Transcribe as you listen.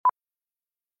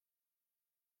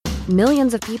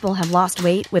Millions of people have lost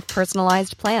weight with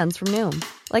personalized plans from Noom.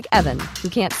 Like Evan, who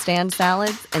can't stand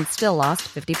salads and still lost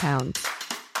 50 pounds.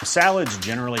 Salads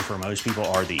generally for most people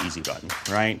are the easy button,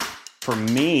 right? For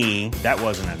me, that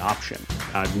wasn't an option.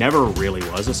 I never really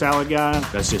was a salad guy.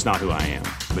 That's just not who I am.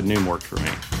 But Noom worked for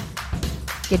me.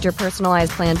 Get your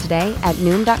personalized plan today at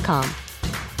Noom.com.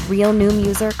 Real Noom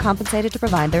user compensated to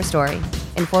provide their story.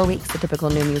 In 4 weeks, the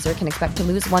typical Noom user can expect to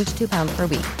lose 1 to 2 pounds per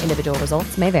week. Individual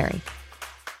results may vary.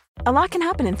 A lot can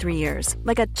happen in 3 years,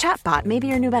 like a chatbot may be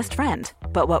your new best friend.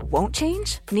 But what won't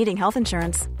change? Needing health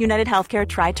insurance. United Healthcare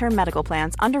Tri-Term Medical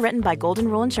Plans, underwritten by Golden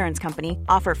Rule Insurance Company,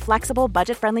 offer flexible,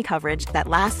 budget-friendly coverage that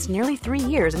lasts nearly 3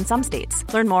 years in some states.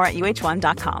 Learn more at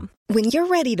uh1.com. When you're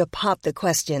ready to pop the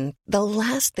question, the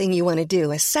last thing you want to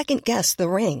do is second-guess the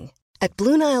ring. At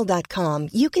BlueNile.com,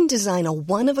 you can design a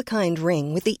one-of-a-kind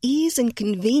ring with the ease and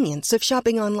convenience of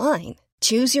shopping online.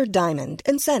 Choose your diamond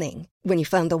and setting. When you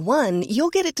find the one, you'll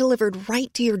get it delivered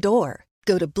right to your door.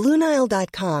 Go to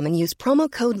BlueNile.com and use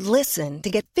promo code LISTEN to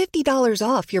get $50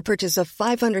 off your purchase of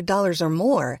 $500 or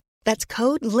more. That's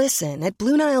code LISTEN at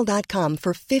BlueNile.com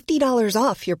for $50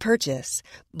 off your purchase.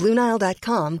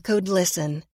 BlueNile.com, code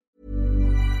LISTEN.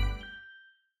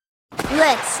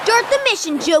 Let's start the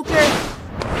mission, Joker!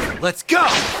 Let's go!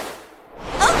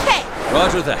 Okay!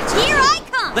 Roger that. Here I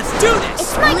come! Let's do this!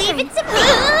 It's my turn. Leave it to me!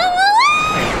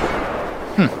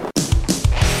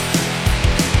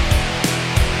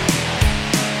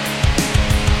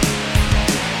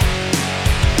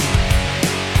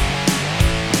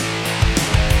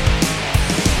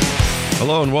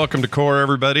 Hello and welcome to Core,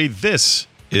 everybody. This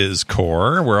is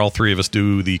Core, where all three of us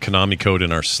do the Konami code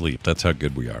in our sleep. That's how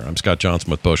good we are. I'm Scott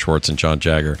Johnson with Bo Schwartz and John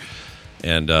Jagger.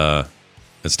 And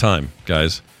it's time,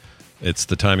 guys. It's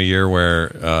the time of year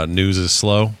where news is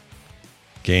slow,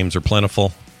 games are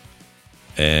plentiful,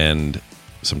 and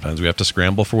sometimes we have to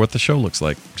scramble for what the show looks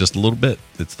like. Just a little bit.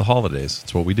 It's the holidays.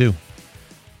 It's what we do.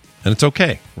 And it's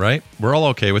okay, right? We're all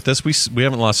okay with this. We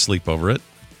haven't lost sleep over it.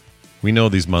 We know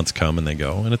these months come and they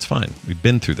go, and it's fine. We've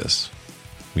been through this.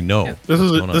 We know. Yeah.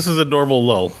 This is a normal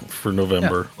lull for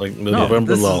November, like the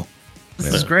November lull.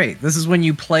 This is great. This is when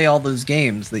you play all those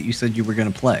games that you said you were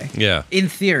going to play. Yeah. In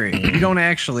theory. You don't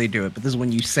actually do it, but this is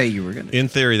when you say you were going to. In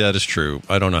theory, that is true.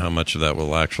 I don't know how much of that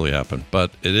will actually happen,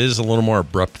 but it is a little more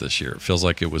abrupt this year. It feels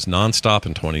like it was nonstop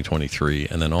in 2023,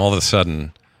 and then all of a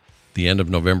sudden, the end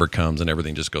of November comes and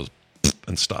everything just goes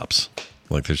and stops.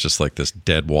 Like there's just like this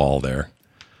dead wall there.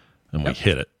 And we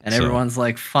hit it. And everyone's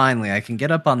like, finally, I can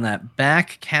get up on that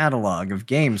back catalog of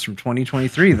games from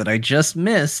 2023 that I just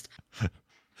missed.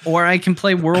 Or I can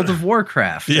play World of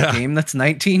Warcraft, a game that's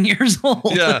 19 years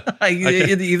old. Yeah.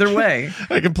 Either way.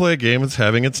 I can play a game that's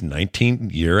having its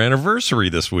 19-year anniversary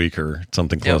this week or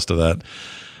something close to that.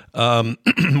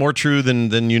 More true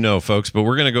than you know, folks. But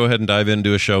we're going to go ahead and dive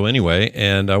into a show anyway.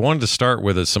 And I wanted to start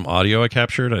with some audio I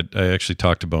captured. I actually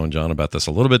talked to Bo and John about this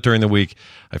a little bit during the week.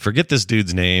 I forget this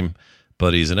dude's name,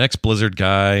 but he's an ex-Blizzard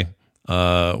guy.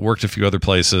 Worked a few other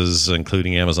places,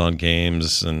 including Amazon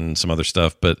Games and some other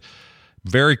stuff. But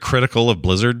very critical of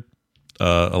Blizzard.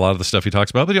 A lot of the stuff he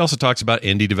talks about. But he also talks about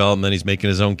indie development. He's making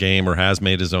his own game or has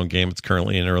made his own game. It's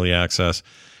currently in early access.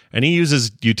 And he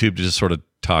uses YouTube to just sort of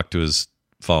talk to his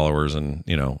followers and,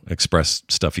 you know, express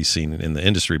stuff he's seen in the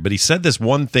industry. But he said this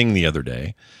one thing the other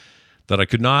day that I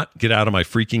could not get out of my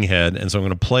freaking head. And so I'm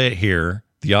going to play it here,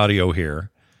 the audio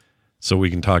here, so we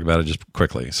can talk about it just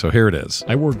quickly. So here it is.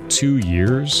 I worked 2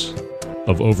 years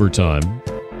of overtime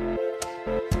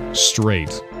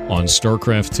straight on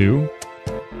StarCraft 2,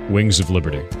 Wings of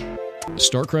Liberty.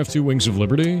 StarCraft 2 Wings of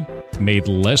Liberty made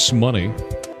less money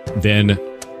than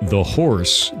the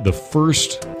horse, the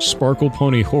first Sparkle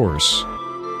Pony horse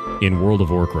in World of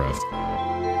Warcraft.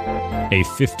 A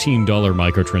 $15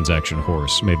 microtransaction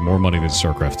horse made more money than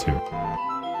StarCraft 2.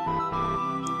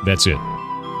 That's it.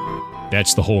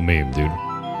 That's the whole meme, dude.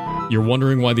 You're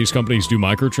wondering why these companies do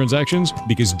microtransactions?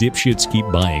 Because dipshits keep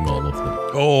buying all of them.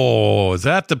 Oh, is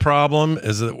that the problem?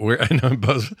 Is it where I know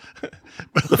both?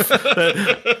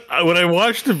 When I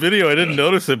watched the video, I didn't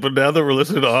notice it, but now that we're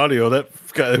listening to audio, that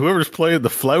guy, whoever's playing the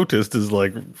flautist, is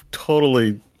like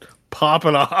totally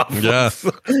popping off. Yeah,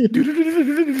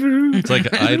 it's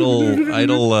like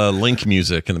idle Link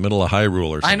music in the middle of Hyrule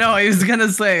or something. I know. I was gonna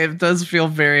say it does feel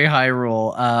very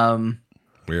Hyrule.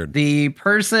 Weird. The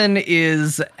person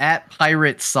is at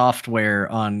Pirate Software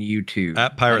on YouTube.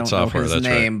 At Pirate Software, that's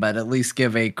name, right. But at least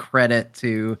give a credit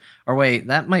to. Or wait,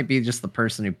 that might be just the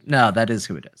person who. No, that is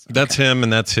who it is. Okay. That's him,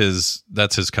 and that's his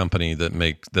company that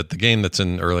the game that's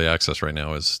in early access right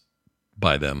now is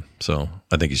by them. So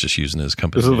I think he's just using his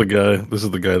company. This is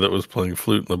the guy that was playing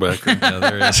flute in the background. Yeah,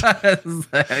 there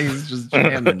he is. He's just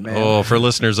jamming, man. Oh, for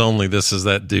listeners only, this is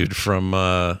that dude from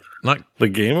not the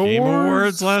Game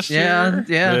Awards last year.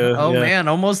 Yeah. Oh man,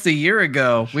 almost a year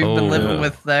ago. We've been living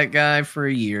with that guy for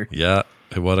a year. Yeah,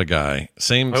 what a guy.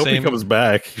 I hope he comes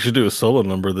back. He should do a solo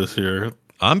number this year.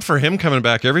 I'm for him coming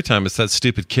back every time. It's that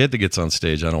stupid kid that gets on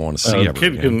stage. I don't want to see ever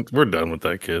again. We're done with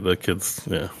that kid. That kid's,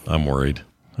 yeah. I'm worried.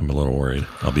 I'm a little worried.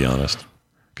 I'll be honest.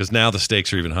 Because now the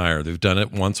stakes are even higher. They've done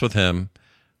it once with him.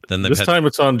 Then this time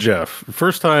it's on Jeff.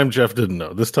 First time, Jeff didn't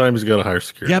know. This time he's got to hire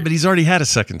security. Yeah, but he's already had a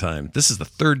second time. This is the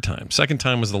third time. Second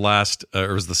time was the last,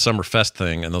 or was the Summer Fest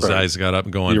thing, and those guys got up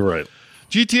and going, you're right.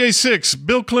 GTA 6,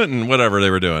 Bill Clinton, whatever they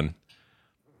were doing.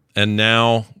 And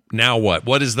now what?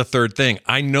 What is the third thing?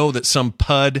 I know that some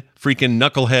pud freaking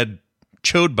knucklehead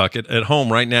chode bucket at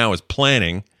home right now is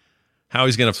planning how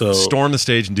he's going to storm the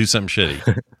stage and do something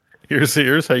shitty.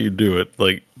 Here's how you do it.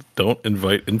 Like, don't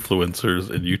invite influencers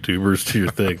and YouTubers to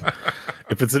your thing.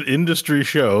 If it's an industry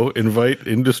show, invite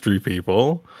industry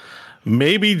people.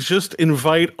 Maybe just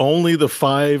invite only the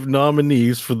 5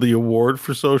 nominees for the award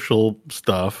for social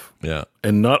stuff. Yeah.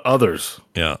 And not others.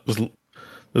 Yeah.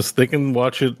 Just they can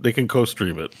watch it. They can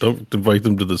co-stream it. Don't invite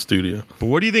them to the studio. But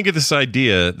what do you think of this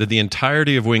idea that the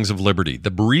entirety of Wings of Liberty,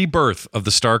 the rebirth of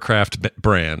the StarCraft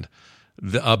brand,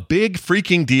 a big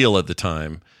freaking deal at the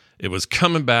time, it was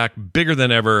coming back bigger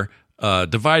than ever,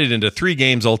 divided into 3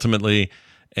 games ultimately,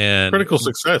 and critical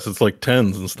success. It's like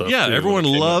 10s and stuff. Yeah, too, everyone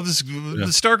loves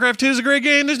StarCraft 2 is a great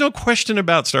game. There's no question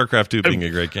about StarCraft 2 being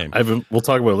a great game. We'll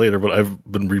talk about it later, but I've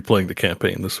been replaying the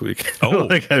campaign this week. Oh,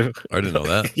 I didn't know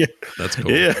that. Yeah, that's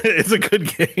cool. Yeah, it's a good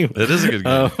game. It is a good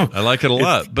game. I like it a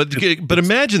lot. But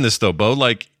imagine this though, Bo.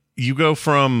 Like, you go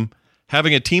from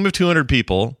having a team of 200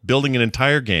 people building an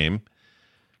entire game.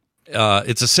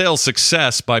 It's a sales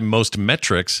success by most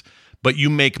metrics, but you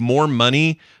make more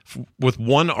money with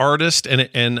one artist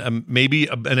and maybe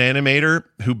an animator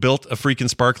who built a freaking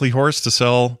sparkly horse to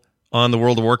sell on the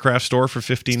World of Warcraft store for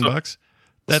 $15.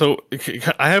 So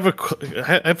I have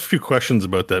a few questions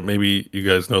about that. Maybe you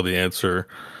guys know the answer.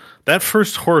 That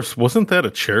first horse, wasn't that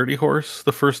a charity horse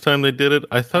the first time they did it?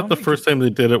 I thought the first time they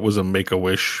did it was a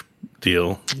Make-A-Wish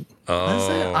deal.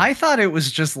 Oh. I thought it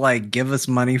was just like, give us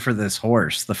money for this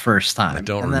horse the first time. I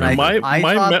don't remember. I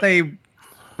thought they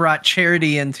brought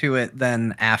charity into it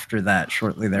then after that,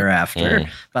 shortly thereafter.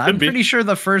 But I'm pretty sure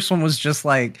the first one was just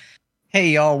like, hey,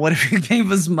 y'all, what if you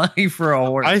gave us money for a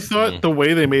horse? I thought the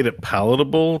way they made it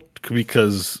palatable,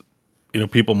 because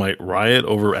people might riot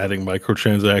over adding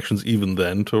microtransactions even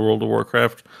then to World of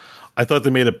Warcraft. I thought they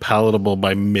made it palatable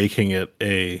by making it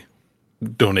a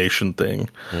donation thing.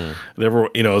 And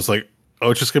everyone, it's like,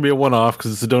 it's just going to be a one-off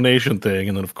because it's a donation thing.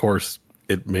 And then, of course,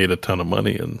 it made a ton of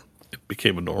money and it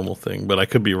became a normal thing. But I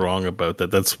could be wrong about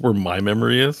that. That's where my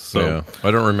memory is. So yeah,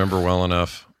 I don't remember well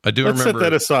enough. I do remember. Let's set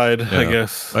that aside, I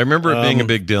guess. I remember it being a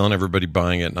big deal and everybody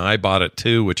buying it. And I bought it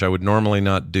too, which I would normally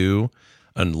not do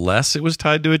unless it was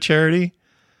tied to a charity.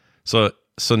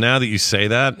 So now that you say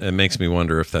that, it makes me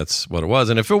wonder if that's what it was.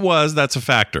 And if it was, that's a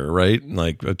factor, right?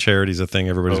 Like, a charity's a thing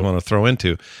everybody's want to throw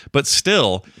into. But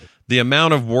still, the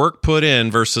amount of work put in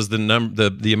versus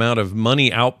the amount of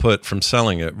money output from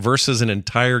selling it versus an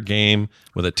entire game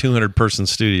with a 200-person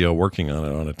studio working on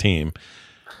it on a team,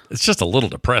 it's just a little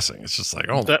depressing. It's just like,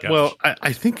 oh my gosh. Well,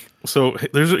 I think so.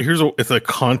 It's a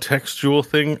contextual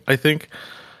thing, I think.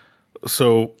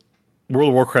 So World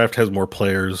of Warcraft has more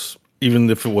players.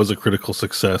 Even if it was a critical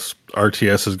success,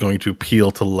 RTS is going to appeal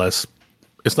to less.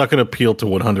 It's not going to appeal to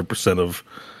 100% of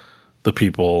the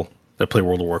people that play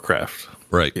World of Warcraft.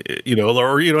 Right.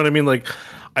 Or you know what I mean? Like,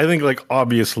 I think, like,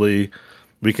 obviously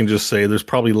we can just say there's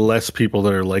probably less people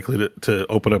that are likely to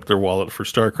open up their wallet for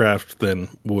StarCraft than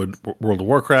would World of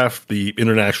Warcraft, the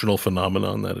international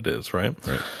phenomenon that it is, right?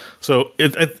 So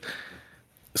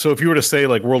so if you were to say,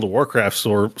 like, World of Warcraft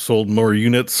sold more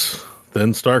units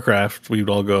than StarCraft, we would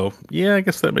all go, yeah, I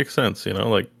guess that makes sense.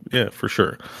 Like, yeah, for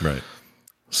sure. Right.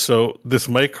 So this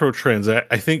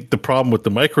I think the problem with the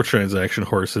microtransaction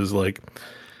horse is, like,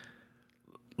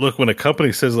 look, when a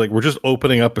company says, like, we're just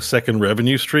opening up a second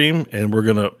revenue stream and we're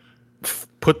going to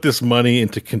put this money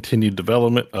into continued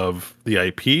development of the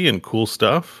IP and cool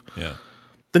stuff. Yeah.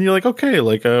 Then you're like, okay,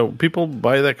 like, people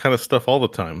buy that kind of stuff all the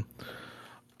time.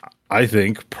 I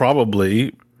think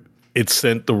probably it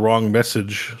sent the wrong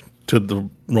message to the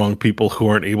wrong people who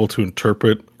aren't able to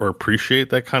interpret or appreciate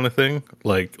that kind of thing.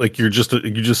 Like you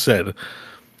just said,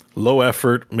 low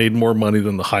effort made more money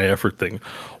than the high effort thing.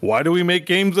 Why do we make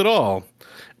games at all?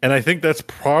 And I think that's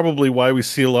probably why we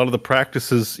see a lot of the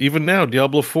practices. Even now,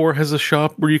 Diablo 4 has a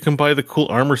shop where you can buy the cool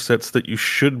armor sets that you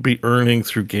should be earning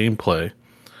through gameplay.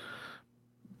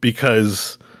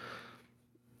 Because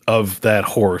of that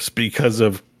horse, because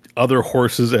of other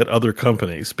horses at other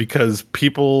companies, because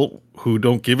people who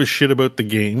don't give a shit about the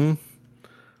game,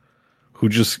 who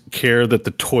just care that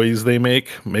the toys they make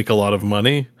a lot of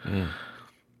money.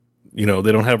 You know,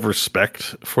 they don't have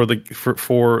respect for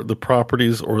the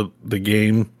properties or the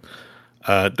game,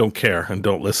 don't care and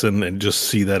don't listen and just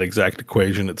see that exact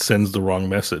equation. It sends the wrong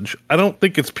message. I don't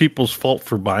think it's people's fault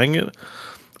for buying it.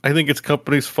 I think it's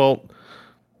companies' fault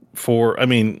for, I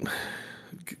mean,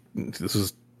 this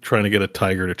is trying to get a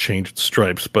tiger to change its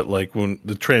stripes, but like when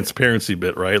the transparency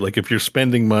bit, right? Like if you're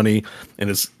spending money and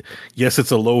it's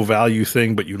a low value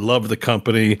thing, but you love the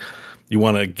company, you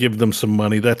want to give them some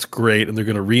money, that's great, and they're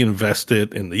going to reinvest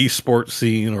it in the esports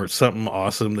scene or something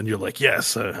awesome, then you're like,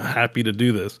 yes, happy to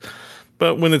do this.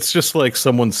 But when it's just like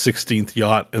someone's 16th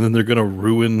yacht and then they're going to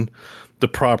ruin the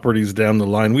properties down the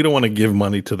line, we don't want to give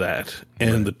money to that.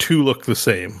 And the two look the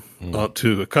same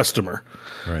to the customer.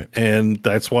 Right. And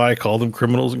that's why I call them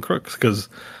criminals and crooks, because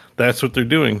that's what they're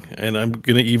doing. And I'm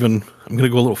going to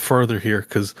go a little further here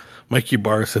because Mike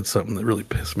Ybarra said something that really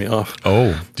pissed me off.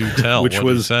 Oh, do tell. What did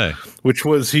he say? Which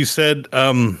was, he said,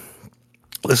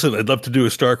 listen, I'd love to do a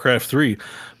StarCraft 3,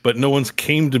 but no one's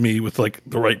came to me with like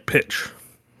the right pitch.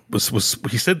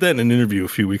 He said that in an interview a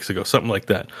few weeks ago, something like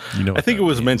that. I think it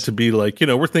was meant to be like,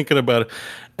 we're thinking about it.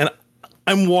 And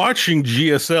I'm watching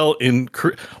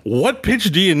GSL what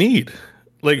pitch do you need?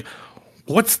 Like,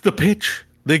 what's the pitch?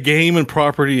 The game and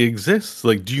property exists.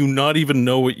 Like, do you not even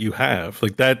know what you have?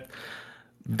 Like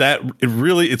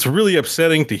it's really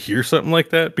upsetting to hear something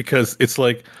like that, because it's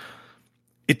like,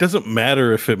 it doesn't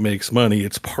matter if it makes money.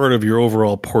 It's part of your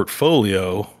overall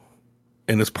portfolio.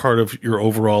 And it's part of your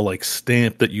overall like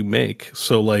stamp that you make.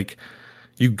 So like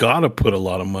you got to put a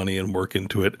lot of money and work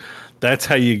into it. That's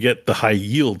how you get the high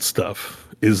yield stuff,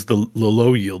 is the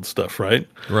low yield stuff, right?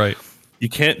 Right. You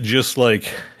can't just like,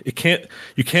 you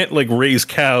can't like raise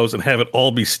cows and have it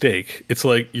all be steak. It's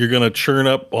like you're going to churn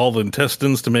up all the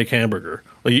intestines to make hamburger.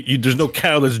 Like there's no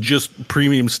cow that's just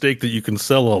premium steak that you can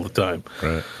sell all the time.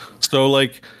 Right. So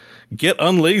like, get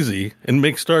unlazy and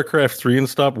make StarCraft 3 and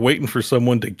stop waiting for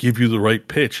someone to give you the right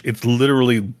pitch. It's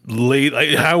literally late.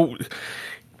 How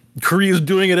Korea's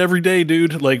doing it every day,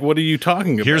 dude. Like, what are you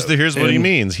talking about? Here's what he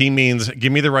means. He means,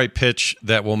 give me the right pitch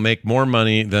that will make more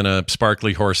money than a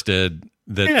sparkly horse did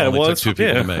that only took two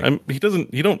people to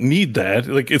make. You don't need that.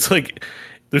 Like, it's like,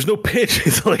 there's no pitch.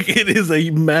 It's like, it is a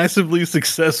massively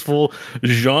successful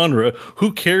genre.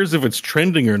 Who cares if it's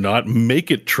trending or not?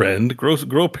 Make it trend. Grow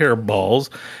a pair of balls.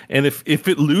 And if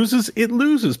it loses, it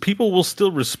loses. People will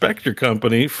still respect your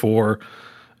company for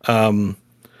upholding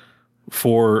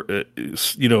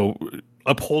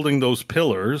those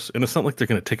pillars. And it's not like they're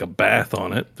going to take a bath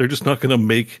on it. They're just not going to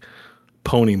make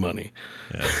pony money.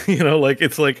 Yeah.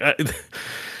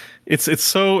 It's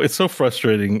so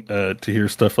frustrating to hear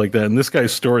stuff like that. And this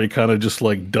guy's story kind of just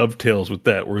like dovetails with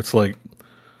that, where it's like,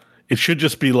 it should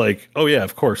just be like, oh yeah,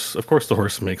 of course the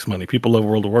horse makes money. People love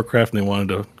World of Warcraft and they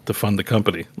wanted to fund the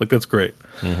company. Like, that's great.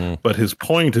 Mm-hmm. But his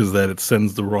point is that it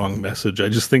sends the wrong message. I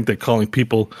just think that calling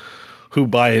people who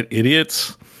buy it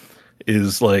idiots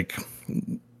is like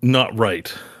not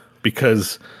right,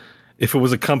 because if it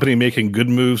was a company making good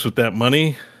moves with that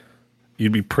money,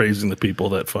 you'd be praising the people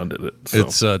that funded it. So.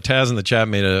 It's Taz in the chat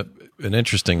made an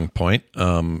interesting point.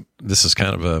 This is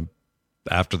kind of a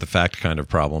after the fact kind of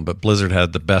problem, but Blizzard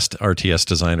had the best RTS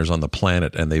designers on the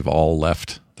planet, and they've all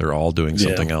left. They're all doing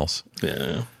something else.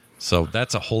 Yeah. So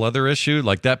that's a whole other issue.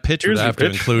 Like, that pitch would have to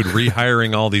include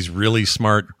rehiring all these really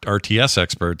smart RTS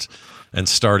experts and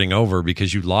starting over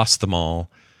because you lost them all.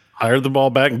 Hire them all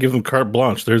back and give them carte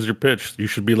blanche. There's your pitch. You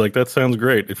should be like, that sounds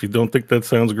great. If you don't think that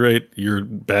sounds great, you're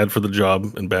bad for the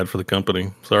job and bad for the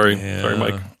company. Sorry,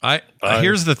 Mike.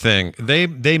 Here's the thing. They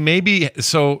may be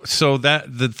so that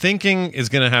the thinking is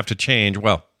going to have to change.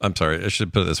 Well, I'm sorry. I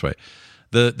should put it this way.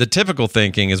 The typical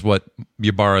thinking is what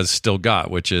Ybarra's still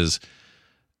got, which is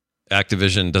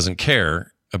Activision doesn't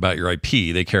care about your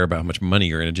IP. They care about how much money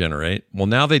you're going to generate. Well,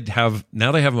 now they have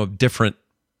a different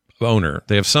owner.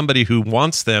 They have somebody who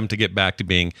wants them to get back to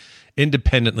being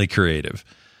independently creative.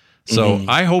 So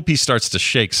I hope he starts to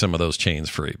shake some of those chains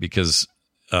free, because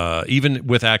even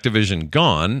with Activision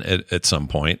gone at some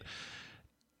point,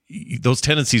 those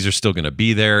tendencies are still going to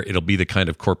be there. It'll be the kind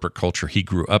of corporate culture he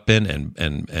grew up in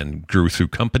and grew through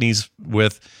companies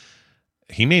with.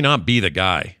 He may not be the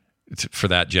guy for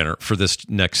this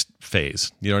next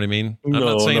phase. You know what I mean? I'm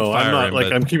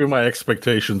not keeping my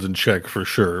expectations in check for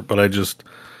sure, but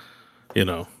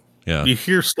Yeah. You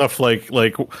hear stuff like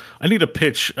I need a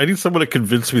pitch. I need someone to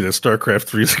convince me that StarCraft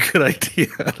 3 is a good idea.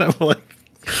 And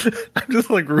I'm just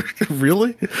like,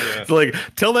 really? Yeah. Like,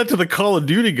 tell that to the Call of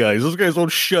Duty guys. Those guys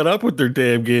won't shut up with their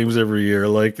damn games every year.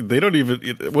 Like, they don't even.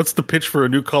 What's the pitch for a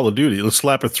new Call of Duty? Let's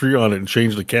slap a 3 on it and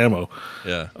change the camo.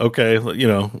 Yeah. Okay.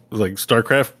 Like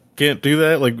StarCraft can't do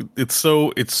that. Like, it's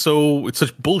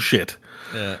such bullshit.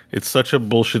 Yeah. It's such a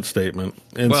bullshit statement.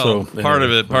 And part of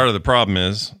the problem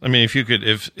is, I mean,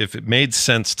 if it made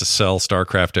sense to sell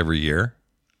StarCraft every year,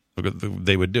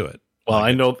 they would do it. Well,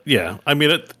 I know. Yeah. I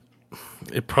mean,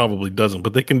 it probably doesn't,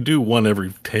 but they can do one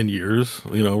every 10 years.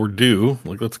 We're due.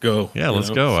 Like, let's go. Yeah, let's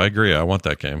go. I agree. I want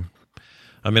that game.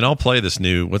 I mean, I'll play this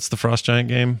new, what's the Frost Giant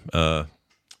game?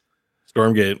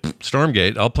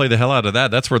 Stormgate. I'll play the hell out of that.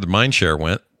 That's where the mind share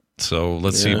went. So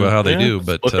let's see how they do.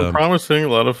 But looking promising. A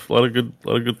lot of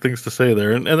good things to say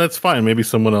there, and that's fine. Maybe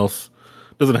someone else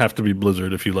doesn't have to be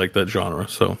Blizzard if you like that genre.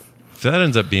 So if that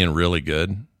ends up being really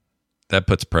good, that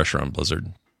puts pressure on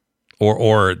Blizzard,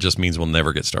 or it just means we'll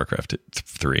never get StarCraft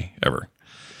 3 ever.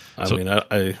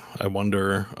 I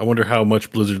wonder how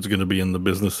much Blizzard's going to be in the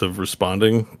business of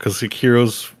responding, because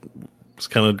Sekiro's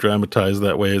kind of dramatized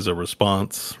that way as a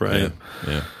response, right?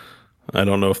 Yeah. I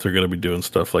don't know if they're going to be doing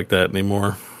stuff like that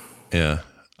anymore. Yeah,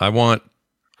 I want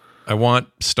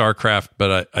StarCraft,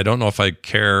 but I don't know if I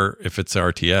care if it's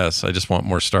RTS. I just want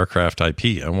more StarCraft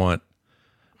IP.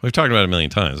 We've talked about it a million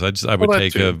times. I would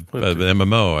take an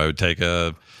MMO. I would take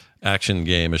a action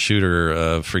game, a shooter,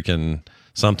 freaking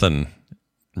something,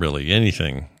 really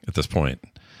anything at this point.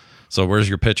 So where's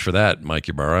your pitch for that, Mike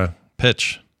Ybarra?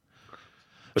 Pitch.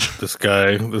 But this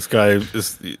guy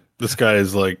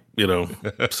is like,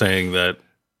 saying that,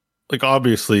 like,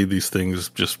 obviously these things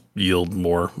just yield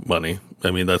more money.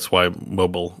 I mean, that's what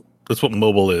mobile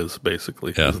is,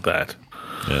 basically. Yeah. Is that.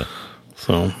 Yeah.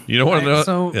 So you don't want to know.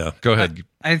 So yeah, go ahead.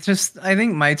 I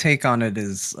think my take on it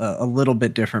is a little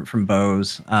bit different from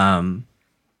Bo's.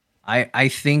 I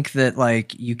think that,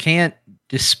 like, you can't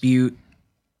dispute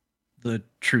the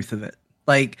truth of it.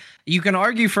 Like, you can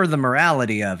argue for the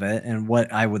morality of it and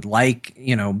what I would like,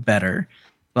 better.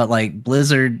 But, like,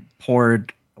 Blizzard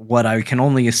poured what I can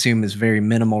only assume is very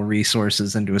minimal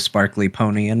resources into a sparkly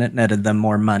pony, and it netted them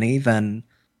more money than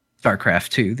StarCraft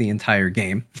 2, the entire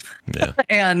game. Yeah.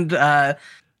 And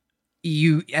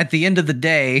you, at the end of the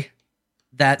day,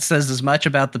 that says as much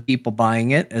about the people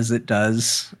buying it as it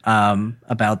does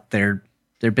about their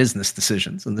business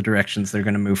decisions and the directions they're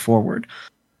going to move forward.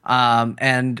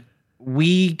 And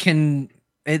we can.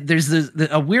 There's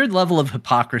a weird level of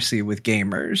hypocrisy with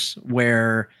gamers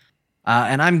where,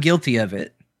 and I'm guilty of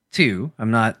it too.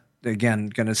 I'm not, again,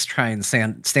 going to try and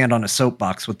stand on a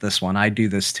soapbox with this one. I do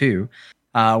this too,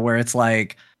 where it's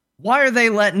like, why are they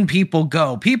letting people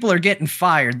go? People are getting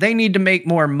fired. They need to make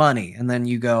more money. And then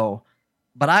you go,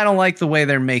 but I don't like the way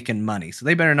they're making money. So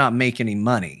they better not make any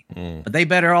money. But they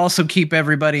better also keep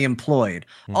everybody employed.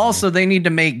 Also, they need to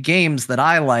make games that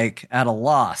I like at a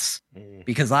loss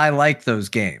because I like those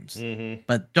games.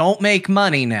 But don't make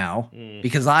money now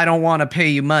because I don't want to pay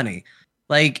you money.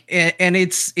 Like, and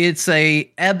it's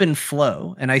a ebb and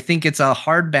flow. And I think it's a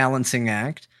hard balancing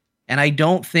act. And I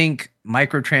don't think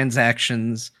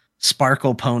microtransactions,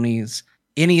 sparkle ponies,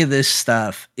 any of this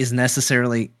stuff is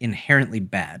necessarily inherently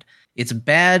bad. It's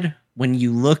bad when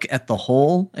you look at the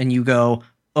whole and you go,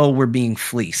 oh, we're being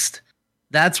fleeced.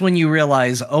 That's when you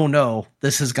realize, oh no,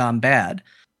 this has gone bad.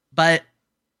 But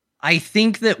I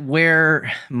think that where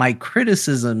my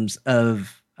criticisms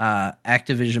of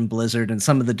Activision Blizzard and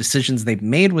some of the decisions they've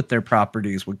made with their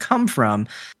properties would come from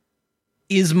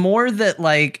is more that,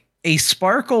 like, a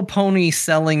sparkle pony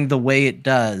selling the way it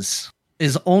does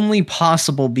is only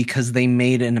possible because they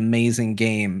made an amazing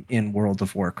game in World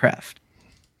of Warcraft.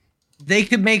 They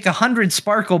could make 100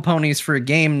 sparkle ponies for a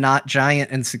game not giant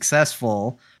and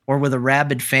successful, or with a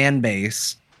rabid fan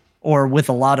base, or with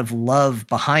a lot of love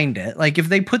behind it. Like, if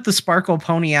they put the sparkle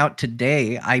pony out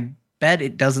today, I bet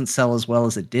it doesn't sell as well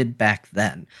as it did back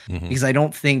then, because I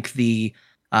don't think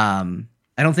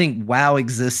WoW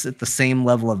exists at the same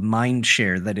level of mind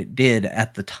share that it did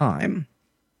at the time.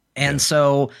 And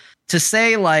so to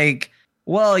say, like,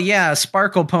 well, yeah,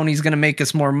 Sparkle Pony's going to make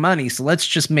us more money, so let's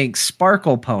just make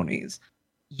Sparkle Ponies.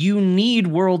 You need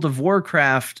World of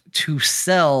Warcraft to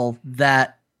sell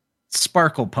that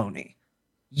Sparkle Pony.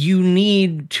 You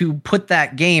need to put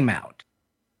that game out.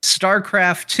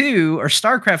 StarCraft 2, or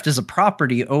StarCraft as a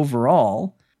property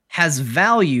overall, has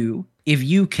value if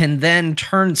you can then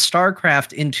turn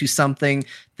StarCraft into something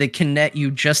that can net you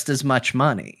just as much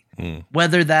money.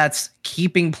 Whether that's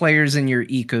keeping players in your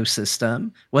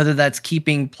ecosystem, whether that's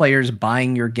keeping players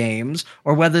buying your games,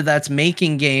 or whether that's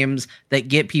making games that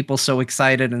get people so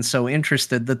excited and so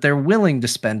interested that they're willing to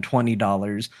spend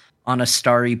 $20 on a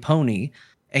starry pony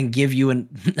and give you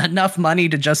enough money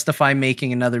to justify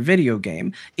making another video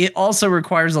game. It also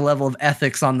requires a level of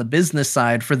ethics on the business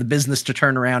side for the business to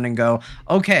turn around and go,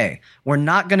 okay, we're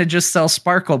not going to just sell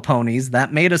sparkle ponies.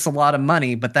 That made us a lot of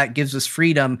money, but that gives us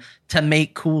freedom to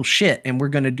make cool shit, and we're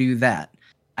going to do that.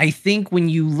 I think when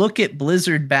you look at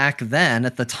Blizzard back then,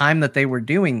 at the time that they were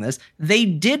doing this, they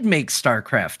did make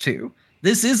StarCraft 2.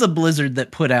 This is a Blizzard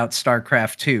that put out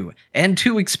StarCraft 2 and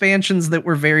 2 expansions that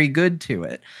were very good to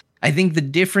it. I think the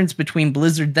difference between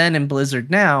Blizzard then and Blizzard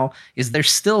now is they're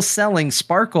still selling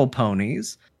sparkle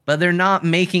ponies, but they're not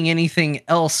making anything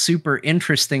else super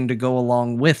interesting to go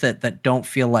along with it that don't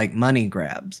feel like money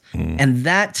grabs. And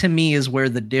that to me is where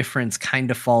the difference kind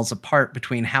of falls apart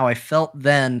between how I felt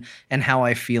then and how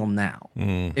I feel now.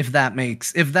 If that's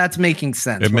making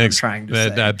sense. It makes, I'm trying to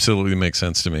it say. absolutely makes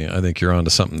sense to me. I think you're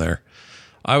onto something there.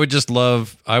 I would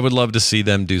love to see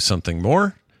them do something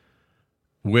more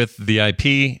with the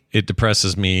IP. It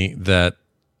depresses me that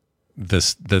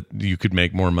you could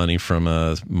make more money from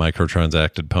a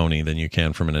microtransacted pony than you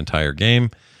can from an entire game.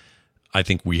 I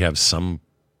think we have some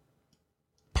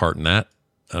part in that.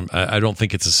 I don't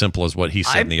think it's as simple as what he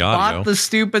said in the audio. I bought the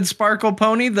stupid sparkle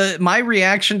pony. My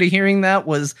reaction to hearing that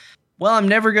was, well, I'm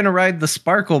never going to ride the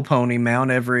sparkle pony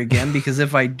mount ever again, because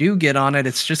if I do get on it,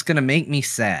 it's just going to make me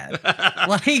sad.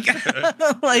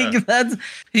 That's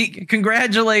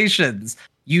congratulations.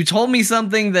 You told me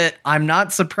something that I'm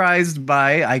not surprised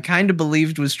by. I kind of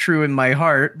believed was true in my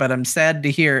heart, but I'm sad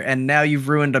to hear. And now you've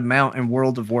ruined a mount in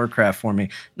World of Warcraft for me.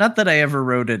 Not that I ever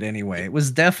wrote it anyway. It was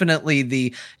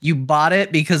definitely you bought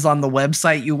it because on the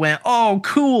website you went, oh,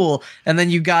 cool. And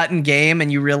then you got in game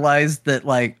and you realized that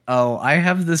like, oh, I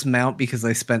have this mount because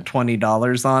I spent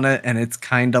 $20 on it and it's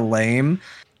kind of lame.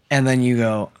 And then you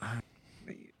go,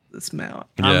 this mount.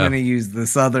 Yeah. I'm going to use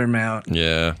this other mount.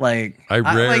 Yeah. Like I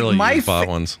rarely use bought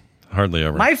ones. Hardly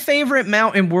ever. My favorite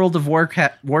mount in World of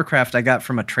Warcraft I got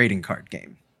from a trading card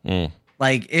game.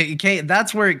 Like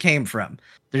that's where it came from.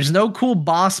 There's no cool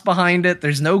boss behind it.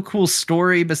 There's no cool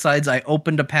story besides I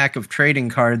opened a pack of trading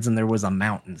cards and there was a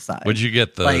mount inside. Would you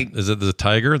get is it the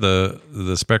tiger,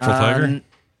 the spectral tiger?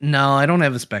 No, I don't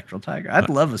have a spectral tiger. I'd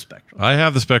love a spectral. I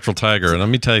have the spectral tiger, and let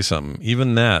me tell you something.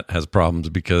 Even that has problems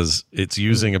because it's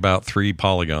using about 3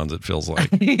 polygons. It feels like.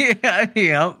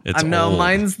 Yeah. It's no, old.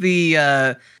 mine's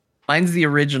the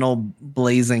original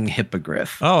blazing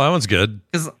hippogriff. Oh, that one's good.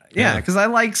 Because I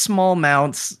like small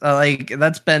mounts.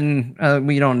 That's been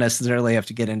we don't necessarily have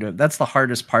to get into it. That's the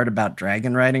hardest part about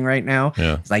dragon riding right now.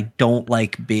 Yeah. Is I don't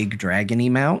like big dragony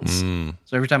mounts. So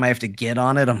every time I have to get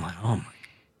on it, I'm like, oh my.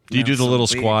 Do you do the little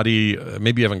squatty?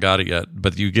 Maybe you haven't got it yet,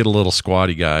 but you get a little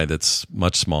squatty guy that's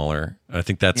much smaller. I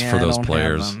think that's for those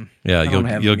players. Yeah,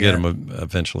 you'll get them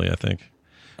eventually. I think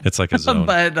it's like a zone.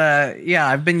 But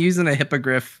I've been using a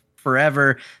hippogriff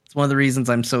forever. It's one of the reasons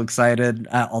I'm so excited.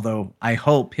 Although I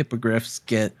hope hippogriffs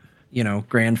get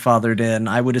grandfathered in.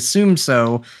 I would assume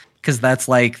so, because that's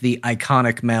like the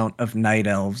iconic mount of night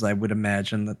elves. I would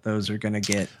imagine that those are going to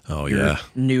get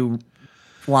new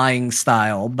flying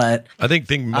style. But I think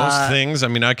most things, I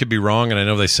mean, I could be wrong, and I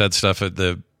know they said stuff at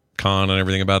the con and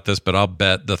everything about this, but I'll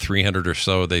bet the 300 or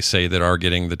so they say that are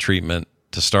getting the treatment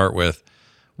to start with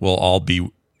will all be,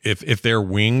 if they're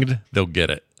winged, they'll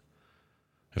get it.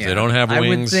 If they don't have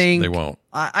wings, they won't.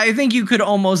 I think you could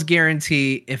almost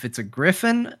guarantee if it's a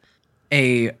griffin,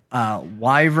 a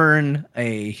wyvern,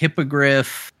 a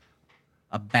hippogriff,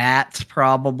 a bat,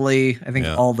 probably. I think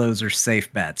all those are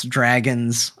safe bets.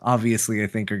 Dragons, obviously, I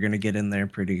think are going to get in there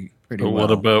pretty well.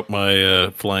 What about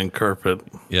my flying carpet?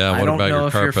 Yeah, what about your carpet? I don't know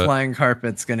if carpet? your flying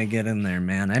carpet's going to get in there,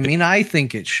 man. I mean, I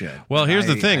think it should. Well, here's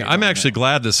the thing. I'm actually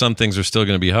glad that some things are still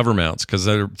going to be hover mounts, because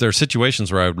there are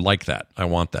situations where I would like that. I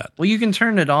want that. Well, you can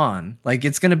turn it on. Like,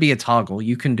 it's going to be a toggle.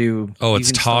 You can do... Oh,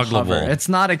 it's toggleable. It's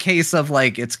not a case of,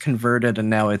 like, it's converted and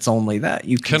now it's only that.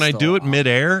 Can I do it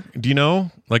midair? Do you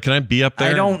know? Like, can I be up there?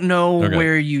 I don't know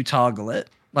where you toggle it.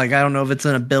 Like, I don't know if it's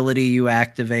an ability you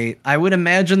activate. I would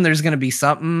imagine there's going to be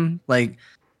something, like,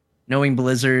 knowing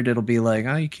Blizzard, it'll be like,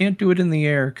 oh, you can't do it in the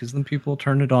air because then people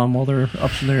turn it on while they're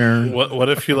up in the air. What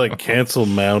if you, like, cancel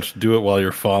mount, do it while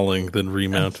you're falling, then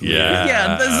remount?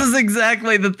 Yeah, this is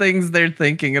exactly the things they're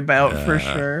thinking about for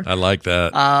sure. I like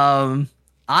that.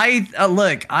 I'm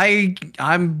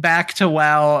back to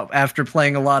WoW after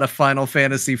playing a lot of Final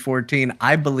Fantasy 14.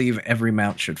 I believe every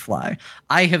mount should fly.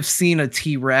 I have seen a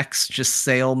T-Rex just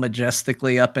sail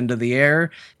majestically up into the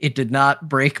air. It did not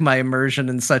break my immersion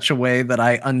in such a way that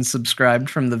I unsubscribed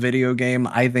from the video game.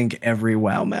 I think every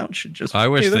WoW mount should just I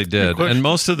wish they did. And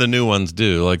most of the new ones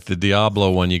do. Like the Diablo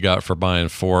one you got for buying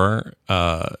 4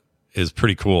 is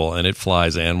pretty cool, and it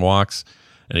flies and walks.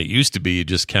 And it used to be you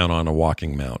just count on a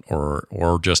walking mount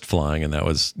or just flying, and that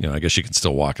was, I guess you can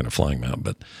still walk in a flying mount,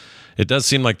 but it does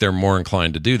seem like they're more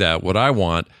inclined to do that. What I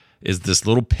want is this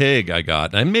little pig I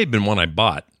got, and it may have been one I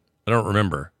bought. I don't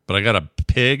remember, but I got a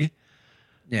pig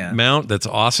mount that's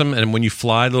awesome, and when you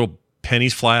fly, little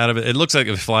pennies fly out of it. It looks like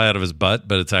it fly out of his butt,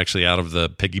 but it's actually out of the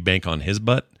piggy bank on his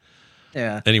butt.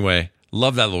 Yeah. Anyway,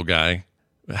 love that little guy.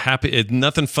 Happy.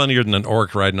 Nothing funnier than an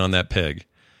orc riding on that pig.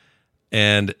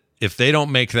 And if they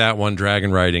don't make that one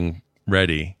dragon riding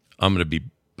ready, I'm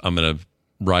gonna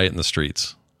riot in the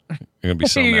streets. I'm gonna be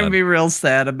so You're mad. gonna be real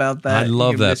sad about that. I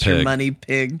love that miss pig. Your money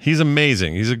pig. He's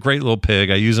amazing. He's a great little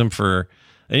pig. I use him for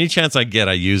any chance I get.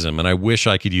 I use him, and I wish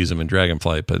I could use him in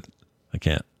Dragonflight, but I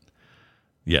can't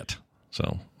yet.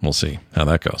 So we'll see how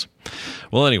that goes.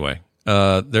 Well, anyway,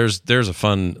 there's a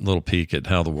fun little peek at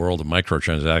how the world of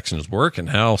microtransactions work and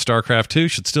how StarCraft 2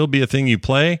 should still be a thing you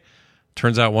play.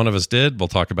 Turns out one of us did. We'll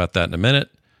talk about that in a minute.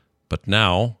 But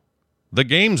now, the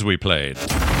games we played.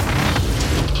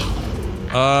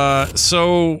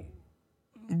 So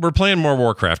we're playing more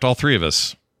Warcraft. All three of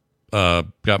us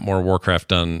got more Warcraft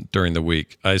done during the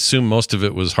week. I assume most of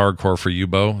it was hardcore for you,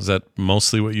 Bo. Is that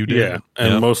mostly what you did? Yeah,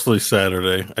 and mostly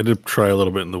Saturday. I did try a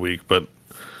little bit in the week, but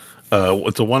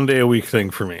it's a 1 day a week thing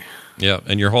for me. Yeah,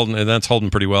 and that's holding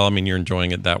pretty well. I mean, you're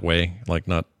enjoying it that way, like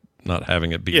not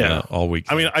having it be all week.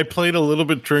 I mean, I played a little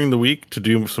bit during the week to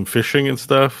do some fishing and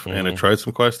stuff, and I tried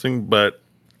some questing, but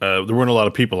there weren't a lot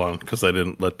of people on because I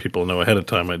didn't let people know ahead of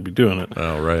time I'd be doing it.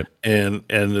 Oh, right. And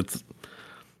it's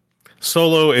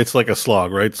solo, it's like a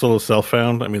slog, right? Solo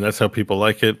self-found. I mean, that's how people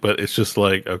like it, but it's just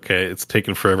like, okay, it's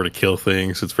taking forever to kill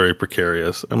things. It's very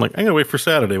precarious. I'm like, I'm going to wait for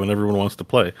Saturday when everyone wants to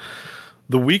play.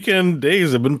 The weekend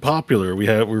days have been popular.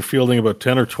 We're fielding about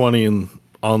 10 or 20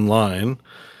 online,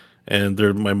 and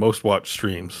they're my most watched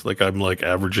streams. Like I'm like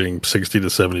averaging 60 to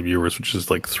 70 viewers, which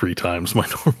is like 3 times my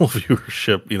normal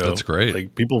viewership. That's great.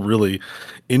 Like people really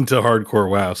into hardcore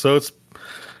WoW. So it's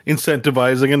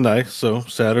incentivizing and nice. So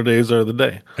Saturdays are the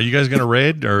day. Are you guys going to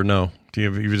raid or no?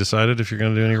 Have you decided if you're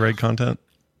going to do any raid content?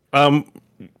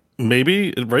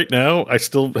 Maybe. Right now, I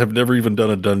still have never even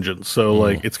done a dungeon. So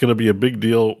like it's going to be a big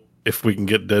deal if we can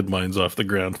get Dead Mines off the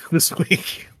ground this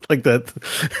week. Like that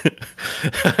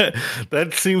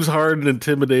that seems hard and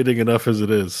intimidating enough as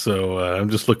it is. So I'm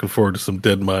just looking forward to some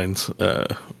Dead Mines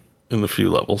in a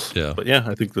few levels. Yeah. But yeah,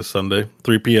 I think this Sunday,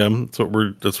 3 p.m.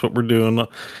 That's what we're doing.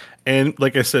 And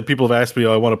like I said, people have asked me,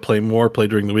 I want to play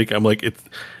during the week. I'm like,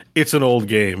 it's an old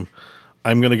game.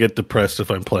 I'm gonna get depressed if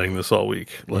I'm playing this all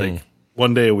week. Like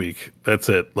 1 day a week. That's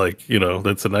it. Like,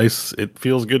 that's it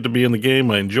feels good to be in the game.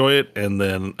 I enjoy it. And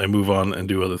then I move on and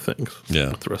do other things.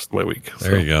 Yeah. With the rest of my week.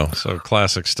 There you go. So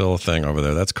Classic's still a thing over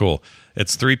there. That's cool.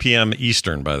 It's 3 p.m.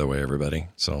 Eastern, by the way, everybody.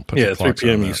 So put your 3 clocks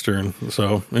p.m. on that. Eastern.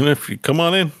 So, and if you come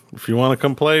on in, if you want to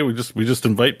come play, we just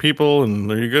invite people, and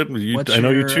there you good. You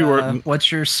two are.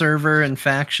 What's your server and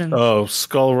faction? Oh,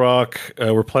 Skull Rock.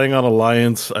 We're playing on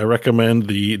Alliance. I recommend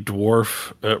the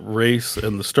Dwarf race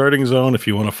and the starting zone if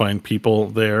you want to find people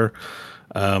there.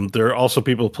 There are also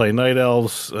people who play Night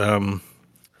Elves. I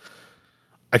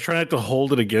try not to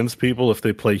hold it against people if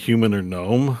they play Human or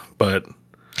Gnome, but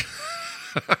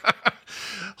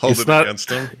Hold it against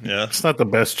them. Yeah, it's not the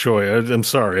best choice. I'm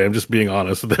sorry. I'm just being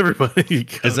honest with everybody.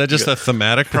 Is that just a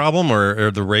thematic problem, or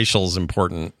are the racials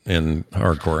important in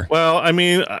hardcore? Well, I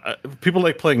mean, people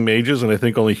like playing mages, and I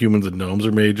think only humans and gnomes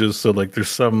are mages. So, like, there's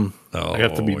some. I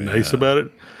have to be nice about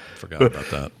it. Forgot about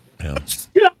that. Yeah.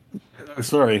 Yeah.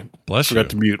 Sorry. Bless you. Forgot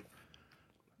to mute.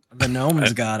 The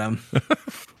gnomes got him.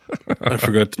 I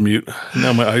forgot to mute.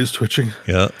 Now my eye's twitching.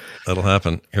 Yeah, that'll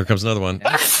happen. Here comes another one.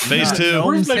 Phase 2.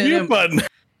 Where's my mute button?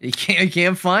 You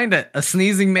can't find it. A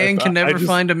sneezing man can never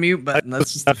find a mute button.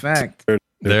 That's just a fact.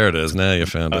 There it is. Now you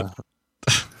found it.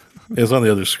 It's on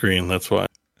the other screen. That's why.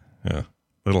 Yeah,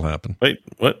 it'll happen. Wait,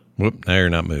 what? Whoop! Now you're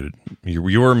not muted.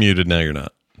 You were muted. Now you're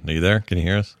not. Are you there? Can you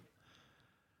hear us?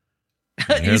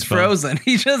 He's frozen.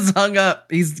 He just hung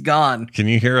up. He's gone. Can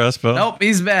you hear us, Bo? Nope,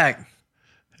 he's back.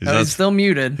 He's still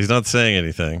muted. He's not saying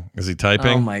anything. Is he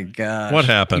typing? Oh my god! What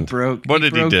happened? What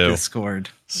did he do? Discord.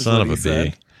 Son of a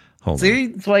bee. See,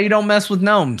 that's why you don't mess with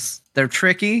gnomes. They're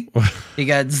tricky. He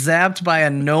got zapped by a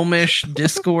gnomish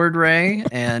Discord ray,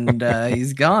 and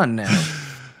he's gone now.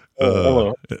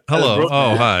 Hello. Hello.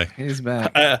 Oh, hi. He's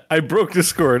back. I broke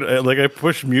Discord. I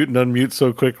pushed mute and unmute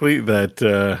so quickly that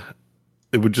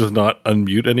it would just not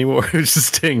unmute anymore. It was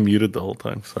just staying muted the whole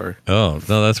time. Sorry. Oh,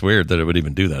 no, that's weird that it would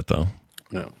even do that, though.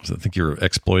 No. So I think you were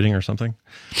exploiting or something.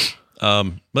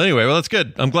 But anyway, well, that's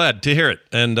good. I'm glad to hear it.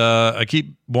 And I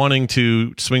keep wanting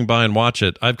to swing by and watch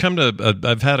it. I've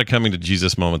had a coming to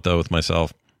Jesus moment, though, with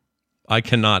myself. I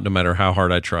cannot, no matter how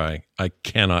hard I try, I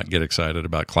cannot get excited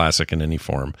about Classic in any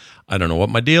form. I don't know what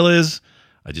my deal is.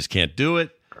 I just can't do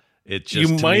it. It just,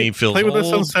 you to might me, feels play with old.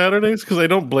 us on Saturdays because I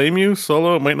don't blame you.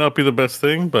 Solo, it might not be the best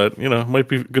thing, but it might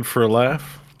be good for a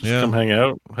laugh. Just come hang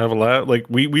out, have a laugh. Like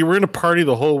we were in a party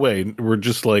the whole way. We're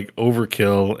just like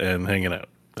overkill and hanging out.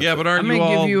 Yeah, but aren't I'm you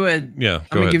gonna all? give you I'm I'm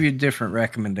gonna give you different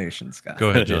recommendations, Scott. Go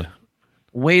ahead, John.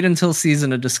 Wait until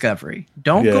Season of Discovery.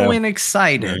 Don't go in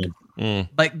excited,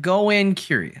 but go in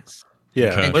curious.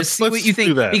 Yeah, and just see what you think.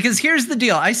 do that. Because here's the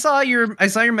deal: I saw your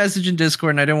message in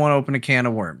Discord, and I didn't want to open a can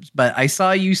of worms, but I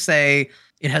saw you say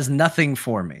it has nothing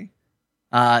for me.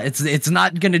 It's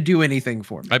not going to do anything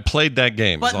for me. I played that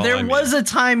game, but there was a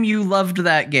time you loved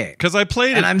that game because I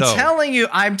played and it. I'm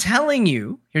telling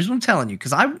you. Here's what I'm telling you,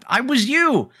 because I was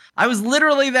you. I was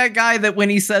literally that guy that when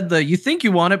he said "you think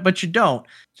you want it, but you don't,"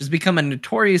 just become a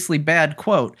notoriously bad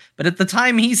quote. But at the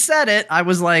time he said it, I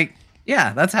was like,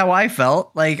 yeah, that's how I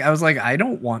felt. Like I was like, I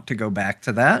don't want to go back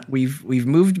to that. We've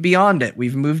moved beyond it.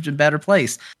 We've moved to a better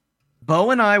place.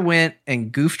 Bo and I went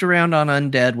and goofed around on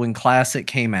Undead when Classic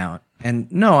came out.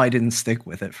 And no, I didn't stick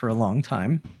with it for a long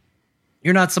time.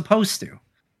 You're not supposed to.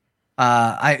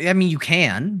 I mean, you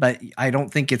can, but I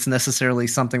don't think it's necessarily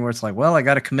something where it's like, well, I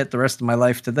got to commit the rest of my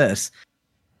life to this.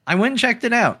 I went and checked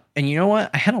it out. And you know what?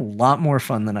 I had a lot more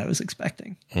fun than I was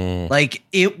expecting. Like,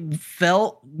 it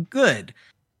felt good.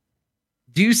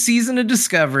 Do Season of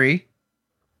Discovery,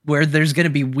 where there's going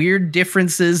to be weird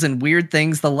differences and weird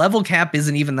things. The level cap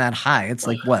isn't even that high. It's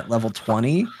like, what, level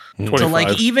 20? 25. So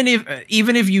like even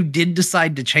if you did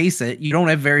decide to chase it, you don't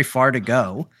have very far to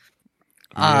go.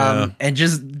 And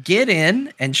just get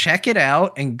in and check it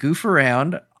out and goof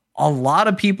around. A lot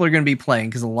of people are going to be playing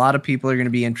because a lot of people are going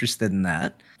to be interested in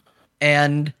that.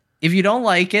 And if you don't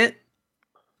like it,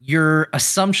 your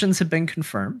assumptions have been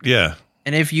confirmed. Yeah.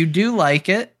 And if you do like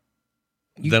it,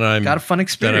 then I got a fun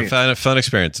experience. Then I found a fun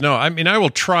experience. No, I mean, I will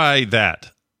try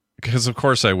that because of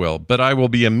course I will, but I will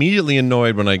be immediately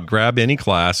annoyed when I grab any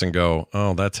class and go,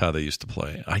 oh, that's how they used to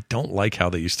play. I don't like how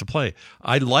they used to play.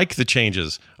 I like the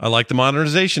changes. I like the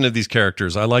modernization of these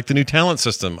characters. I like the new talent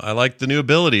system. I like the new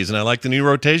abilities and I like the new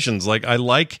rotations. Like I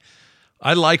like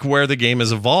where the game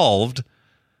has evolved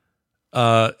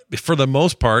for the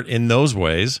most part in those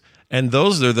ways. And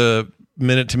those are the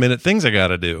minute to minute things I got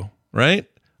to do, right?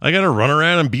 I got to run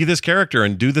around and be this character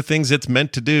and do the things it's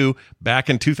meant to do back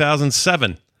in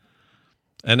 2007.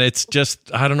 And it's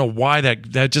just, I don't know why that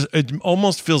just, it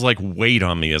almost feels like weight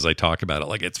on me as I talk about it.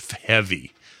 Like it's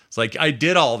heavy. It's like, I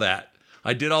did all that.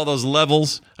 I did all those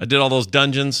levels. I did all those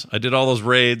dungeons. I did all those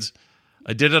raids.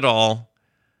 I did it all.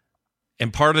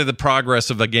 And part of the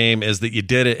progress of the game is that you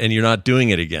did it and you're not doing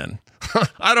it again.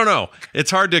 I don't know.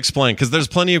 It's hard to explain because there's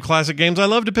plenty of classic games I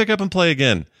love to pick up and play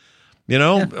again. You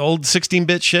know, old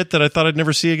 16-bit shit that I thought I'd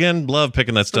never see again. Love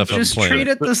picking that stuff up and playing it. Just treat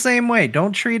it the same way.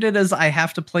 Don't treat it as I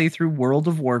have to play through World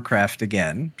of Warcraft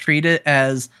again. Treat it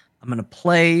as I'm going to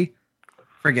play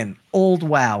friggin' old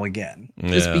WoW again.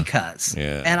 Just because.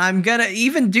 Yeah. And I'm going to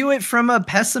even do it from a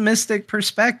pessimistic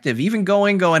perspective. Even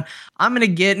going, I'm going to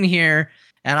get in here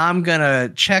and I'm going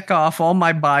to check off all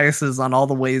my biases on all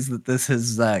the ways that this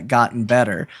has gotten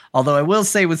better. Although I will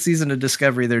say with Season of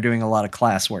Discovery, they're doing a lot of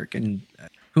class work and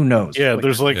who knows? Yeah,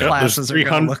 there's like classes there's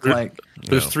 300. Look like.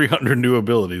 There's 300 new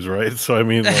abilities, right? So I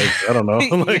mean, like I don't know.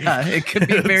 Like, yeah, it could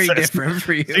be very different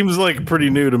for you. Seems like pretty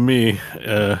new to me,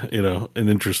 and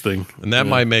interesting. And that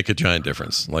might make a giant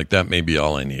difference. Like that may be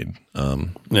all I need. I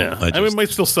mean, it might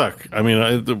still suck. I mean,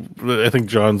 I think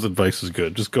John's advice is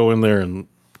good. Just go in there and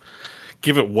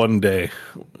give it one day.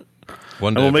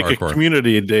 One day and we'll make hardcore. A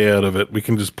community a day out of it. We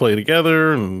can just play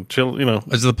together and chill.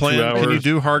 Is the plan? 2 hours. Can you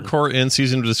do hardcore in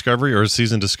Season of Discovery, or is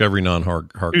Season Discovery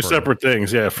non-hardcore? Two separate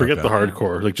things. Yeah, forget the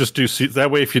hardcore. Like just do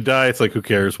that way. If you die, it's like who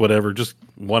cares? Whatever. Just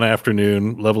one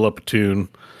afternoon, level up a tune.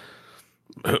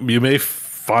 You may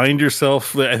find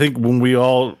yourself. I think when we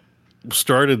all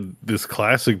started this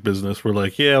classic business, we're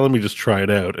like, yeah, let me just try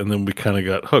it out, and then we kind of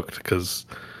got hooked because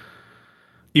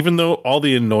even though all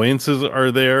the annoyances are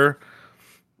there,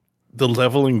 the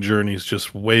leveling journey is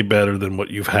just way better than what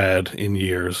you've had in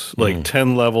years. Like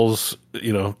 10 levels,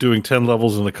 doing 10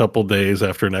 levels in a couple days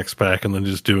after an X pack and then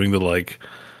just doing the like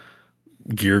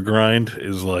gear grind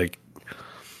is like,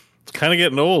 it's kind of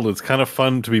getting old. It's kind of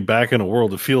fun to be back in a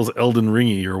world. It feels Elden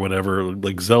Ringy or whatever,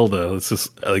 like Zelda. It's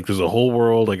just like there's a whole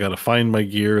world. I got to find my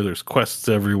gear. There's quests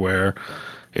everywhere.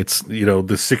 It's, you know,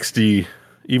 the 60,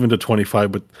 even to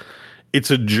 25, but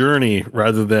it's a journey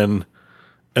rather than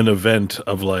an event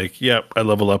of like, yep, I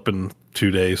level up in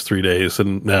 2 days, 3 days,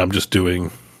 and now I'm just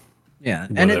doing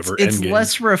and it's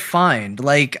less refined.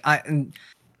 Like I'm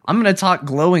going to talk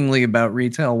glowingly about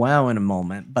retail WoW in a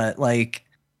moment, but like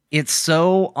it's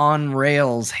so on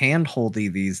rails,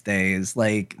 handholdy these days.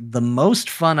 Like the most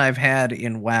fun I've had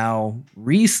in WoW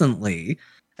recently,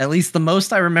 at least the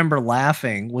most I remember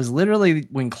laughing, was literally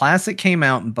when Classic came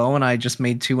out and Bo and I just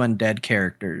made 2 undead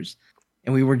characters.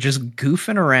 And we were just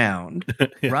goofing around,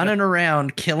 running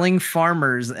around, killing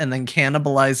farmers and then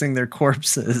cannibalizing their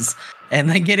corpses. And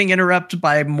then getting interrupted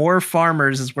by more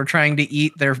farmers as we're trying to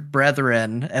eat their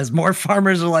brethren, as more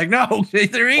farmers are like, no,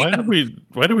 they're eating.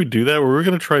 Why did we do that? Were we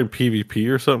going to try PvP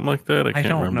or something like that? I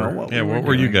can't remember. What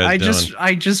were you guys doing?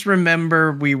 I just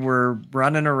remember we were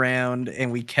running around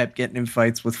and we kept getting in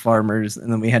fights with farmers,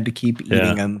 and then we had to keep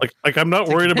eating them. Like I'm not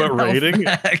worried about raiding.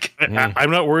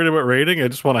 I'm not worried about raiding. I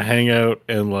just want to hang out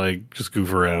and like just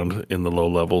goof around in the low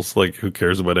levels. Like who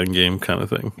cares about endgame kind of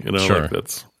thing? You know, sure. Like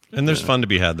that's. And there's fun to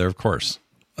be had there, of course.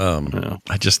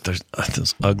 I just, there's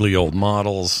those ugly old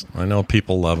models. I know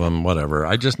people love them, whatever.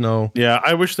 I just know. Yeah,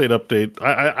 I wish they'd update.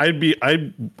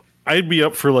 I'd be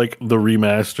up for like the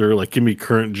remaster, like give me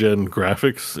current gen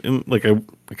graphics. In like I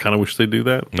kind of wish they'd do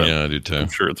that. Yeah, I do too. I'm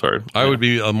sure it's hard. I would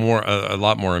be a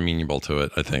lot more amenable to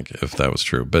it, I think, if that was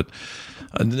true. But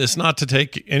it's not to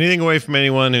take anything away from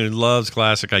anyone who loves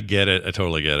Classic. I get it. I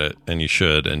totally get it, and you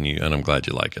should, and I'm glad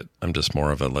you like it. I'm just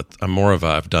more of a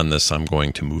I've done this, I'm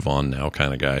going to move on now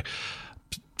kind of guy.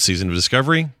 Season of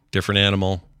Discovery, different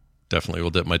animal. Definitely will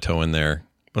dip my toe in there.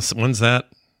 When's that?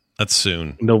 That's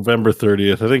soon. November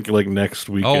 30th. I think like next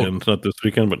weekend. Not this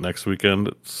weekend, but next weekend.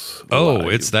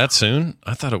 It's that soon?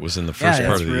 I thought it was in the first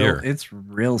part of the year. It's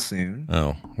real soon.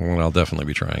 Oh, well, I'll definitely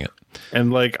be trying it.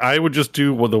 And like I would just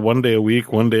do the 1 day a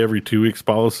week, 1 day every 2 weeks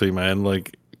policy, man.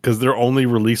 Like because they're only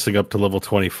releasing up to level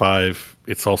 25.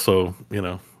 It's also, you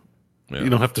know, you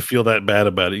don't have to feel that bad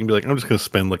about it. You can be like, I'm just going to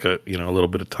spend like a little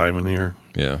bit of time in here.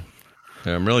 Yeah,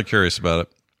 I'm really curious about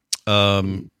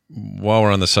it. While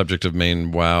we're on the subject of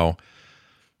main WoW,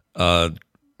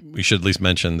 we should at least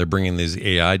mention they're bringing these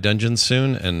AI dungeons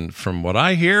soon, and from what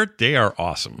I hear, they are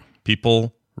awesome.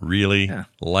 People really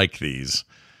like these,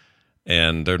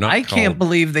 and they're not. I can't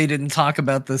believe they didn't talk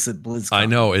about this at BlizzCon. I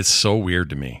know, it's so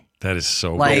weird to me. That is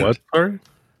so like, what? Sorry?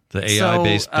 The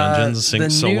AI-based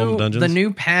dungeons, solo dungeons. The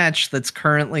new patch that's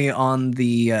currently on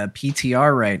the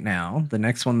PTR right now, the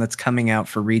next one that's coming out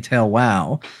for retail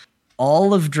WoW.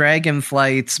 All of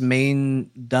Dragonflight's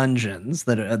main dungeons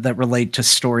that relate to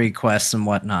story quests and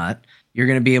whatnot, you're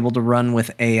going to be able to run with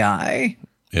AI.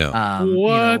 Yeah.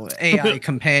 What? AI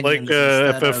companions like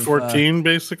FF14,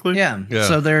 basically? Yeah.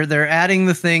 So they're adding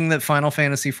the thing that Final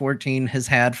Fantasy 14 has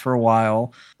had for a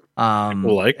while.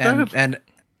 That?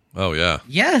 Oh yeah.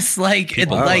 Yes,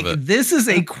 this is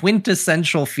a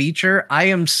quintessential feature. I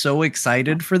am so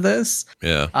excited for this.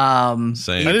 Yeah.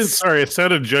 Same. Sorry, it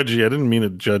sounded judgy. I didn't mean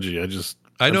it judgy.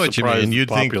 I know what you mean.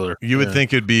 You would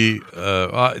think it'd be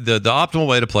the optimal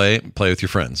way to play with your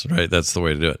friends, right? That's the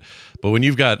way to do it. But when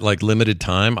you've got like limited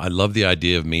time, I love the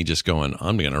idea of me just going,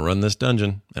 I'm going to run this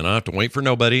dungeon and I don't have to wait for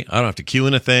nobody. I don't have to queue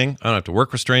in a thing. I don't have to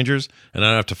work with strangers, and I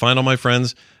don't have to find all my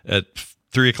friends at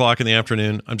 3:00 in the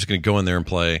afternoon. I'm just going to go in there and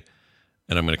play,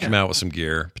 and I'm going to come out with some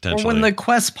gear potentially. Or when the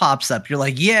quest pops up, you're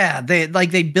like,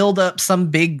 they build up some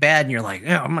big bad, and you're like,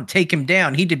 I'm going to take him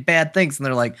down. He did bad things, and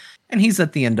they're like, and he's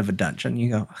at the end of a dungeon. You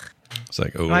go, it's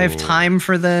like, oh, do I have time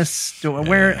for this? Do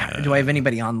I have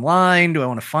anybody online? Do I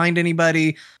want to find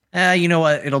anybody? You know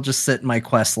what? It'll just sit in my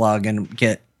quest log and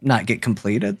not get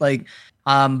completed. Like,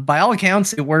 by all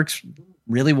accounts, it works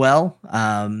really well.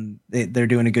 They're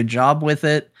doing a good job with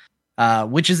it.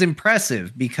 Which is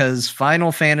impressive because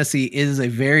Final Fantasy is a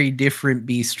very different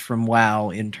beast from WoW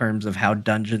in terms of how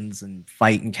dungeons and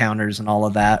fight encounters and all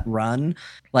of that run.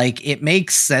 Like, it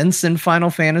makes sense in Final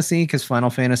Fantasy because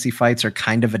Final Fantasy fights are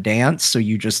kind of a dance. So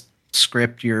you just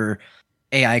script your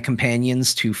AI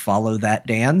companions to follow that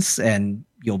dance and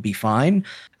you'll be fine.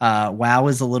 WoW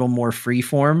is a little more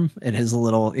freeform.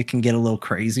 It can get a little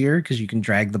crazier because you can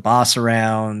drag the boss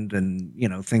around and,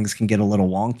 things can get a little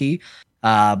wonky.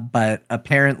 But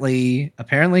apparently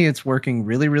it's working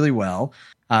really, really well.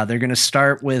 They're going to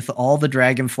start with all the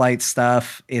Dragonflight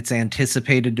stuff. It's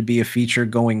anticipated to be a feature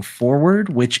going forward,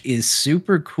 which is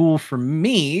super cool for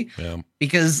me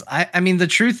because I mean, the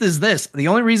truth is this, the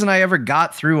only reason I ever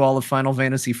got through all of Final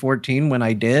Fantasy 14 when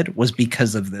I did was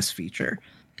because of this feature.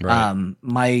 Right.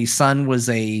 My son was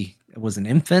an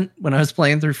infant when I was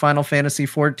playing through Final Fantasy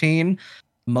 14.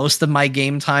 Most of my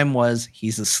game time was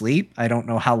he's asleep. I don't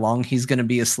know how long he's going to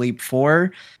be asleep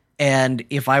for. And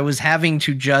if I was having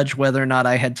to judge whether or not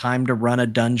I had time to run a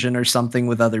dungeon or something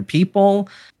with other people,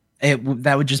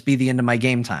 that would just be the end of my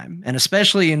game time. And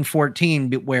especially in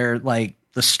 14, where like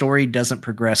the story doesn't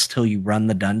progress till you run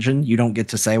the dungeon. You don't get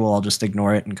to say, well, I'll just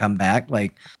ignore it and come back.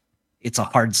 Like, it's a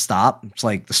hard stop. It's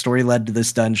like the story led to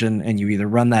this dungeon, and you either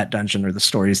run that dungeon or the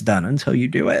story's done until you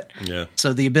do it. Yeah.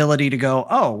 So the ability to go,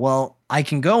 oh, well, I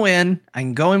can go in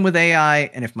with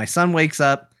AI, and if my son wakes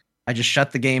up, I just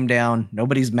shut the game down.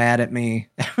 Nobody's mad at me.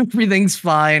 Everything's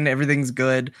fine. Everything's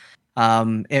good.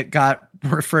 It got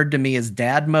referred to me as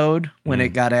dad mode when it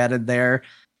got added there.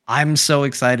 I'm so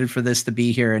excited for this to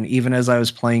be here. And even as I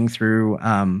was playing through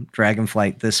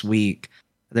Dragonflight this week,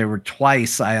 there were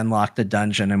twice I unlocked a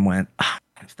dungeon and went,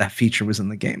 if that feature was in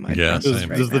the game. Does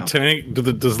the tank, does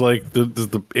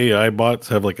the AI bots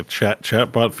have like a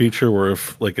chat bot feature where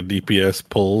if like a DPS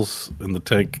pulls and the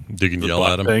tank, you can yell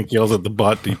at him. Tank yells at the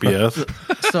bot DPS.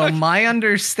 So my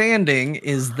understanding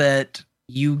is that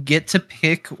you get to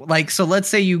pick, like, so let's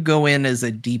say you go in as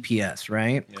a DPS,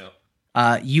 right?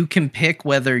 Yeah. You can pick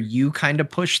whether you kind of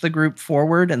push the group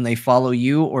forward and they follow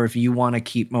you, or if you want to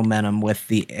keep momentum with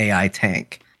the AI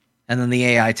tank. And then the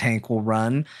AI tank will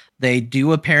run. They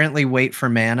do apparently wait for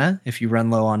mana. If you run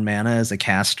low on mana as a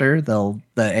caster, the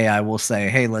AI will say,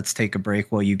 hey, let's take a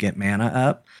break while you get mana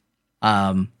up.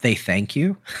 They thank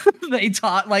you. They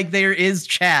taught, like, there is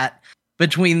chat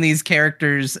between these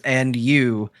characters and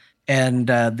you. And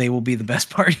they will be the best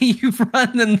party you've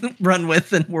run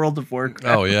with in World of Warcraft.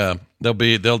 Oh yeah, they'll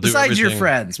do besides everything. your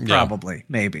friends, probably,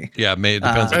 maybe. Yeah, it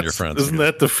depends on your friends. Isn't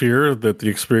that the fear that the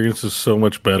experience is so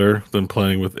much better than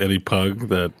playing with any pug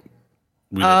that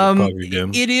we never pug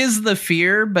again? It is the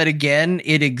fear, but again,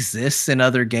 it exists in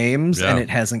other games, and it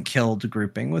hasn't killed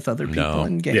grouping with other people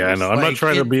in games. Yeah, no, I'm not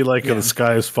trying to be like the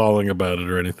sky is falling about it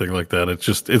or anything like that.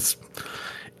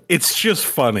 It's just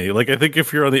funny. Like, I think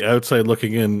if you're on the outside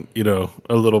looking in,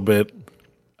 a little bit,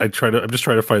 I'm just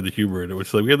trying to find the humor in it. Which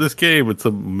is like, we have this game. It's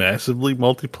a massively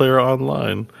multiplayer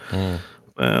online.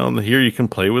 Well, here you can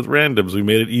play with randoms. We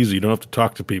made it easy. You don't have to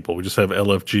talk to people. We just have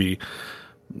LFG.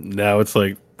 Now it's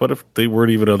like, what if they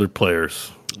weren't even other players?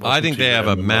 I think they have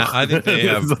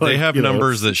they have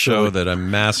numbers that show that a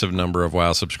massive number of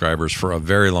WoW subscribers for a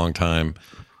very long time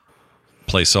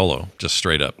play solo, just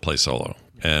straight up play solo.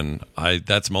 And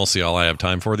that's mostly all I have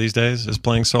time for these days is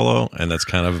playing solo. And that's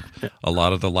kind of a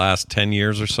lot of the last 10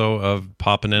 years or so of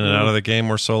popping in and out of the game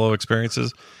were solo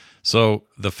experiences. So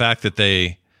the fact that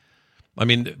things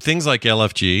like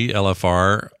LFG,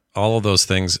 LFR, all of those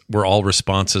things were all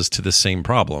responses to the same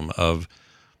problem of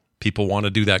people want to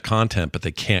do that content, but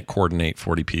they can't coordinate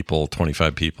 40 people,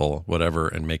 25 people, whatever,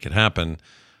 and make it happen.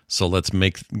 So let's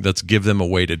give them a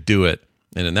way to do it.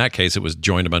 And in that case, it was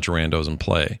join a bunch of randos and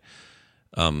play.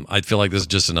 I feel like this is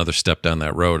just another step down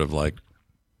that road of like,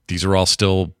 these are all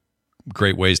still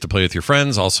great ways to play with your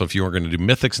friends. Also, if you are going to do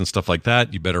mythics and stuff like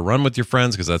that, you better run with your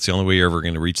friends because that's the only way you're ever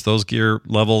going to reach those gear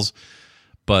levels.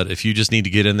 But if you just need to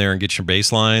get in there and get your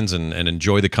baselines and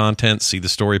enjoy the content, see the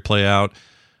story play out,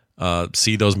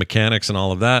 see those mechanics and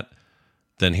all of that,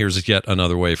 then here's yet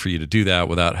another way for you to do that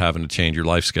without having to change your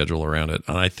life schedule around it.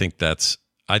 And I think that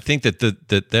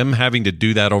them having to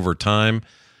do that over time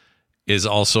is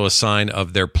also a sign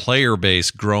of their player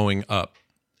base growing up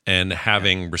and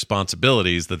having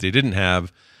responsibilities that they didn't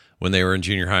have when they were in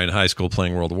junior high and high school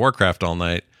playing World of Warcraft all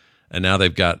night. And now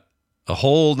they've got a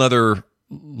whole nother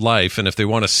life. And if they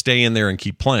want to stay in there and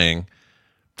keep playing,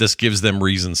 this gives them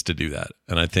reasons to do that.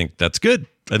 And I think that's good.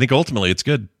 I think ultimately it's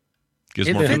good.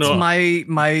 It fits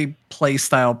my play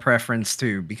style preference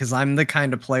too, because I'm the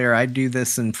kind of player, I do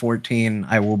this in 14.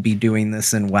 I will be doing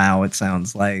this in WoW. It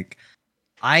sounds like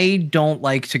I don't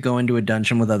like to go into a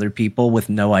dungeon with other people with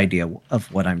no idea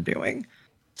of what I'm doing.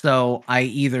 So I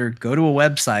either go to a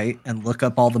website and look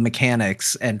up all the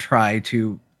mechanics and try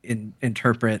to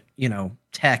interpret,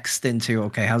 text into,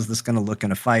 okay, how's this going to look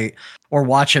in a fight? Or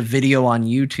watch a video on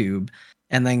YouTube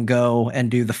and then go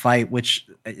and do the fight, which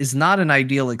is not an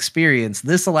ideal experience.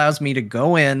 This allows me to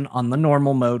go in on the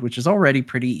normal mode, which is already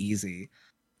pretty easy,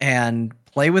 and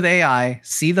play with AI,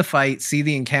 see the fight, see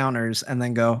the encounters, and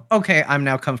then go, okay, I'm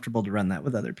now comfortable to run that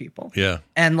with other people. Yeah.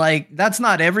 And that's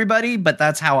not everybody, but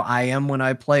that's how I am when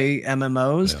I play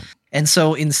MMOs. Yeah. And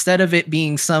so instead of it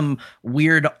being some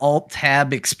weird alt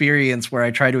tab experience where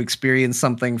I try to experience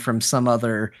something from some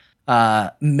other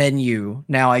menu.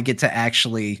 Now I get to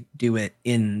actually do it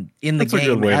in the That's a good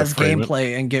game way to as frame it.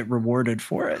 gameplay and get rewarded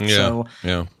for it. Yeah, So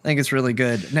yeah. I think it's really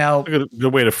good. Now, A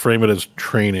good way to frame it as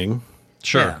training.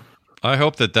 Sure. Yeah. I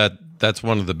hope that's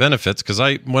one of the benefits, because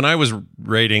when I was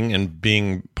rating and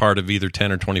being part of either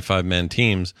 10 or 25 man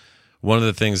teams, one of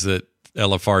the things that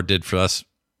LFR did for us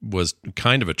was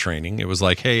kind of a training. It was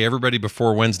like, hey, everybody,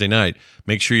 before Wednesday night,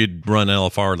 make sure you run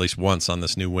LFR at least once on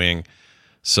this new wing.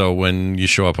 So when you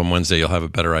show up on Wednesday, you'll have a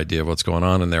better idea of what's going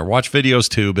on in there. Watch videos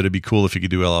too, but it'd be cool if you could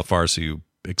do LFR so you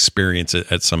experience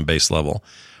it at some base level.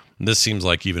 And this seems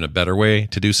like even a better way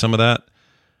to do some of that.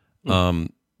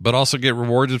 But also get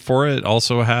rewarded for it.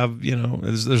 Also have,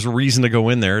 there's a reason to go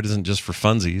in there. It isn't just for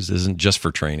funsies. It isn't just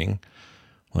for training.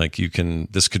 Like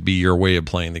this could be your way of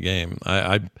playing the game.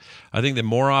 I think that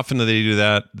more often that they do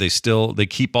that, they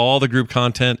keep all the group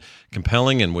content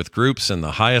compelling and with groups, and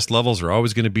the highest levels are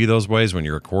always going to be those ways when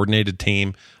you're a coordinated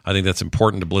team. I think that's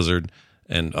important to Blizzard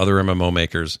and other MMO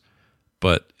makers.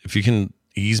 But if you can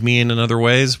ease me in other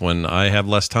ways when I have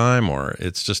less time or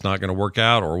it's just not going to work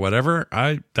out or whatever,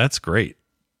 that's great.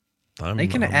 They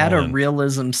can add a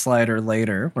realism slider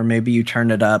later where maybe you turn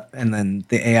it up and then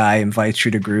the AI invites you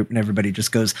to group and everybody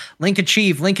just goes, link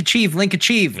achieve, link achieve, link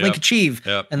achieve, link achieve.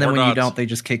 Yep. And then More when you dots. don't, they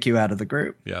just kick you out of the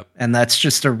group. Yep. And that's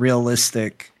just a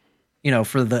realistic,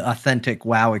 for the authentic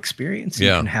WoW experience. You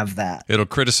can have that. It'll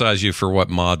criticize you for what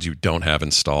mods you don't have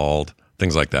installed,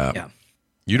 things like that. Yeah.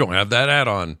 You don't have that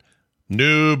add-on,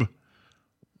 noob.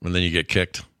 And then you get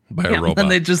kicked by a robot. And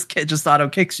they just auto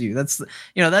kicks you.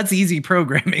 That's easy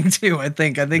programming too. I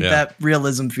think that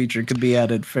realism feature could be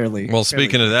added fairly. Well,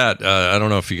 speaking of that, I don't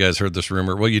know if you guys heard this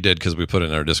rumor. Well, you did, because we put it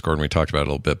in our Discord and we talked about it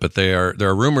a little bit. But there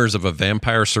are rumors of a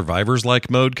Vampire Survivors like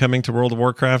mode coming to World of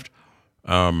Warcraft.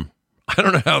 I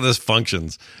don't know how this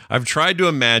functions. I've tried to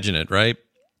imagine it. Right?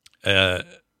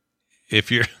 If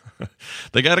you're,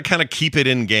 they got to kind of keep it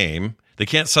in game. They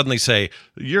can't suddenly say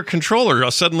your controller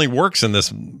suddenly works in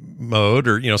this mode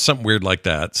or, something weird like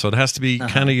that. So it has to be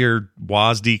kind of your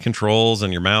WASD controls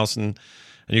and your mouse and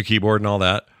your keyboard and all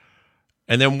that.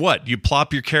 And then what? You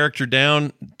plop your character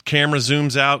down, camera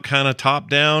zooms out kind of top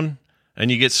down, and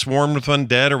you get swarmed with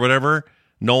undead or whatever,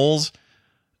 gnolls,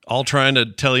 all trying to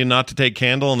tell you not to take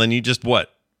candle. And then you just what?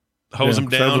 Hose them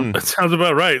down. That sounds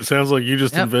about right. It sounds like you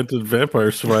just invented Vampire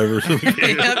Survivors. Yep,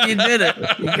 you did it.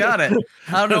 You got it.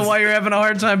 I don't know why you're having a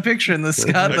hard time picturing this,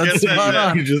 Scott. That's spot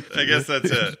on. I guess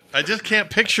that's it. I just can't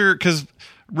picture, because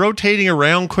rotating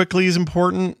around quickly is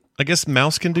important. I guess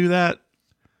mouse can do that.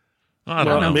 I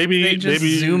don't know. Maybe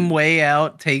zoom way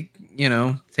out, take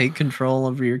control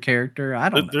over your character. I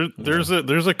don't know.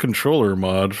 There's a controller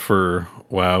mod for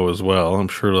WoW as well. I'm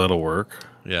sure that'll work.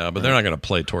 Yeah, but they're not going to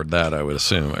play toward that, I would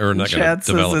assume. Or not going to Chat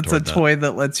says develop it's a toward that. toy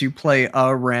that lets you play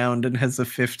a round and has a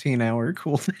 15-hour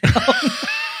cooldown.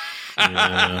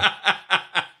 Yeah.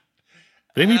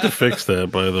 They need to fix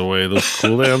that, by the way. Those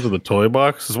cooldowns of the toy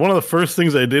box. One of the first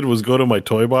things I did was go to my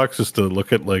toy box just to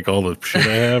look at like all the shit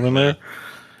I have in there.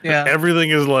 Yeah.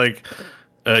 Everything is like,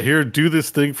 here, do this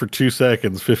thing for 2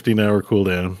 seconds, 15-hour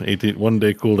cooldown, 1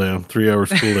 day cooldown, 3 hours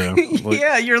cooldown. Like,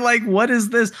 Yeah, you're like, what is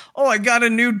this? Oh, I got a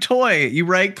new toy. You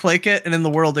right click it, and in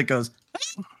the world it goes,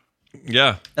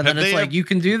 Yeah. and then it's like, you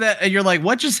can do that. And you're like,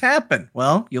 what just happened?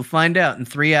 Well, you'll find out in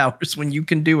 3 hours when you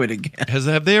can do it again.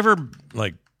 Have they ever,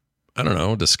 like, I don't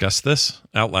know, discussed this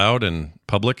out loud in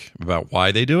public about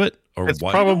why they do it? Or it's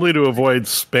why? probably to avoid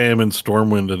spam in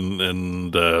Stormwind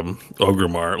and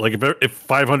Ogremar. Like if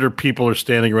 500 people are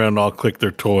standing around and all click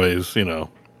their toys,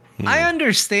 I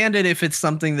understand it if it's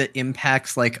something that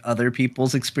impacts like other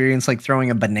people's experience, like throwing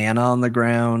a banana on the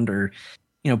ground or,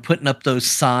 putting up those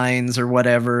signs or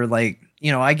whatever. Like,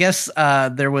 I guess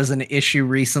there was an issue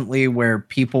recently where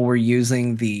people were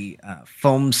using the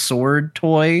foam sword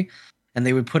toy, and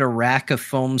they would put a rack of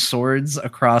foam swords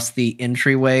across the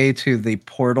entryway to the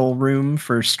portal room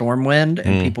for Stormwind,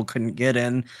 and people couldn't get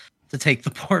in to take the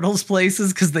portals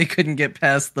places because they couldn't get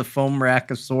past the foam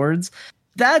rack of swords.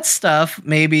 That stuff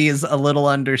maybe is a little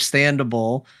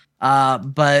understandable,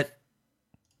 but,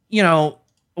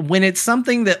 when it's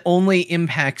something that only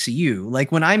impacts you,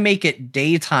 like when I make it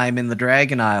daytime in the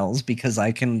Dragon Isles because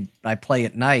I play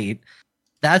at night,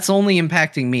 that's only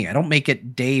impacting me. I don't make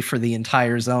it day for the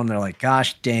entire zone. They're like,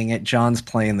 gosh, dang it, John's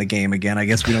playing the game again. I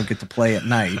guess we don't get to play at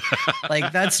night.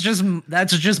 Like that's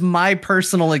just my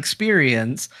personal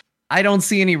experience. I don't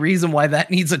see any reason why that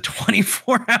needs a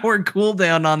 24-hour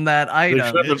cooldown on that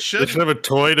item. They should have a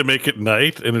toy to make it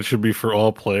night, and it should be for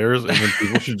all players, and then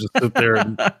people should just sit there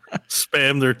and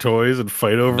spam their toys and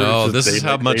fight over it. No, It's this just is day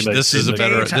how night, much. day night, This is a day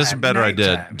better. night. This is a better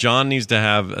idea. Nighttime. John needs to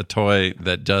have a toy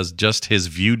that does just his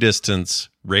view distance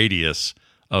radius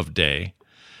of day.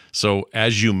 So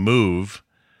as you move,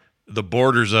 the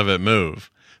borders of it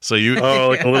move. So you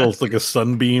like a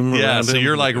sunbeam. Yeah, so him.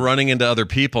 you're like running into other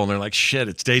people, and they're like, "Shit,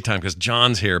 it's daytime because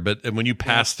John's here." But when you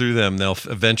pass through them, they'll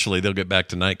get back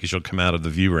to night because you'll come out of the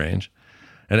view range,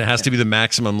 and it has to be the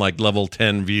maximum like level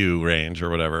 10 view range or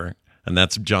whatever, and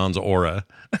that's John's aura.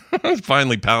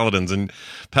 Finally, paladins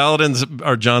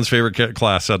are John's favorite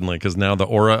class suddenly because now the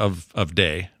aura of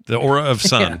day, the aura of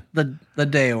sun, the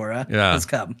day aura has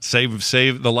come.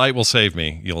 Save the light will save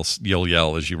me. You'll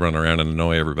yell as you run around and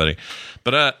annoy everybody.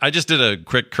 But I just did a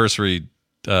quick cursory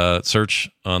search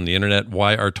on the internet.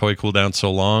 Why are toy cooldowns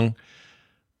so long?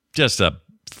 Just a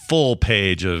full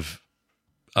page of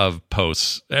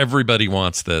posts. Everybody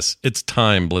wants this. It's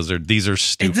time, Blizzard. These are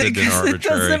stupid and arbitrary. It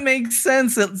doesn't make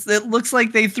sense. It looks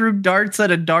like they threw darts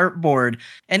at a dartboard.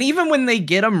 And even when they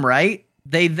get them right,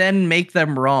 they then make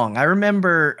them wrong. I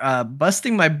remember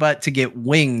busting my butt to get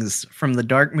wings from the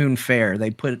Dark Moon Fair. They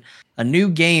put a new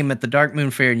game at the Dark Moon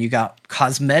Fair, and you got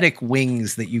cosmetic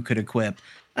wings that you could equip.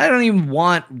 I don't even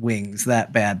want wings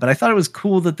that bad, but I thought it was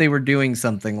cool that they were doing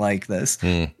something like this.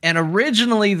 And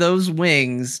originally, those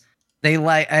wings...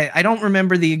 I don't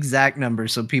remember the exact number,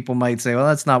 so people might say, well,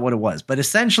 that's not what it was. But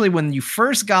essentially, when you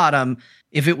first got them,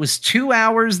 if it was 2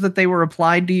 hours that they were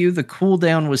applied to you, the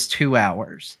cooldown was 2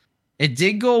 hours. It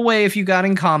did go away if you got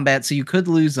in combat, so you could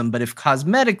lose them. But if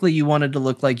cosmetically you wanted to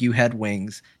look like you had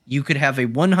wings, you could have a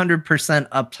 100%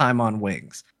 uptime on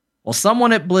wings. Well,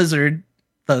 someone at Blizzard,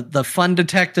 the fun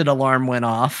detected alarm went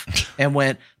off and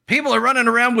went, people are running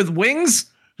around with wings?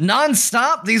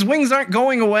 Nonstop, these wings aren't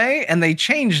going away, and they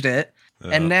changed it,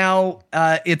 and now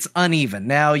it's uneven.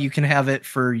 Now you can have it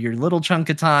for your little chunk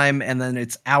of time, and then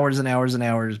it's hours and hours and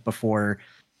hours before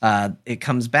it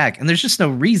comes back, and there's just no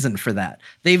reason for that.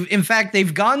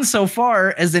 They've gone so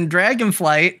far as in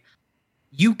Dragonflight,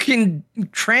 you can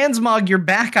transmog your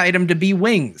back item to be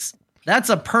wings. That's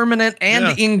a permanent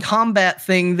and in combat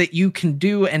thing that you can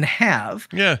do and have.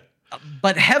 Yeah.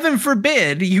 But heaven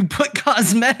forbid you put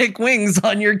cosmetic wings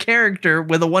on your character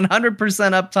with a 100%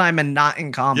 uptime and not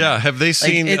in combat. Yeah, have they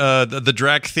seen the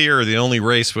Drakthir are the only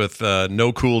race with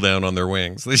no cooldown on their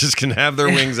wings? They just can have their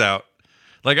wings out.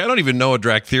 Like, I don't even know a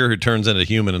Drakthir who turns into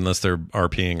human unless they're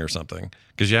RPing or something.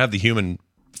 Because you have the human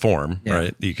form,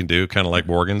 right, that you can do, kind of like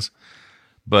Worgans.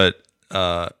 But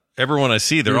everyone I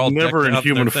see, they're all never in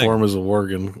human thing. form as a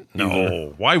Worgen.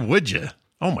 No, why would you?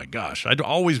 Oh my gosh, I'd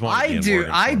always want to be in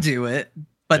I do it,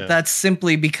 but that's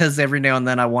simply because every now and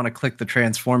then I want to click the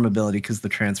transform ability because the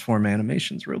transform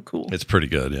animation's real cool. It's pretty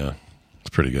good, yeah.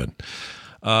 It's pretty good.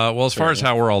 Well, as far as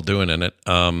how we're all doing in it,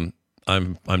 I'm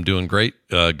doing great.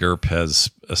 GURP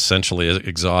has essentially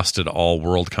exhausted all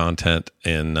world content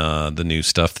in the new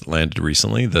stuff that landed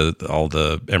recently, all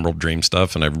the Emerald Dream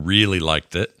stuff, and I really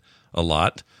liked it a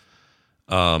lot.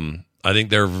 I think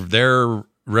their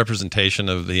representation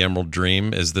of the Emerald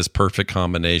Dream is this perfect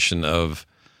combination of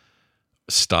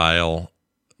style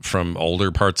from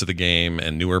older parts of the game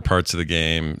and newer parts of the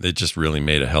game. It just really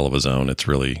made a hell of a zone. It's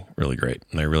really, really great,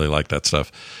 and I really like that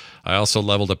stuff. I also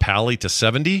leveled a Pally to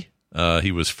 70.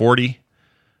 He was 40,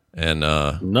 and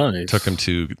nice. Took him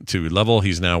to level.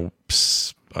 He's now,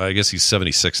 I guess he's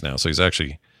 76 now. So he's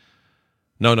actually,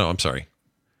 no, I'm sorry.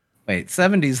 Wait,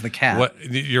 70 is the cap. What?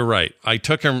 You're right. I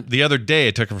took him the other day.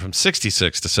 I took him from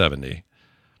 66 to 70.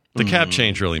 The cap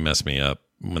change really messed me up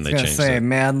when they changed it.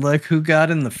 Man, look who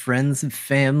got in the Friends and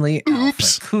Family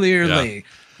Alpha. Clearly. Yeah.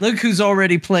 Look who's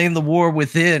already playing the War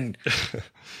Within.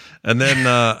 And then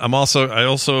I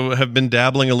also have been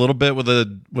dabbling a little bit with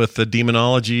the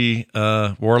Demonology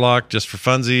Warlock just for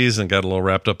funsies and got a little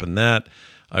wrapped up in that.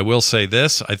 I will say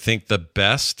this: I think the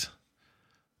best,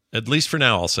 at least for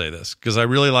now, I'll say this because I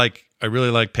really like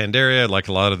Pandaria. I like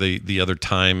a lot of the other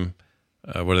time.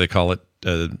 What do they call it?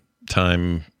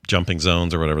 Time jumping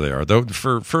zones or whatever they are. Though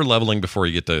for leveling before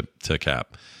you get to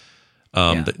cap.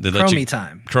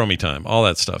 Chromie time, all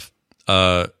that stuff.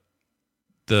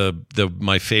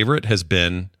 My favorite has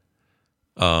been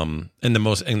and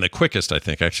the quickest, I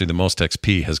think, actually the most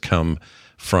XP has come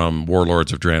from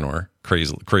Warlords of Draenor,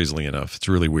 crazily enough. It's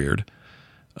really weird.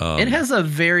 It has a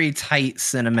very tight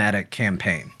cinematic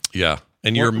campaign. Yeah.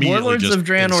 And you're immediately Warlords just of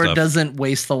Draenor doesn't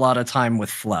waste a lot of time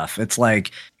with fluff. It's like,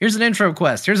 here's an intro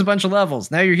quest. Here's a bunch of levels.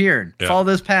 Now you're here. Yeah. Follow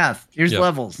this path. Here's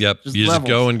levels. Yep. You just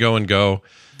go and go and go.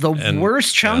 The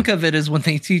worst chunk of it is when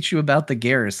they teach you about the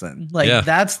garrison.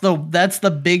 That's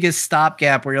the biggest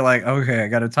stopgap where you're like, okay, I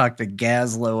got to talk to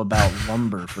Gazlo about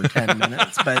lumber for 10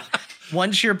 minutes. But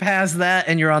once you're past that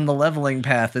and you're on the leveling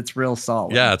path, it's real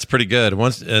solid. Yeah, it's pretty good.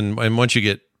 Once you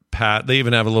get past, they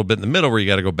even have a little bit in the middle where you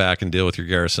got to go back and deal with your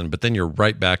garrison, but then you're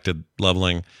right back to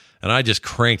leveling. And I just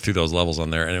cranked through those levels on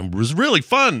there, and it was really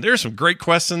fun. There's some great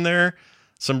quests in there,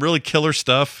 some really killer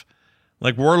stuff.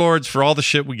 Like Warlords, for all the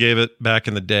shit we gave it back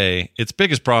in the day, its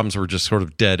biggest problems were just sort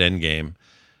of dead endgame.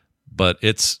 But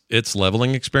its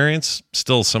leveling experience,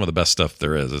 still some of the best stuff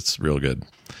there is. It's real good.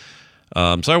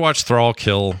 So I watched Thrall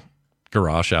kill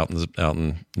Garrosh out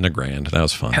in Nagrand. That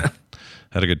was fun.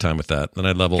 Had a good time with that. Then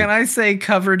I leveled. Can I say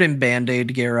covered in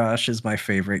Band-Aid Garrosh is my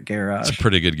favorite Garrosh. It's a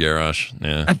pretty good Garrosh.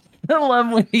 Yeah. I love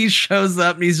when he shows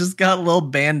up and he's just got little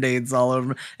Band-Aids all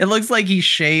over him. It looks like he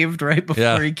shaved right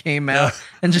before he came out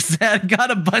and just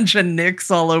got a bunch of nicks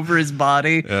all over his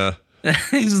body. Yeah.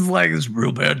 He's just like, it's a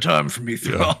real bad time for me,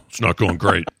 Thrall. Yeah, it's not going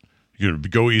great. You gotta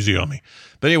go easy on me.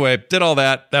 But anyway, did all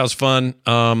that. That was fun.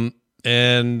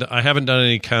 And I haven't done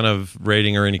any kind of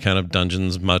raiding or any kind of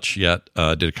dungeons much yet.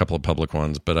 Did a couple of public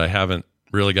ones, but I haven't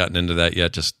really gotten into that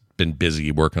yet. Just been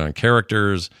busy working on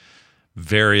characters.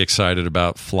 Very excited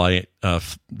about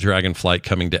Dragonflight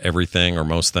coming to everything or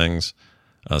most things.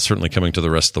 Certainly coming to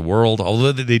the rest of the world.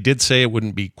 Although they did say it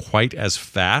wouldn't be quite as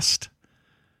fast.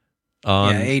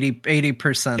 80%.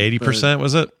 80%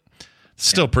 was it?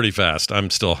 Still pretty fast.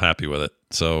 I'm still happy with it.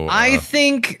 So I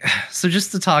think so.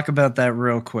 Just to talk about that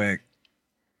real quick,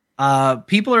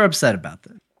 people are upset about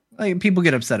this. Like, people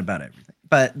get upset about everything,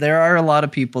 but there are a lot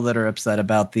of people that are upset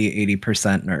about the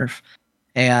 80% nerf,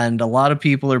 and a lot of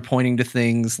people are pointing to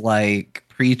things like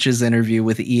Preach's interview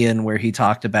with Ian, where he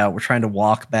talked about we're trying to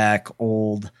walk back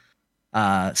old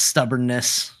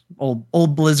stubbornness,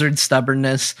 old Blizzard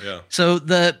stubbornness. Yeah. So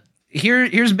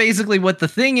here's basically what the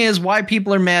thing is, why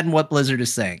people are mad and what Blizzard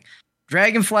is saying.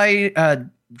 Dragon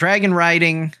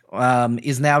riding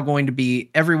is now going to be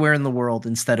everywhere in the world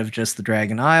instead of just the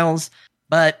Dragon Isles.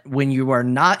 But when you are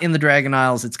not in the Dragon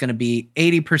Isles, it's going to be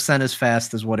 80% as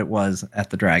fast as what it was at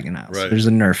the Dragon Isles. Right. There's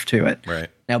a nerf to it. Right.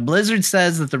 Now, Blizzard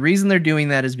says that the reason they're doing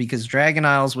that is because Dragon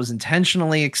Isles was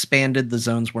intentionally expanded. The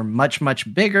zones were much,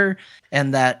 much bigger,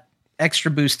 and that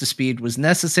extra boost to speed was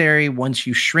necessary. Once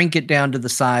you shrink it down to the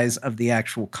size of the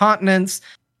actual continents,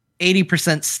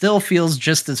 80% still feels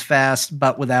just as fast,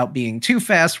 but without being too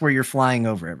fast where you're flying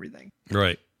over everything.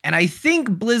 Right. And I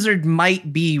think Blizzard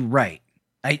might be right.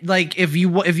 If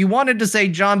you wanted to say,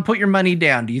 John, put your money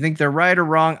down, do you think they're right or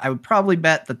wrong? I would probably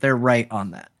bet that they're right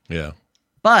on that. Yeah.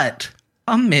 But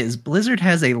problem is, Blizzard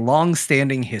has a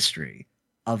long-standing history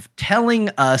of telling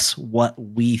us what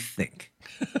we think.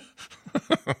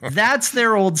 That's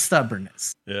their old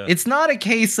stubbornness. Yeah. It's not a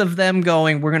case of them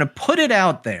going, we're going to put it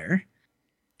out there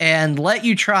and let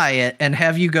you try it and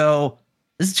have you go,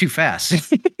 this is too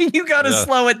fast. You got to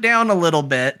slow it down a little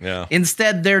bit. Yeah.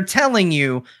 Instead, they're telling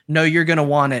you, no, you're going to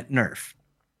want it nerf.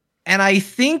 And I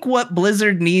think what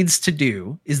Blizzard needs to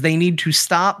do is they need to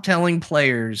stop telling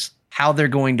players how they're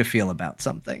going to feel about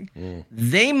something.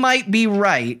 They might be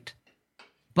right,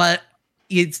 but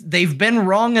they've been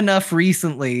wrong enough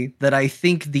recently that I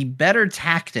think the better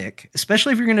tactic,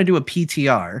 especially if you're going to do a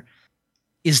PTR,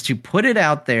 is to put it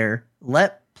out there,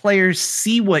 let players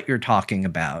see what you're talking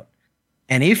about.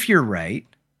 And if you're right,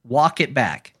 walk it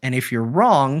back. And if you're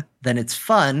wrong, then it's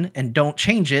fun and don't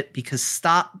change it, because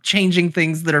stop changing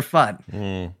things that are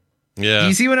fun. Yeah. Do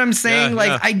you see what I'm saying?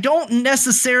 Yeah. I don't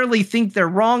necessarily think they're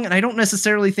wrong, and I don't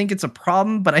necessarily think it's a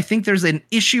problem, but I think there's an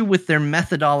issue with their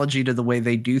methodology to the way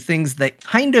they do things that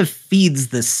kind of feeds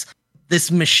this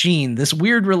machine, this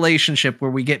weird relationship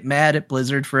where we get mad at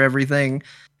Blizzard for everything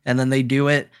and then they do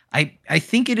it. I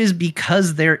think it is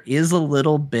because there is a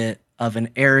little bit of an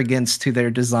arrogance to their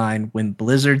design when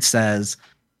Blizzard says,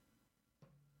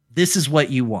 this is what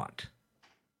you want.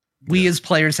 We as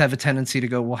players have a tendency to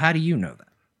go, well, how do you know that?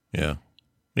 Yeah.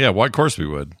 Yeah, well, of course we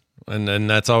would. And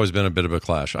that's always been a bit of a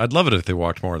clash. I'd love it if they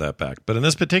walked more of that back. But in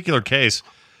this particular case,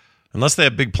 unless they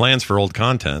have big plans for old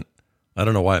content, I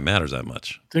don't know why it matters that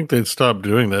much. I think they'd stopped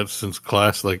doing that since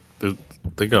Classic.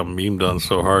 They got memed on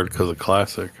so hard because of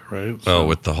Classic, right? So,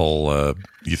 with the whole,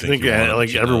 you think I think you want it,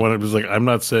 like everyone was like, I'm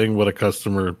not saying what a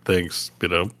customer thinks,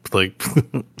 like.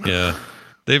 Yeah.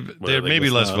 They're maybe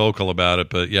less vocal about it,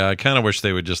 but yeah, I kind of wish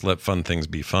they would just let fun things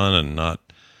be fun and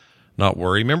not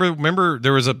worry. Remember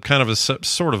there was a kind of a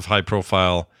sort of high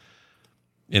profile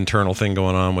internal thing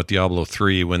going on with Diablo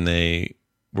 3 when they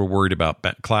were worried about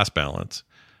class balance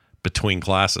between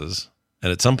classes.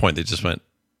 And at some point they just went,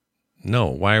 no,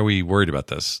 why are we worried about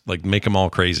this? Like, make them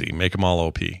all crazy, make them all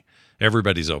OP.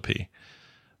 Everybody's OP.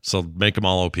 So make them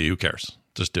all OP. Who cares?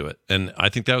 Just do it. And I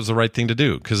think that was the right thing to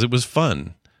do because it was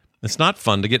fun. It's not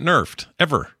fun to get nerfed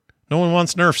ever. No one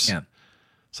wants nerfs. Yeah.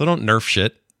 So don't nerf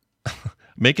shit.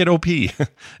 Make it OP.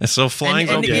 And so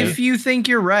flying's and okay. if you think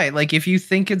you're right, like if you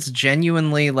think it's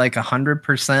genuinely like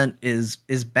 100%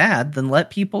 is bad, then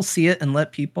let people see it and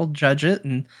let people judge it.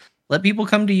 And Let people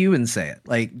come to you and say it.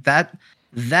 Like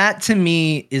that to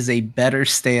me is a better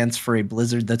stance for a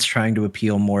Blizzard that's trying to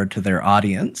appeal more to their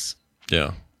audience.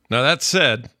 Yeah. Now, that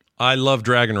said, I love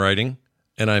dragon riding,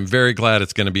 and I'm very glad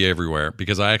it's going to be everywhere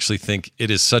because I actually think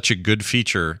it is such a good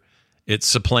feature. It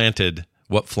supplanted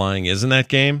what flying is in that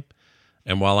game.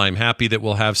 And while I'm happy that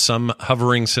we'll have some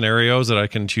hovering scenarios that I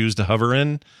can choose to hover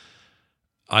in,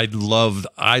 I love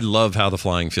how the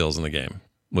flying feels in the game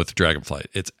with Dragonflight.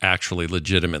 It's actually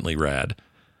legitimately rad.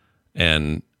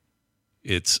 And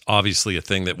it's obviously a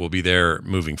thing that will be there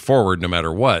moving forward no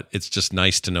matter what. It's just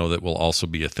nice to know that will also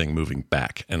be a thing moving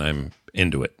back, and I'm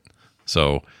into it.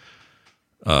 So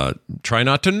try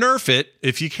not to nerf it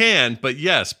if you can, but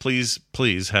yes,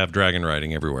 please have dragon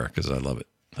riding everywhere because I love it.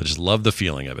 I just love the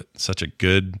feeling of it. Such a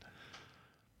good...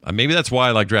 maybe that's why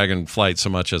I like Dragonflight so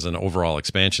much as an overall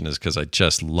expansion, is because I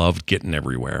just loved getting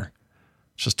everywhere.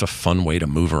 It's just a fun way to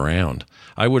move around.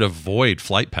 I would avoid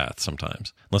flight paths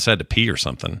sometimes, unless I had to pee or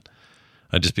something.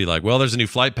 I'd just be like, well, there's a new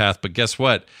flight path, but guess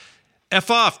what? F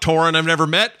off, Tauren I've never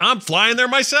met. I'm flying there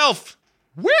myself.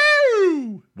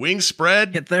 Woo! Wings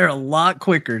spread. Get there a lot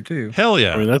quicker, too. Hell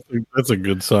yeah. I mean, that's a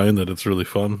good sign that it's really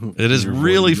fun. It is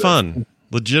really fun.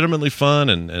 Legitimately fun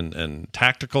and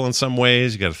tactical in some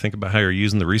ways. You got to think about how you're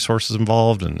using the resources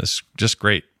involved, and it's just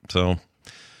great. So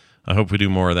I hope we do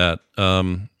more of that.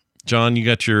 John, you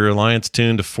got your alliance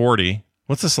tuned to 40.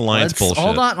 What's this alliance bullshit?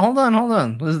 Hold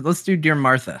on. Let's do Dear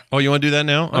Martha. Oh, you want to do that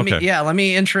now? Let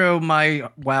me intro my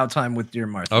WoW time with Dear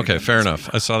Martha. Okay, fair enough.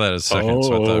 I saw that as a second.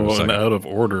 So I thought it was an out of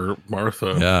order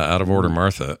Martha. Yeah, out of order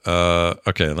Martha.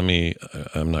 Okay,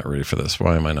 I'm not ready for this.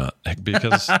 Why am I not?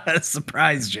 Because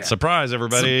surprise, Jeff. Surprise,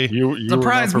 everybody. You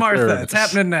surprise, Martha. It's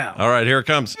happening now. All right, here it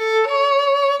comes.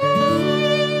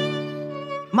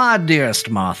 My dearest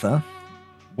Martha,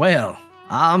 well,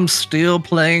 I'm still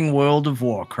playing World of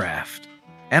Warcraft.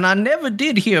 And I never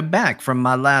did hear back from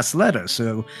my last letter,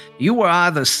 so you were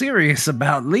either serious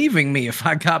about leaving me if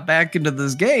I got back into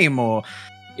this game, or,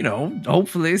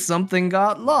 hopefully something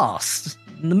got lost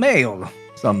in the mail,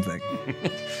 something.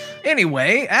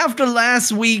 Anyway, after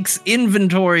last week's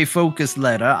inventory-focused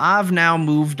letter, I've now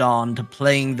moved on to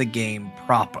playing the game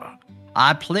proper.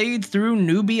 I played through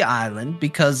Newbie Island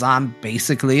because I'm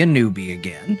basically a newbie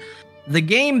again. The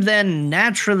game then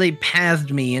naturally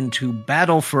pathed me into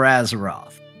Battle for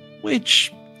Azeroth,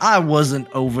 which I wasn't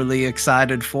overly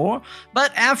excited for,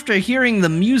 but after hearing the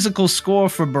musical score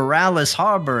for Borealis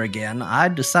Harbor again, I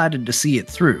decided to see it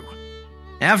through.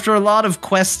 After a lot of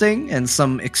questing and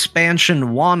some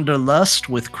expansion wanderlust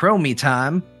with Chromie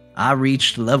time, I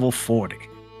reached level 40,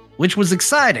 which was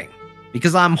exciting,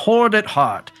 because I'm Horde at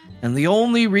heart, and the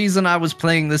only reason I was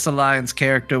playing this Alliance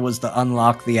character was to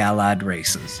unlock the allied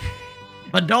races.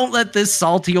 But don't let this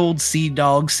salty old sea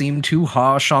dog seem too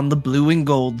harsh on the blue and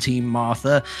gold team,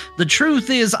 Martha. The truth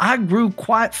is, I grew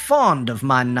quite fond of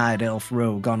my night elf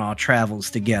rogue on our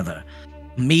travels together.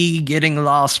 Me getting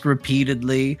lost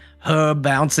repeatedly, her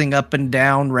bouncing up and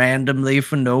down randomly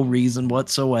for no reason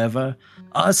whatsoever,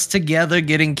 us together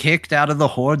getting kicked out of the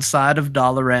Horde side of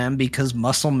Dalaran because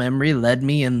muscle memory led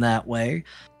me in that way.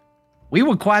 We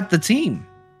were quite the team.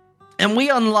 And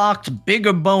we unlocked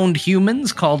bigger-boned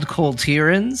humans called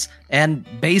Koltirans, and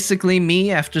basically me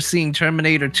after seeing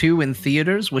Terminator 2 in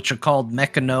theaters, which are called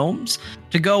Mechanomes,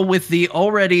 to go with the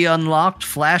already unlocked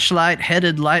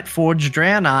flashlight-headed Lightforged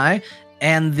Draenei,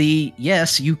 and the,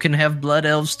 yes, you can have Blood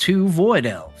Elves 2 Void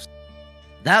Elves.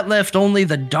 That left only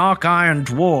the Dark Iron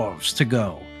Dwarves to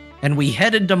go, and we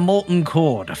headed to Molten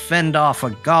Core to fend off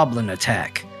a goblin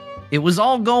attack. It was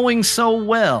all going so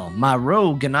well, my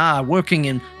rogue and I working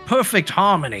in perfect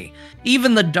harmony.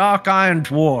 Even the Dark Iron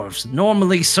Dwarves,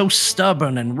 normally so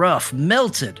stubborn and rough,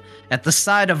 melted at the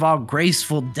sight of our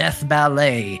graceful death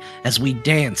ballet as we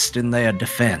danced in their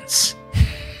defense.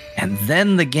 And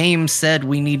then the game said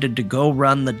we needed to go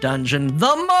run the dungeon,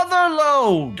 the Mother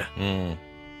Lode,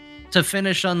 to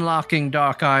finish unlocking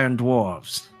Dark Iron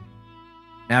Dwarves.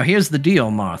 Now here's the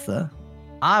deal, Martha.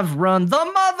 I've run the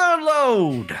Mother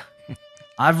Lode.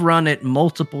 I've run it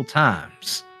multiple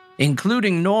times,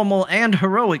 including normal and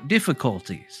heroic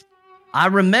difficulties. I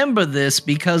remember this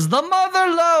because the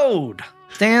Mother Lode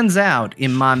stands out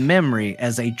in my memory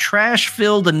as a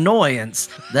trash-filled annoyance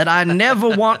that I never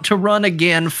want to run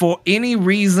again for any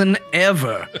reason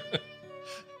ever.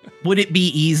 Would it be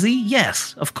easy?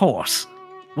 Yes, of course.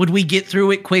 Would we get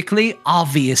through it quickly?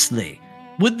 Obviously.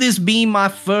 Would this be my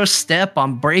first step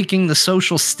on breaking the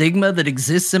social stigma that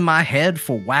exists in my head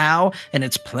for WoW and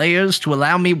its players to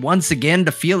allow me once again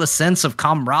to feel a sense of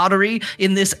camaraderie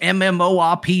in this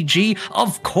MMORPG?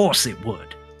 Of course it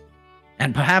would.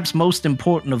 And perhaps most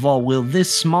important of all, will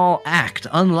this small act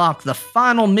unlock the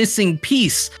final missing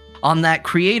piece on that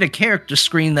create a character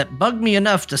screen that bugged me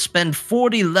enough to spend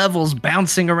 40 levels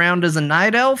bouncing around as a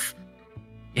night elf?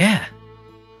 Yeah,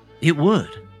 it would.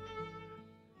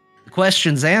 The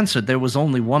questions answered, there was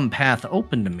only one path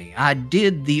open to me. I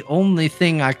did the only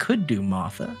thing I could do,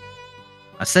 Martha.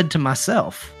 I said to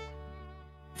myself,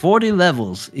 40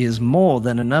 levels is more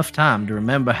than enough time to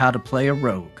remember how to play a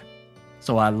rogue.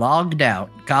 So I logged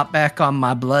out, got back on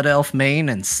my Blood Elf main,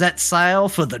 and set sail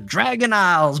for the Dragon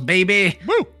Isles, baby!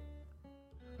 Woo!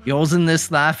 Yours in this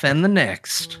life and the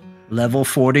next. Level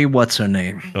 40, what's her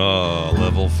name? Oh,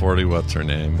 level 40, what's her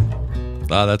name?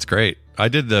 Ah, that's great. I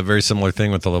did the very similar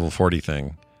thing with the level 40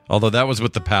 thing. Although that was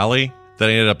with the Pally that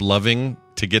I ended up loving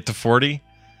to get to 40.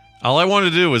 All I wanted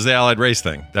to do was the allied race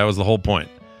thing. That was the whole point.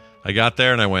 I got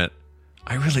there and I went,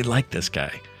 I really like this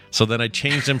guy. So then I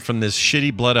changed him from this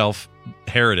shitty Blood Elf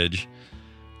heritage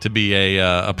to be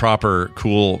a proper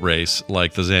cool race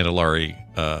like the Zandalari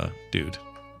dude.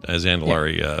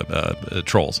 Zandalari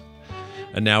trolls.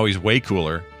 And now he's way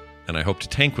cooler, and I hope to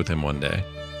tank with him one day.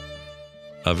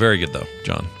 Very good, though,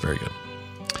 John. Very good.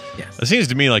 Yes. It seems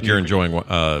to me like you're enjoying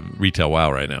retail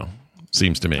WoW right now.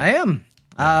 Seems to me. I am.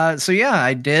 So yeah,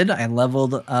 I did. I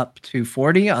leveled up to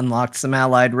 40, unlocked some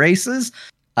allied races.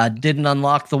 Didn't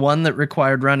unlock the one that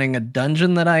required running a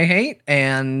dungeon that I hate.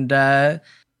 And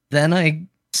then I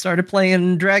started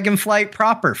playing Dragonflight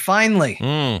proper. Finally.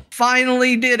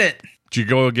 Finally did it. Did you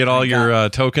go get all your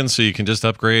tokens so you can just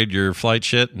upgrade your flight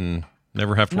shit and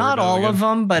never have to worry Not about it all again? of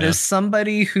them, but Yeah. as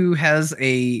somebody who has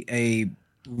a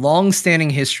long-standing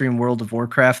history in World of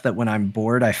Warcraft that when I'm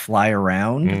bored, I fly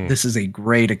around, this is a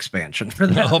great expansion for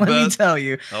that. I'll Let me bet. tell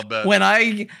you. I'll bet. When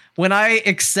I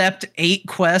accept 8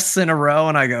 quests in a row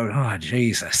and I go, oh,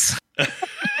 Jesus.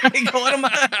 Like, what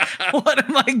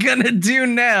am I gonna do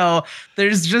now?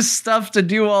 There's just stuff to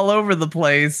do all over the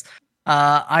place.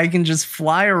 I can just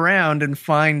fly around and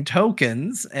find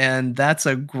tokens, and that's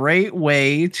a great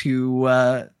way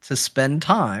to spend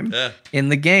time in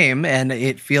the game. And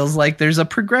it feels like there's a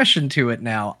progression to it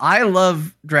now. I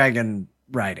love dragon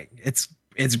riding. It's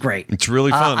great. It's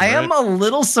really fun. I right? am a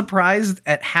little surprised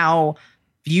at how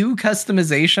few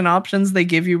customization options they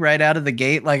give you right out of the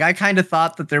gate. Like, I kind of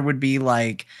thought that there would be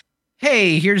like,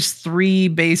 hey, here's 3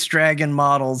 base dragon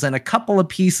models and a couple of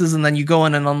pieces, and then you go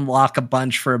in and unlock a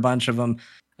bunch for a bunch of them.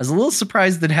 I was a little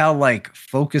surprised at how like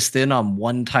focused in on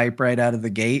one type right out of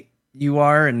the gate you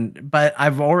are. But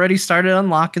I've already started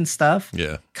unlocking stuff,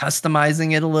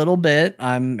 customizing it a little bit.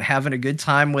 I'm having a good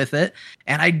time with it.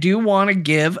 And I do want to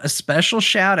give a special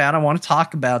shout out. I want to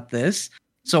talk about this.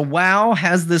 So WoW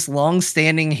has this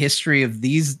long-standing history of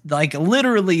these, like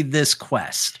literally this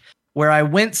quest, where I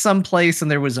went someplace and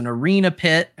there was an arena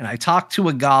pit and I talked to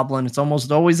a goblin. It's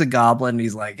almost always a goblin.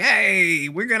 He's like, hey,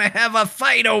 we're going to have a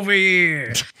fight over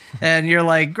here. And you're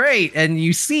like, great. And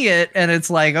you see it and it's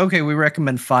like, okay, we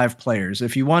recommend 5 players.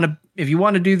 If you want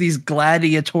to do these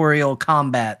gladiatorial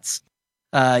combats,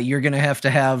 you're going to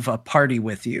have a party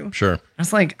with you. Sure. I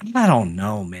was like, I don't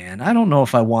know, man. I don't know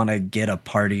if I want to get a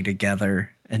party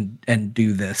together and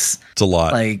do this. It's a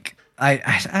lot. Like,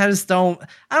 I just don't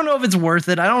know if it's worth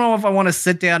it. I don't know if I want to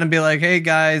sit down and be like, hey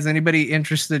guys, anybody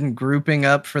interested in grouping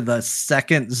up for the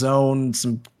second zone,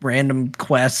 some random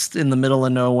quest in the middle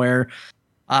of nowhere.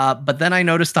 But then I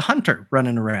noticed a hunter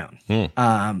running around.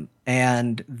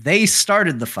 And they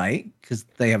started the fight because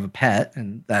they have a pet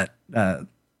and that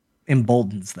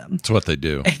emboldens them. It's what they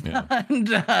do. Yeah. And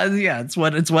it's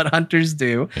what hunters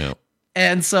do. Yeah.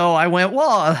 And so I went,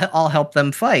 well, I'll help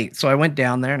them fight. So I went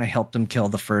down there and I helped them kill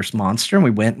the first monster.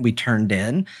 And we turned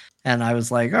in. And I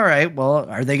was like, all right, well,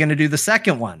 are they going to do the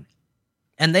second one?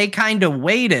 And they kind of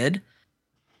waited.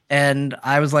 And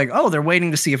I was like, oh, they're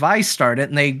waiting to see if I start it.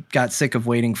 And they got sick of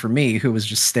waiting for me, who was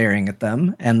just staring at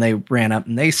them. And they ran up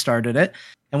and they started it.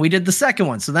 And we did the second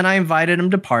one. So then I invited them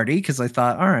to party because I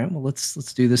thought, all right, well,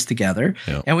 let's do this together.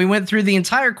 Yeah. And we went through the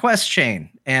entire quest chain.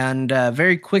 And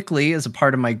very quickly, as a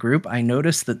part of my group, I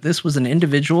noticed that this was an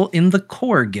individual in the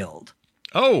Core Guild.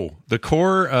 Oh, the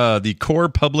Core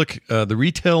public, the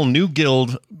retail new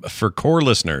guild for Core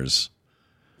listeners.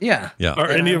 Yeah. Yeah. Are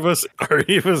any of us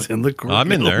in the group?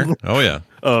 I'm in there. Oh yeah.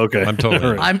 Oh, okay. I'm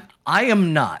totally. I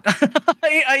am not.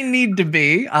 I need to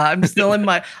be. I'm still in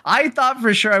my. I thought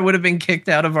for sure I would have been kicked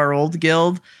out of our old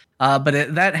guild, but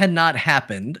that had not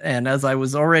happened. And as I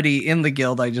was already in the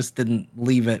guild, I just didn't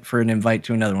leave it for an invite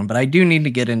to another one. But I do need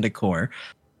to get into Core.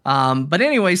 But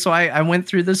anyway, so I went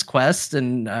through this quest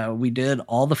and we did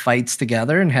all the fights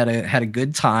together and had a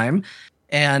good time.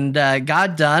 and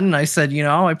got done. And I said,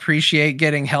 I appreciate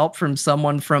getting help from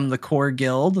someone from the core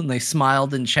guild. And they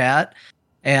smiled in chat.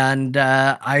 And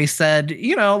I said,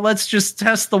 let's just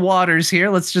test the waters here.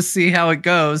 Let's just see how it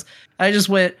goes. I just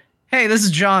went, hey, this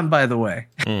is John, by the way,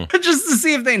 just to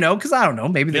see if they know. Because I don't know.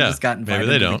 Maybe they just got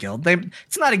invited to the guild.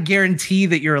 It's not a guarantee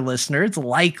that you're a listener. It's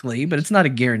likely, but it's not a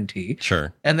guarantee.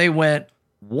 Sure. And they went,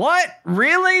 what?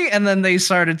 Really? And then they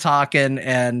started talking,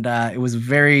 and it was a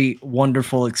very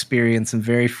wonderful experience and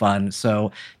very fun.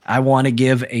 So I want to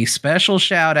give a special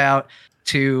shout out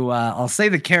to, I'll say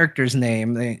the character's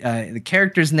name. The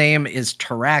character's name is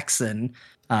Taraxin.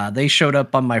 They showed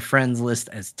up on my friends list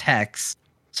as Tex.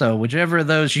 So whichever of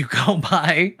those you go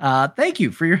by, thank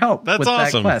you for your help with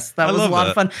awesome. that quest. That was a lot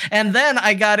of fun. And then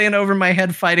I got in over my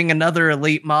head fighting another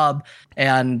elite mob,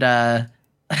 and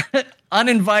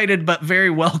uninvited but very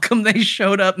welcome, they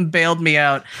showed up and bailed me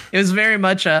out. It was very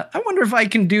much I wonder if I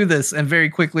can do this, and very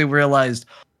quickly realized,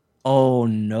 oh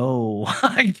no,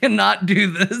 I cannot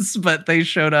do this. But they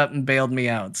showed up and bailed me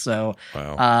out. So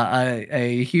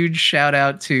a huge shout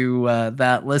out to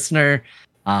that listener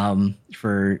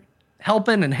for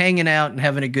helping and hanging out and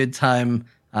having a good time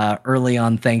early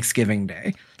on Thanksgiving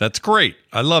Day. That's great.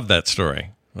 I love that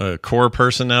story. A core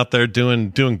person out there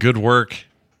doing good work.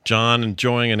 John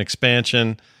enjoying an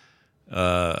expansion,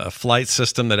 a flight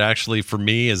system that actually, for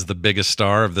me, is the biggest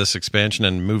star of this expansion.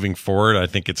 And moving forward, I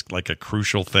think it's like a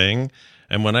crucial thing.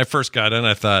 And when I first got in,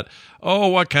 I thought, oh,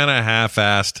 what kind of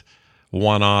half-assed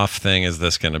one-off thing is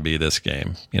this going to be, this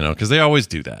game? Because they always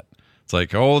do that. It's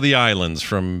like, oh, the islands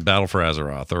from Battle for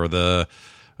Azeroth, or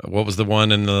what was the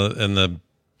one in the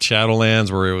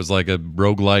Shadowlands where it was like a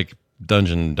roguelike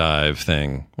dungeon dive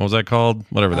thing. What was that called?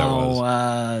 Whatever that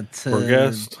was.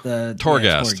 Torghast.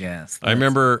 Torghast. I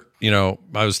remember,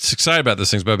 I was excited about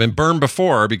these things, but I've been burned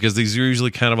before because these are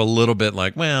usually kind of a little bit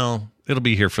like, well, it'll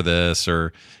be here for this,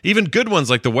 or even good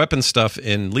ones like the weapon stuff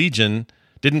in Legion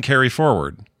didn't carry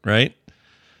forward, right?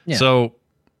 Yeah. So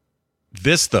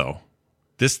this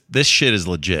shit is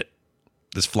legit.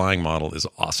 This flying model is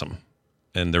awesome.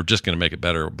 And they're just going to make it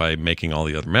better by making all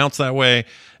the other mounts that way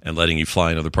and letting you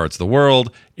fly in other parts of the world.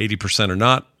 80% or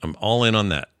not, I'm all in on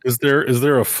that. Is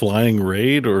there a flying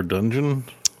raid or dungeon?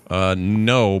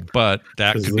 No, but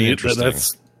that could be interesting.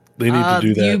 They need to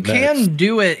do that. You can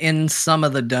do it in some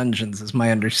of the dungeons, is my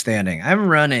understanding. I haven't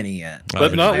run any yet,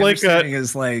 but not like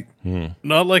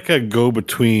not like a go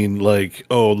between, like,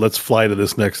 oh, let's fly to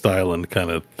this next island kind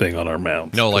of thing on our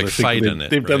mount. No, like fight in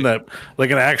it. They've done that,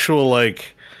 like an actual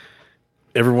like.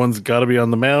 Everyone's got to be on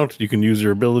the mount. You can use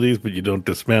your abilities, but you don't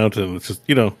dismount, and it's just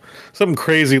something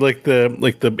crazy like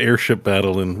the airship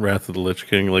battle in Wrath of the Lich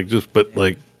King,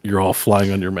 but you're all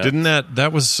flying on your mount. Didn't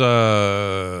that was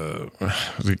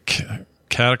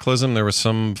Cataclysm? There was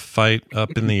some fight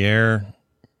up in the air.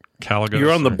 Caligos.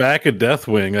 You're on the back of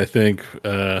Deathwing, I think.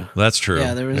 That's true.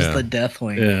 Yeah, there was the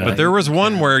Deathwing. Yeah. But there was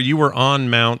one where you were on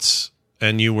mounts.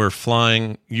 And you were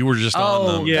flying. You were just on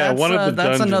them. Yeah, one of the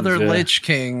that's dungeons, another Lich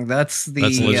King. That's the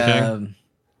Lich King?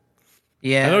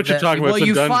 Yeah, I know what you're talking about. It's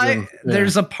a dungeon.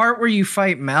 There's a part where you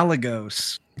fight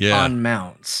Malagos on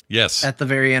mounts. Yes, at the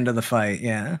very end of the fight.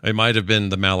 Yeah, it might have been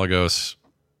the Malagos.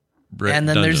 And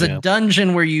then there's a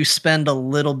dungeon where you spend a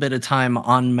little bit of time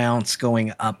on mounts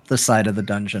going up the side of the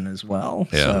dungeon as well.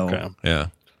 Yeah, yeah.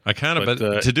 I kind of,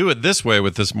 but to do it this way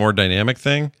with this more dynamic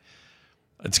thing,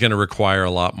 it's going to require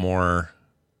a lot more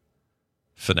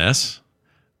finesse.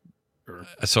 Sure.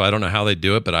 So I don't know how they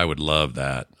do it, but I would love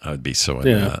that. I would be so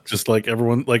into that. Just like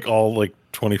everyone, like all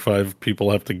 25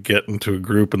 people have to get into a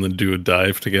group and then do a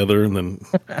dive together, and then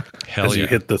you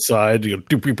hit the side, you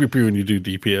go and you do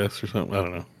DPS or something. I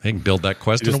don't know. They can build that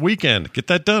quest in a weekend. Get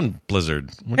that done,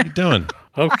 Blizzard. What are you doing?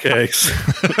 Okay.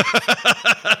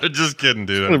 Just kidding,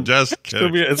 dude. I'm just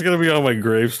kidding. It's going to be on my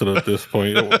gravestone at this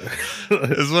point.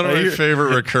 It's one of my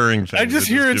favorite recurring things. I just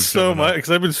hear it so much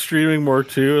because I've been streaming more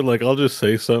too, and I'll just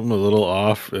say something a little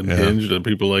off and hinged, and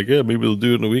people are like, yeah, maybe we'll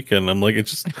do it in the weekend. I'm like,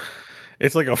 it's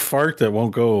like a fart that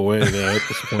won't go away now at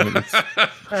this point.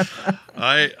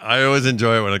 I always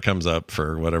enjoy it when it comes up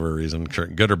for whatever reason,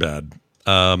 good or bad.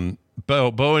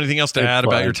 Bo, anything else to add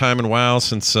about your time in WoW?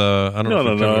 Since I don't know if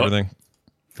we've covered everything.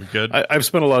 We're good. I've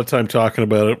spent a lot of time talking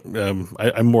about it.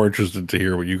 I'm more interested to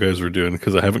hear what you guys are doing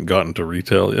because I haven't gotten to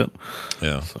retail yet.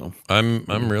 Yeah, so I'm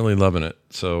really loving it.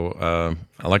 So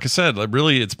like I said,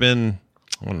 it's been,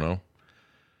 I don't know,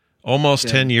 almost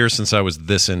 10 years since I was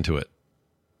this into it.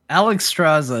 Alex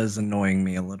Straza is annoying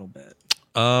me a little bit.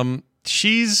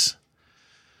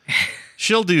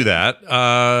 She'll do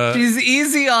that. She's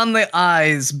easy on the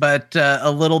eyes, but a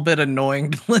little bit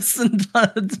annoying to listen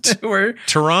to her.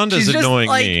 Tyrande is annoying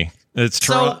me. It's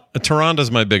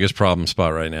Taranda's my biggest problem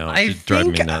spot right now. It's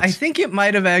driving me nuts. I think it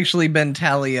might have actually been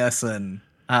Taliesin.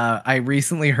 I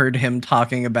recently heard him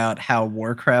talking about how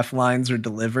Warcraft lines are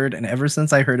delivered, and ever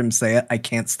since I heard him say it, I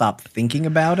can't stop thinking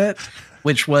about it,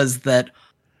 which was that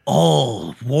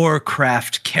all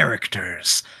Warcraft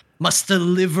characters must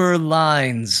deliver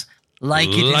lines like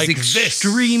it is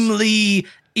extremely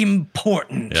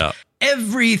important. Yeah.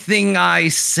 Everything I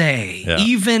say,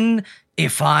 even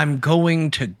if I'm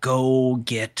going to go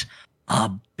get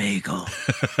a bagel.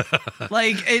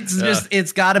 Like,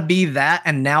 it's got to be that,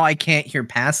 and now I can't hear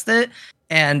past it.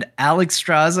 And Alex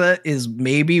Straza is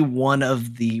maybe one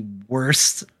of the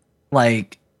worst,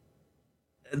 like,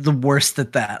 the worst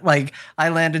at that. Like, I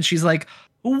land and she's like,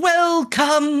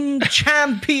 "Welcome,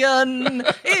 champion.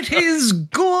 It is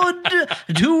good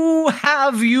to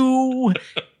have you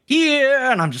here."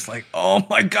 And I'm just like, oh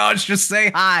my gosh, just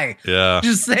say hi. Yeah.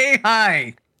 Just say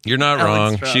hi. You're not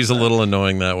wrong. She's a little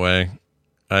annoying that way.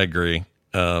 I agree.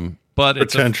 But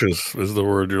pretentious is the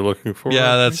word you're looking for.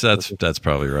 Yeah, that's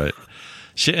probably right.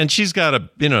 She's got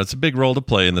it's a big role to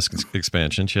play in this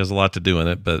expansion. She has a lot to do in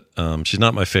it, but she's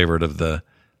not my favorite of the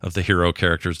hero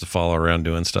characters to follow around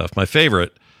doing stuff. My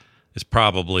favorite is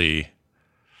probably,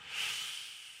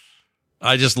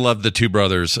 I just love the two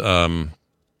brothers. Who's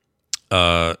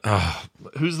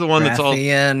the one that's all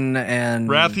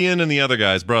Rathian and the other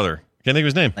guy's brother? Can't think of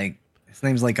his name. Like, his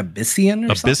name's like Abyssian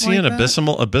or something like that?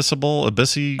 Abyssi.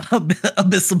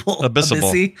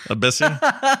 This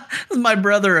is my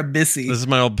brother Abyssi. This is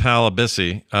my old pal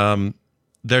Abyssi.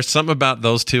 There's something about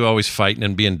those two always fighting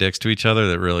and being dicks to each other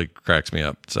that really cracks me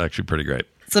up. It's actually pretty great.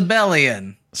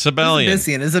 Sabellian. Is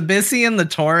Abyssian the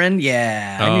Tauren?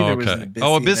 Yeah. I knew there was an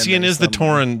Abyssian. Abyssian is the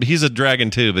Tauren. He's a dragon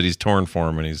too, but he's Tauren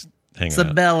form and he's hanging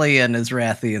out. Sabellian is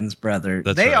Rathian's brother.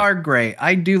 They are great.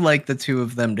 I do like the two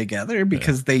of them together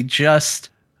because they're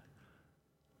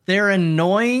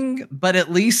annoying, but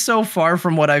at least so far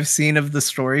from what I've seen of the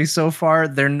story so far,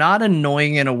 they're not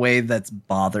annoying in a way that's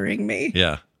bothering me.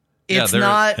 Yeah. It's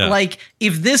not like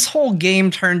if this whole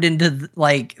game turned into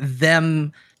like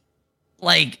them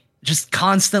like just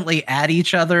constantly at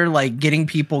each other, like getting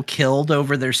people killed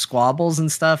over their squabbles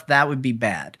and stuff, that would be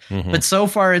bad. Mm-hmm. But so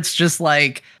far it's just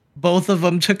like both of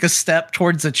them took a step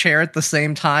towards a chair at the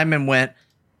same time and went,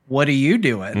 "What are you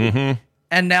doing?" Mm-hmm.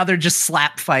 And now they're just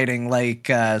slap fighting like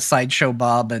Sideshow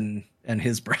Bob and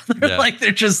his brother. Yeah. Like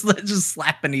they're just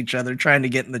slapping each other, trying to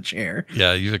get in the chair.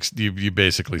 Yeah, you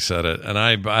basically said it. And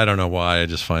I don't know why. I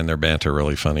just find their banter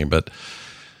really funny. But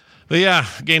yeah,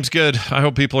 game's good. I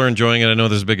hope people are enjoying it. I know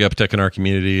there's a big uptick in our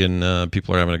community and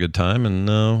people are having a good time. And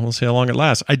we'll see how long it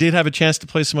lasts. I did have a chance to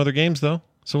play some other games, though.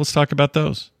 So let's talk about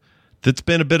those. It's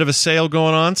been a bit of a sale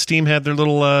going on. Steam had their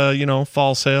little,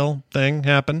 fall sale thing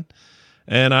happen.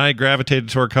 And I gravitated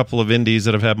toward a couple of indies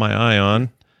that I've had my eye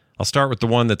on. I'll start with the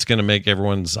one that's going to make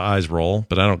everyone's eyes roll,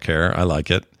 but I don't care. I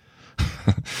like it.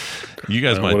 You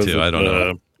guys might too. I don't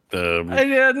know. I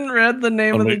hadn't read the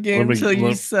name of the game until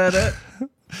you said it.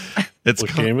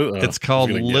 It's called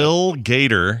Lil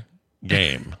Gator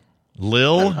Game.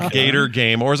 Lil Gator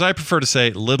Game, or as I prefer to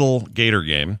say, Little Gator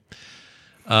Game.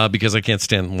 Because I can't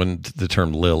stand when the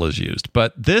term Lil is used.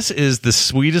 But this is the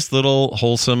sweetest little,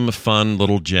 wholesome, fun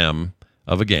little gem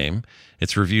of a game.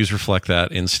 Its reviews reflect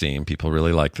that in Steam. People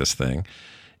really like this thing.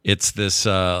 It's this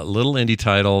little indie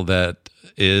title that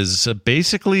is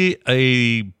basically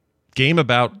a game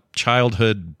about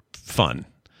childhood fun.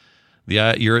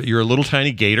 You're a little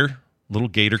tiny gator, little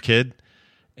gator kid,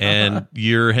 and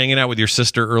you're hanging out with your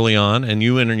sister early on, and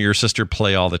you and your sister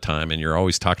play all the time, and you're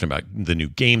always talking about the new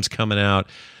games coming out.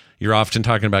 You're often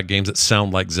talking about games that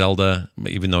sound like Zelda,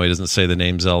 even though he doesn't say the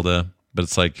name Zelda, but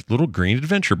it's like Little Green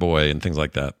Adventure Boy and things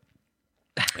like that.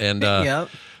 And Yep.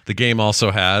 The game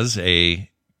also has a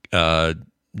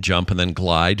jump and then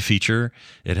glide feature.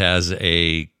 It has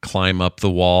a climb up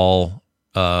the wall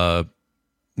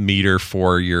meter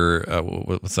for your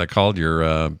what's that called?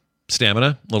 Your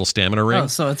stamina, little stamina ring. Oh,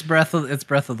 so it's Breath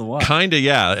of the Wild. Kinda,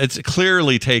 yeah. It's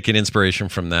clearly taken inspiration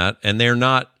from that, and they're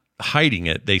not hiding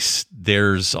it.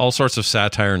 There's all sorts of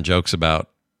satire and jokes about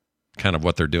kind of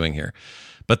what they're doing here.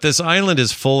 But this island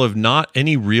is full of not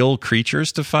any real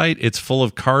creatures to fight. It's full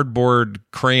of cardboard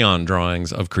crayon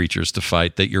drawings of creatures to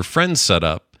fight that your friends set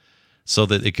up so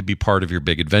that it could be part of your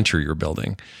big adventure you're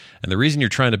building. And the reason you're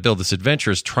trying to build this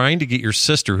adventure is trying to get your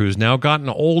sister, who's now gotten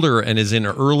older and is in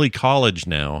early college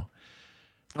now,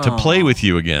 to play with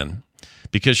you again,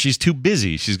 because she's too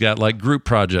busy. She's got like group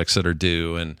projects that are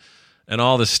due and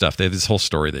all this stuff. They have this whole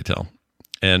story they tell.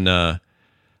 And I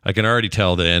can already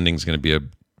tell the ending's going to be a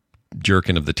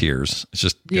jerkin of the tears. It's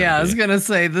just I was going to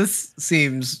say, this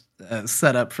seems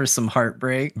set up for some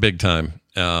heartbreak. Big time.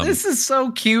 This is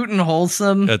so cute and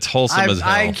wholesome. It's wholesome as hell.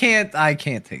 I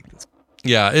can't take this.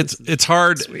 Yeah, it's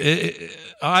hard.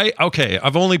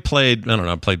 I've only played, I don't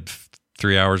know, I played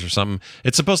 3 hours or something.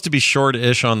 It's supposed to be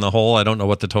short-ish on the whole. I don't know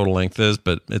what the total length is,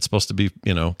 but it's supposed to be,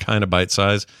 kind of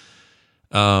bite-sized.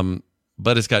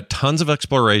 But it's got tons of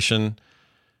exploration.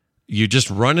 You just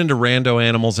run into rando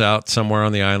animals out somewhere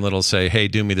on the island that'll say, hey,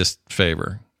 do me this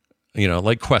favor.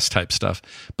 Like quest type stuff.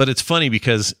 But it's funny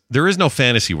because there is no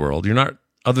fantasy world. You're not,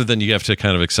 other than you have to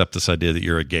kind of accept this idea that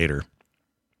you're a gator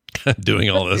doing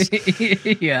all this.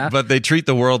 Yeah. But they treat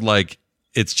the world like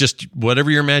it's just whatever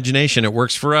your imagination, it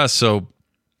works for us. So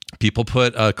people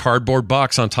put a cardboard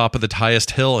box on top of the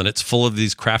highest hill and it's full of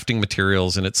these crafting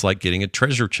materials and it's like getting a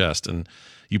treasure chest and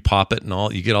you pop it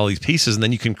and you get all these pieces and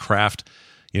then you can craft,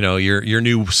 your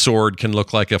new sword can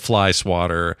look like a fly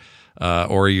swatter,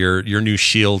 or your new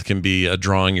shield can be a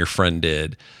drawing your friend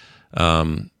did.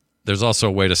 There's also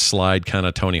a way to slide kind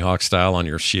of Tony Hawk style on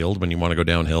your shield when you want to go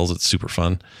down hills. It's super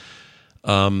fun.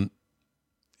 When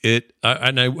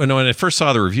I first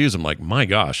saw the reviews, I'm like, my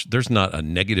gosh, there's not a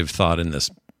negative thought in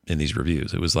these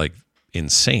reviews. It was like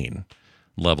insane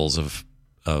levels of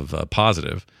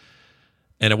positive.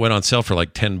 And it went on sale for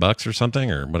like $10 or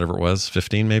something, or whatever it was,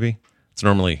 15 maybe. It's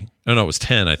normally, it was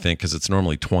 10, I think, because it's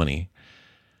normally 20.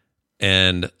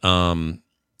 And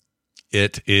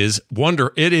it is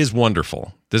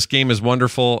wonderful. This game is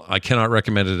wonderful. I cannot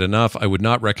recommend it enough. I would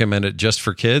not recommend it just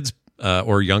for kids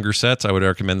or younger sets. I would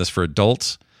recommend this for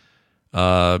adults.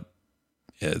 If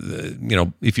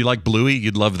you like Bluey,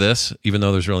 you'd love this, even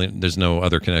though there's no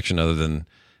other connection other than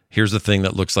here's the thing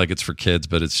that looks like it's for kids,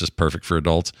 but it's just perfect for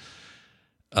adults.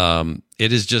 It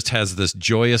just has this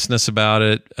joyousness about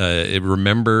it.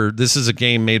 This is a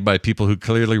game made by people who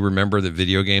clearly remember that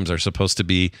video games are supposed to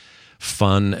be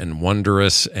fun and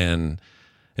wondrous and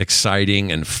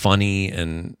exciting and funny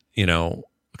and,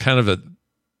 kind of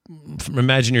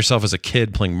imagine yourself as a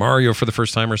kid playing Mario for the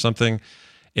first time or something.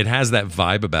 It has that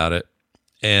vibe about it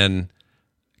and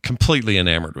completely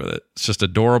enamored with it. It's just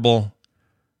adorable,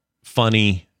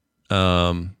 funny.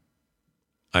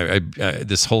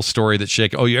 This whole story that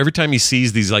every time he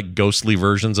sees these like ghostly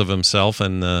versions of himself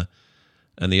and the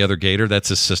other gator, that's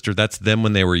his sister. That's them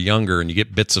when they were younger, and you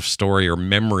get bits of story or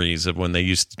memories of when they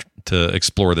used to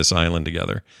explore this island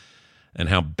together, and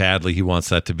how badly he wants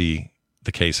that to be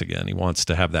the case again. He wants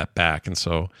to have that back, and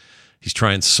so he's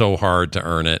trying so hard to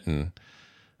earn it and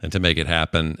to make it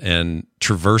happen. And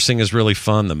traversing is really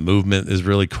fun. The movement is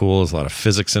really cool. There's a lot of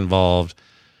physics involved.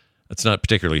 It's not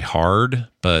particularly hard,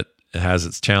 but it has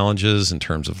its challenges in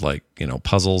terms of like,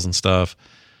 puzzles and stuff.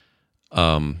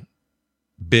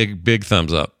 Big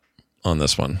thumbs up on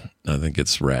this one. I think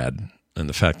it's rad. And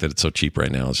the fact that it's so cheap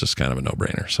right now is just kind of a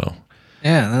no-brainer. So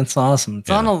yeah, that's awesome. It's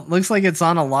looks like it's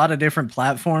on a lot of different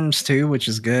platforms too, which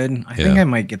is good. I think I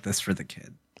might get this for the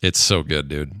kid. It's so good,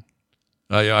 dude.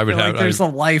 There's a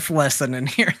life lesson in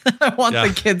here that I want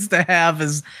the kids to have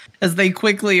as they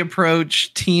quickly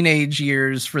approach teenage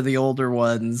years for the older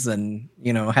ones and,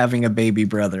 having a baby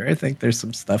brother. I think there's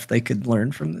some stuff they could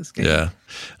learn from this game. Yeah.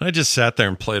 And I just sat there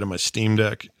and played on my Steam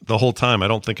Deck the whole time. I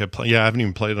don't think I haven't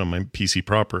even played it on my PC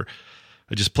proper.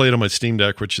 I just played on my Steam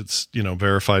Deck, which it's,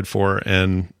 verified for.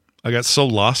 And I got so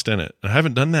lost in it. I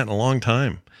haven't done that in a long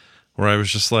time where I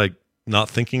was just like, not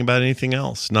thinking about anything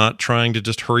else, not trying to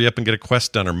just hurry up and get a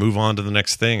quest done or move on to the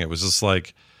next thing. It was just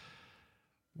like,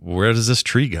 where does this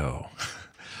tree go?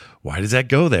 Why does that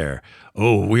go there?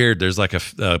 Oh, weird. There's like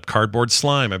a cardboard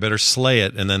slime. I better slay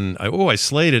it. And then I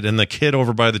slayed it. And the kid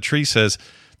over by the tree says,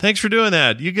 thanks for doing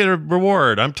that. You get a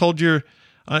reward. I'm told you're,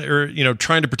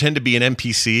 trying to pretend to be an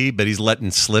NPC, but he's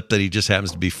letting slip that he just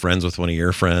happens to be friends with one of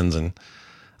your friends. And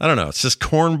I don't know. It's just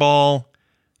cornball,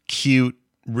 cute,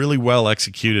 really well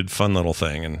executed, fun little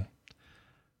thing, and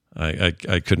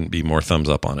I couldn't be more thumbs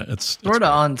up on it. It's sort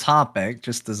of on topic,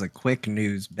 just as a quick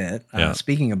news bit.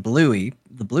 Speaking of Bluey,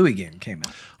 the Bluey game came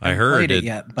out. I heard played it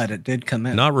yet, but it did come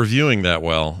out. Not reviewing that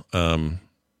well.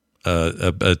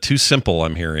 Too simple.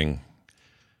 I'm hearing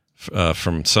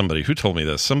from somebody who told me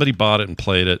this. Somebody bought it and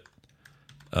played it.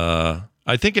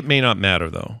 I think it may not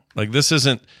matter though. Like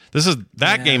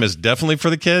that game is definitely for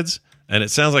the kids. And it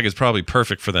sounds like it's probably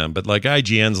perfect for them. But like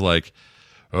IGN's like,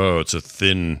 oh, it's a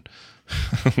thin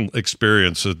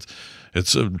experience.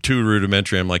 It's too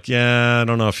rudimentary. I'm like, yeah, I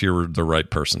don't know if you're the right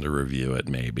person to review it,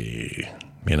 maybe.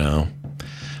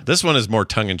 This one is more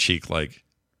tongue-in-cheek. Like,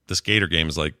 this Gator game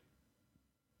is like,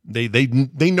 they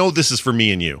know this is for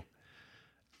me and you,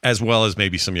 as well as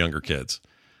maybe some younger kids.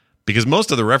 Because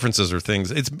most of the references are things,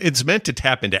 it's meant to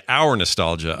tap into our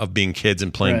nostalgia of being kids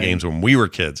and playing games when we were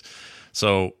kids.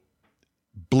 So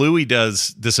Bluey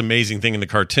does this amazing thing in the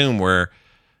cartoon where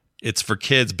it's for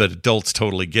kids, but adults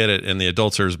totally get it, and the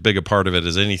adults are as big a part of it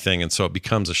as anything, and so it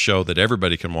becomes a show that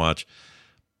everybody can watch.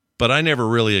 But I never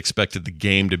really expected the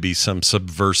game to be some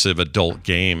subversive adult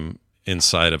game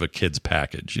inside of a kid's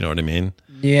package. You know what I mean?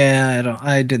 Yeah,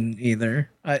 I didn't either.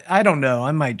 I don't know.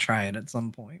 I might try it at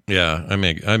some point. Yeah, I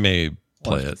may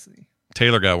play it.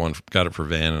 Taylor got it for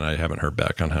Van, and I haven't heard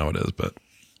back on how it is, but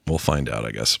we'll find out,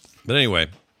 I guess. But anyway,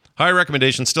 high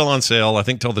recommendation, still on sale, I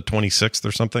think till the 26th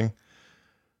or something,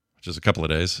 which is a couple of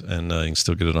days, and you can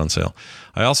still get it on sale.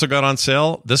 I also got on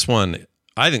sale this one.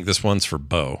 I think this one's for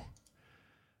Bo.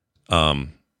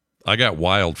 I got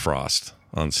Wild Frost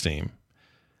on Steam.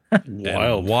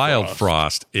 Wild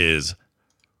Frost is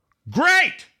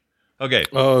great. Okay.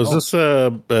 Oh, is this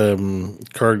a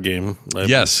card game?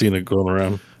 I've seen it going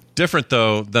around. Different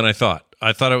though than I thought.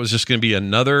 I thought it was just going to be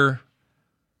another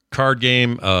card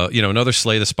game, another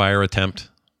Slay the Spire attempt.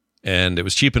 And it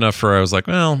was cheap enough for, I was like,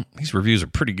 well, these reviews are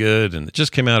pretty good. And it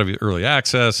just came out of early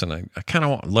access. And I kind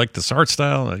of like this art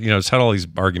style. It's had all these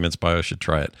arguments by I should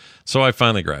try it. So I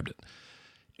finally grabbed it.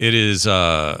 It is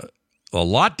a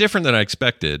lot different than I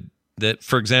expected. That,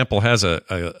 for example, has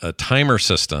a timer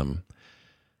system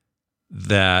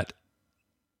that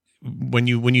when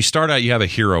you start out, you have a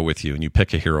hero with you and you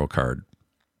pick a hero card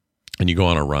and you go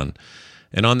on a run.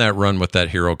 And on that run with that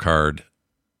hero card,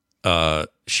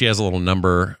 she has a little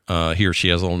number, he or she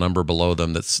has a little number below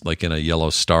them that's like in a yellow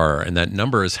star. And that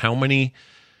number is how many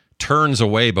turns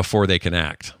away before they can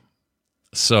act.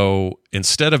 So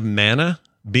instead of mana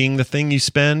being the thing you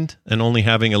spend and only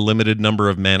having a limited number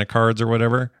of mana cards or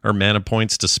whatever, or mana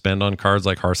points to spend on cards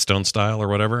like Hearthstone style or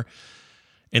whatever,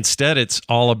 instead it's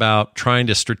all about trying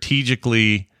to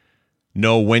strategically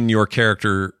know when your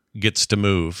character gets to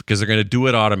move, because they're going to do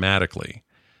it automatically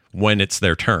when it's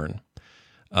their turn.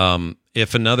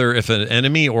 If an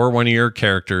enemy or one of your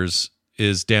characters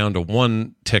is down to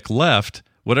one tick left,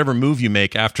 whatever move you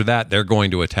make after that, they're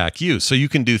going to attack you. So you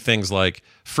can do things like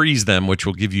freeze them, which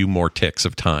will give you more ticks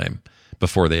of time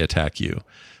before they attack you.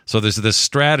 So there's this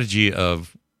strategy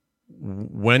of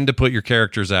when to put your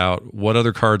characters out, what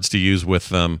other cards to use with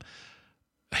them,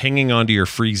 hanging onto your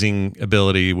freezing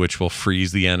ability, which will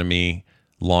freeze the enemy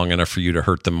long enough for you to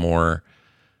hurt them more.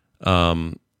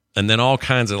 And then all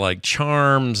kinds of like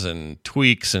charms and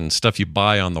tweaks and stuff you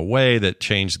buy on the way that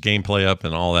change the gameplay up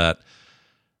and all that.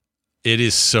 It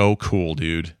is so cool,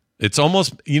 dude. It's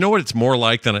almost, you know what it's more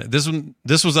like than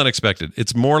this was unexpected.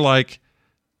 It's more like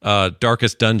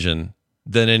Darkest Dungeon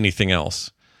than anything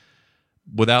else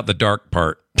without the dark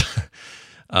part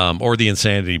or the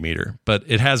insanity meter. But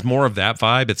it has more of that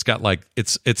vibe. It's got like,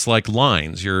 it's like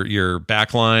lines, your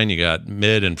back line, you got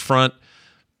mid and front.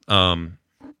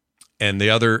 And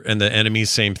the enemies,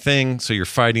 same thing. So you're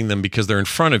fighting them because they're in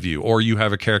front of you, or you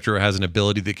have a character who has an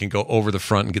ability that can go over the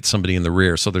front and get somebody in the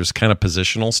rear. So there's kind of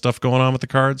positional stuff going on with the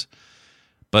cards,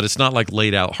 but it's not like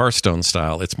laid out Hearthstone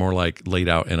style. It's more like laid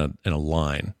out in a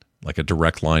line, like a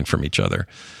direct line from each other.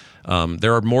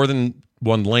 There are more than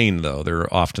one lane though. There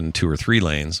are often 2 or 3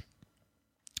 lanes,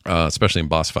 especially in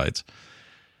boss fights.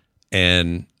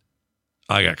 And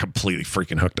I got completely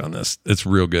freaking hooked on this. It's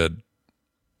real good.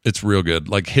 It's real good,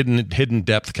 like hidden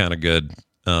depth kind of good,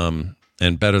 and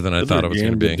better than I thought it was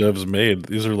going to be. The devs made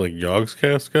these are like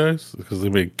Yogscast guys because they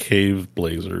made Cave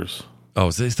Blazers. Oh,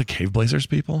 is this the Cave Blazers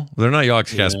people? They're not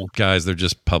Yogscast guys. They're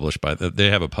just published by they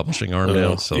have a publishing arm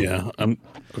now. So I'm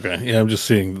just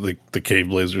seeing the Cave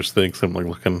Blazers thing. So I'm like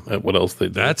looking at what else they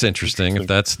do. That's interesting if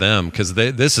that's them, because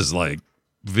this is like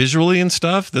visually and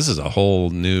stuff. This is a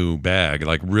whole new bag.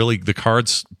 Like really, the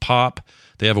cards pop.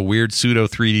 They have a weird pseudo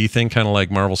 3D thing, kind of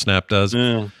like Marvel Snap does.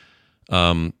 Yeah.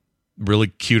 Really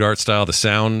cute art style. The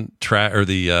sound track or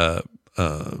the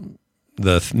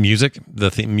music,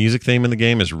 music theme in the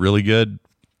game is really good.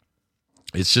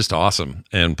 It's just awesome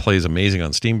and plays amazing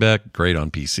on Steam Deck. Great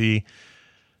on PC.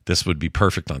 This would be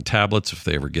perfect on tablets if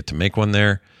they ever get to make one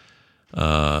there,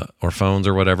 or phones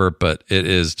or whatever. But it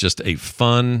is just a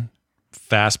fun,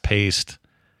 fast-paced,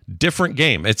 different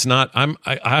game. It's not, I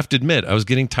have to admit, I was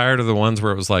getting tired of the ones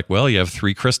where it was like, well, you have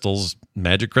 3 crystals,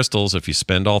 magic crystals. If you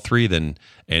spend all 3, then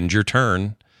end your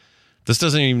turn. This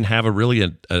doesn't even have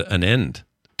an end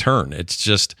turn. It's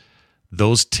just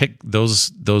those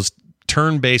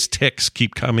turn-based ticks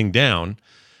keep coming down.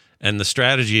 And the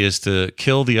strategy is to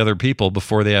kill the other people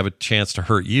before they have a chance to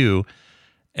hurt you.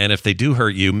 And if they do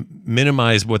hurt you,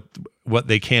 minimize what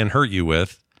they can hurt you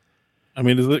with. I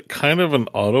mean, is it kind of an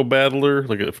auto battler?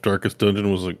 Like if Darkest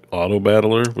Dungeon was an auto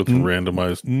battler with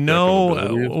randomized?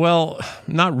 No, well,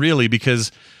 not really, because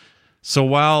so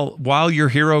while your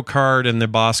hero card and the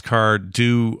boss card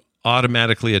do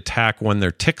automatically attack when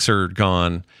their ticks are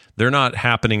gone. They're not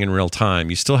happening in real time.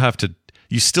 You still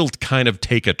kind of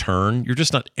take a turn. You're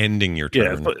just not ending your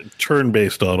turn. Yeah,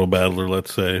 turn-based auto battler,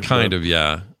 let's say. Kind of,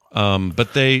 yeah.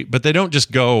 But they don't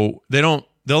just go. They'll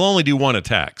only do one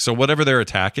attack. So whatever their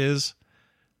attack is,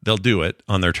 they'll do it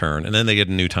on their turn, and then they get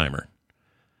a new timer.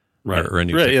 Right. Or a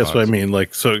new right. tick That's what I box. mean.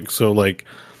 Like so like,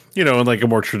 in like a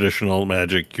more traditional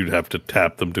Magic, you'd have to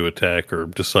tap them to attack or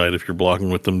decide if you're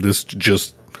blocking with them. This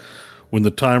just when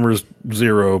the timer's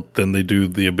 0, then they do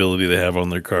the ability they have on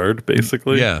their card,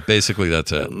 basically. Yeah, basically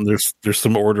that's it. And there's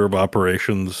some order of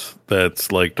operations that's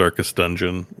like Darkest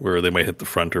Dungeon, where they might hit the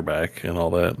front or back and all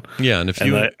that. Yeah, and if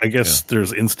I guess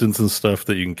there's instants and stuff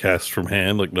that you can cast from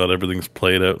hand. Like not everything's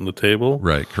played out on the table.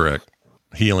 Right, correct.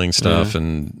 Healing stuff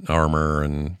and armor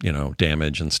and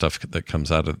damage and stuff that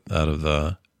comes out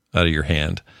of your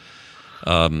hand.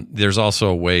 There's also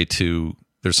a way to.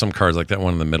 There's some cards like that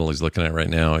one in the middle he's looking at right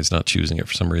now. He's not choosing it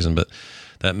for some reason, but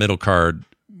that middle card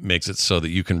makes it so that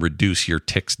you can reduce your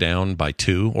ticks down by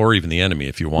 2, or even the enemy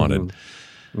if you wanted.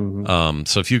 Mm-hmm.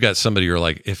 So if you got somebody you're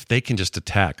like, if they can just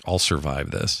attack, I'll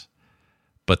survive this,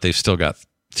 but they've still got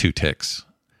 2 ticks.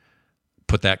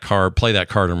 Play that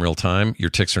card in real time.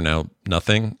 Your ticks are now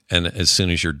nothing, and as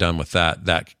soon as you're done with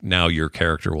that now your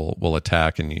character will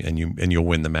attack and you'll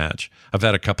win the match. I've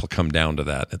had a couple come down to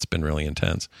that. It's been really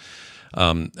intense.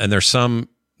 And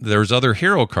there's other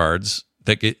hero cards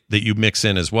that you mix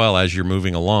in as well as you're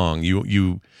moving along.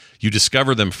 You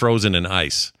discover them frozen in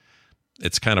ice.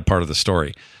 It's kind of part of the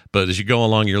story. But as you go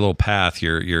along your little path,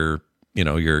 your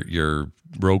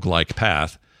roguelike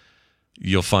path,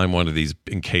 you'll find one of these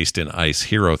encased in ice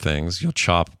hero things. You'll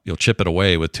chip it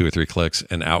away with 2 or 3 clicks,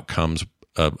 and out comes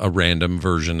a random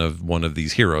version of one of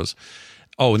these heroes.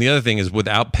 Oh, and the other thing is,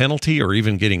 without penalty or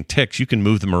even getting ticks, you can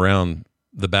move them around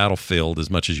the battlefield as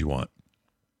much as you want.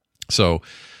 So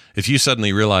if you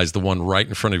suddenly realize the one right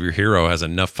in front of your hero has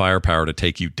enough firepower to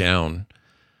take you down,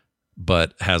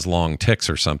 but has long ticks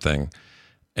or something,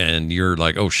 and you're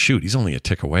like, oh shoot, he's only a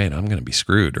tick away and I'm going to be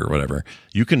screwed or whatever,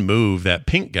 you can move that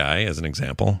pink guy, as an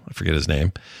example, I forget his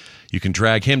name, you can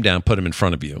drag him down, put him in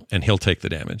front of you, and he'll take the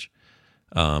damage.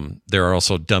 There are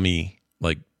also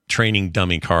training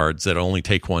dummy cards that only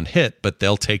take 1 hit, but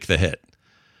they'll take the hit.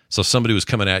 So if somebody was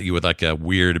coming at you with like a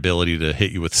weird ability to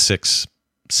hit you with six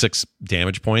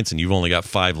damage points and you've only got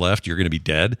 5 left, you're going to be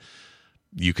dead.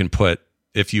 You can put,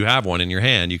 if you have one in your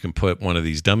hand, you can put one of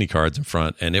these dummy cards in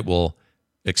front, and it will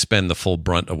expend the full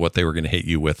brunt of what they were going to hit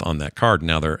you with on that card.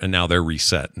 Now they're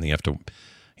reset, and you have to,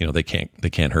 they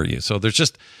can't hurt you. So there's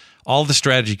just all the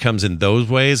strategy comes in those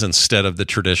ways instead of the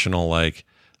traditional like,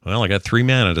 well, I got 3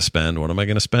 mana to spend. What am I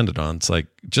going to spend it on? It's like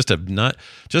just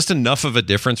enough of a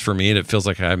difference for me. It feels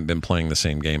like I haven't been playing the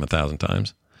same game 1,000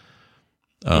 times.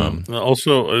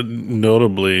 Also,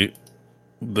 notably,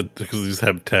 because these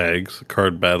have tags,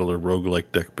 card battler,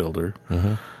 roguelike deck builder,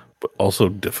 but also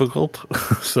difficult.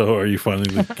 So are you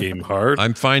finding the game hard?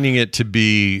 I'm finding it to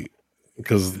be,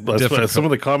 because some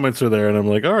of the comments are there, and I'm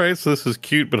like, all right, so this is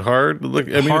cute but hard. Look,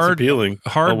 I mean, it's appealing,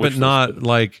 hard, but not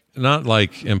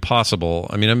like impossible.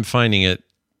 I mean, I'm finding it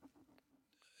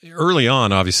early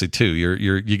on, obviously too.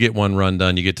 You get one run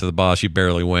done, you get to the boss, you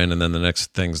barely win, and then the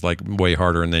next thing's like way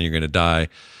harder, and then you're going to die.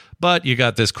 But you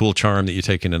got this cool charm that you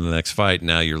take into the next fight. And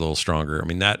now you're a little stronger. I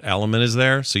mean, that element is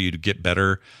there, so you get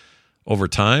better over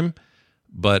time.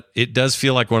 But it does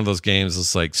feel like one of those games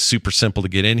that's like super simple to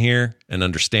get in here and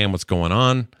understand what's going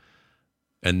on.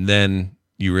 And then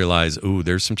you realize, ooh,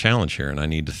 there's some challenge here and I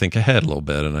need to think ahead a little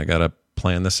bit and I got to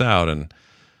plan this out. And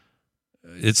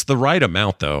it's the right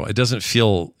amount though. It doesn't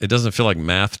feel like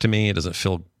math to me. It doesn't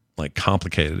feel like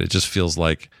complicated. It just feels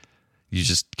like you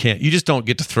just don't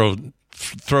get to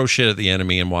throw shit at the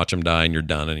enemy and watch them die and you're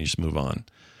done and you just move on.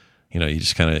 You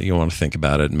just you want to think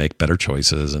about it and make better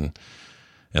choices and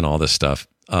all this stuff.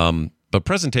 But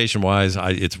presentation wise,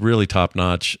 it's really top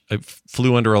notch. It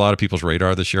flew under a lot of people's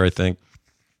radar this year, I think.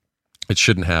 It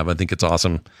shouldn't have. I think it's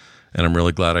awesome. And I'm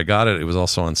really glad I got it. It was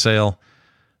also on sale.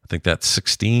 I think that's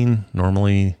 $16,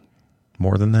 normally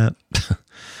more than that.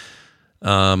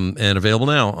 And available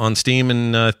now on Steam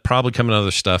and probably coming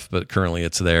other stuff, but currently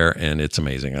it's there and it's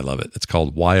amazing. I love it. It's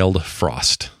called Wild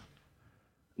Frost.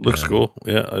 Looks cool.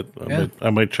 Yeah, I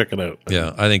might check it out.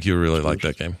 Yeah, I think you really like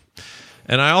that game.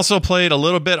 And I also played a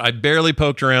little bit. I barely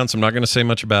poked around, so I'm not going to say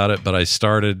much about it, but I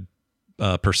started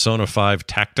Persona 5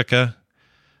 Tactica,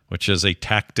 which is a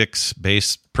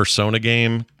tactics-based Persona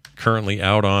game currently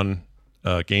out on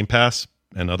Game Pass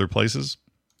and other places.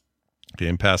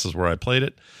 Game Pass is where I played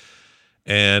it.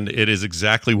 And it is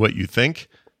exactly what you think.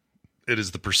 It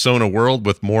is the Persona world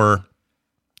with more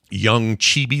young,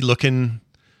 chibi-looking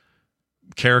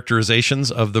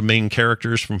characterizations of the main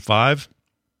characters from 5,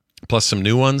 plus some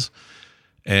new ones.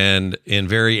 And in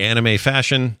very anime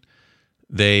fashion,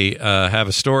 they have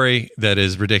a story that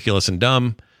is ridiculous and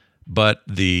dumb, but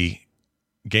the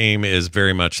game is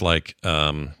very much like,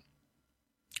 I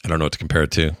don't know what to compare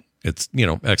it to. It's,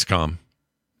 XCOM,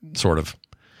 sort of.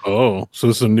 Oh, so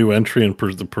this is a new entry in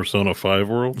the Persona 5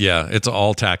 world? Yeah, it's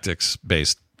all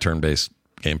tactics-based, turn-based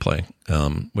gameplay,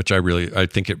 which I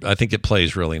think it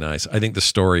plays really nice. I think the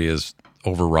story is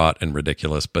overwrought and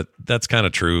ridiculous, but that's kind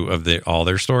of true of all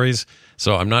their stories.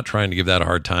 So I'm not trying to give that a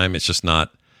hard time. It's just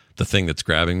not the thing that's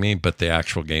grabbing me, but the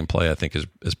actual gameplay I think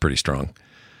is pretty strong.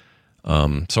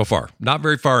 So far, not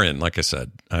very far in. Like I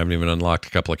said, I haven't even unlocked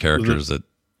a couple of characters that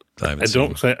I haven't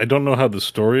seen. I don't know how the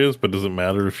story is, but does it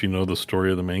matter if you know the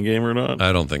story of the main game or not?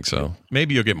 I don't think so.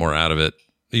 Maybe you'll get more out of it.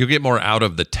 You'll get more out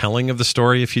of the telling of the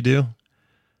story if you do,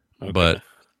 but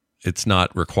it's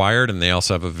not required. And they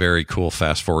also have a very cool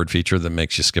fast forward feature that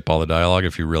makes you skip all the dialogue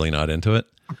if you're really not into it.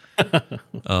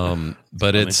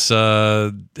 But it's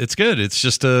good. It's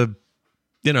just I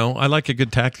like a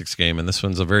good tactics game, and this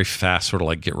one's a very fast sort of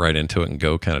like get right into it and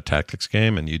go kind of tactics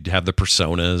game. And you have the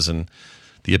personas and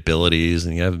the abilities,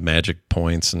 and you have magic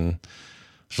points, and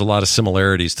there's a lot of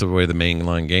similarities to the way the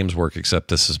mainline games work, except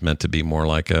this is meant to be more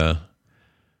like a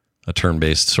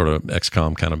turn-based sort of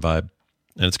XCOM kind of vibe.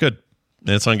 And it's good.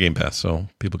 And it's on Game Pass, so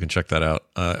people can check that out.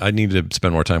 I need to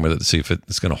spend more time with it to see if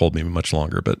it's going to hold me much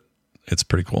longer, but it's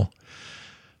pretty cool.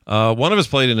 One of us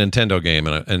played a Nintendo game,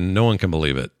 and no one can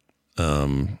believe it.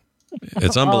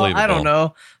 It's unbelievable. I don't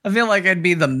know. I feel like I'd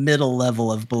be the middle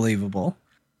level of believable.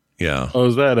 Yeah. Oh,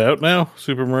 is that out now?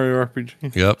 Super Mario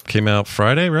RPG? Yep. Came out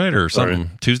Friday, right? Or something.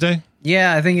 Right. Tuesday?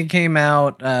 Yeah, I think it came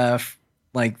out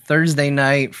like Thursday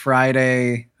night,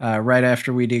 Friday, right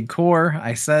after we did Core.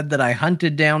 I said that I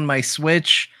hunted down my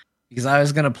Switch because I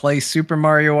was going to play Super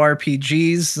Mario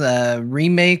RPG's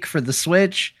remake for the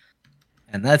Switch.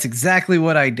 And that's exactly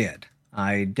what I did.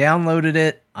 I downloaded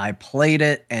it, I played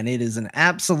it, and it is an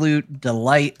absolute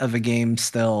delight of a game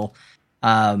still.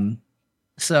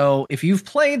 So if you've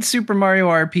played Super Mario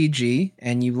RPG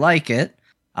and you like it,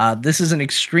 this is an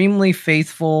extremely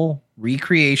faithful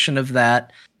recreation of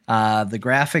that. The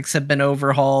graphics have been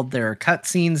overhauled. There are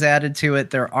cutscenes added to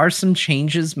it. There are some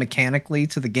changes mechanically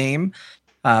to the game.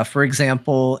 For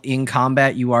example, in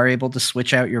combat, you are able to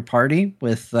switch out your party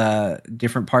with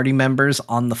different party members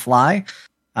on the fly,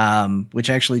 which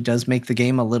actually does make the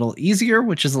game a little easier,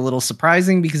 which is a little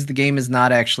surprising because the game is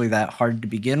not actually that hard to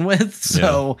begin with.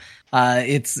 So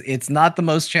it's not the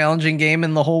most challenging game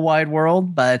in the whole wide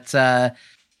world, but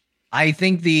I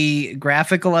think the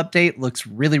graphical update looks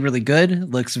really, really good. It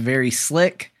looks very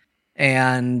slick.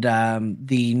 And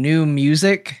the new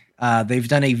music, they've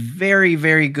done a very,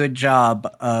 very good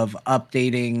job of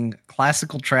updating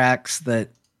classical tracks that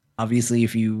obviously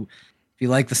if you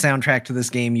like the soundtrack to this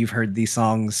game, you've heard these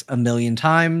songs a million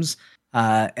times.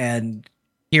 And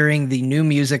hearing the new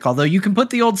music, although you can put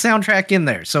the old soundtrack in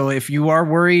there. So if you are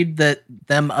worried that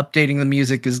them updating the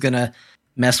music is going to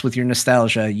mess with your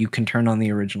nostalgia, you can turn on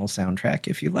the original soundtrack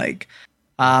if you like.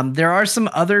 There are some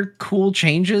other cool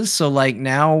changes. So like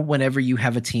now, whenever you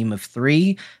have a team of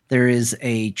 3, there is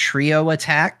a trio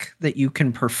attack that you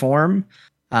can perform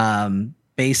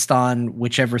based on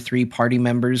whichever 3 party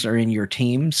members are in your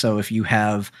team. So if you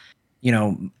have,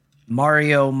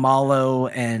 Mario, Malo,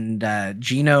 and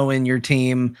Gino in your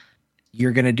team,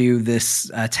 you're going to do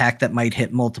this attack that might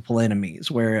hit multiple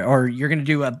enemies, or you're going to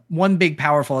do one big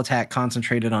powerful attack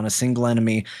concentrated on a single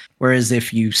enemy. Whereas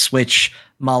if you switch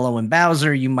Malo and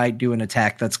Bowser, you might do an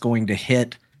attack that's going to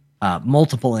hit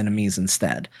multiple enemies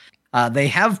instead. They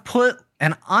have put,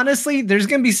 and honestly, there's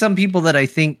going to be some people that I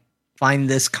think find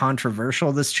this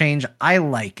controversial, this change. I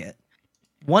like it.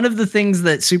 One of the things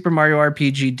that Super Mario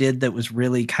RPG did that was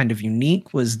really kind of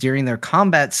unique was during their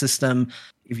combat system,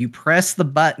 if you press the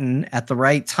button at the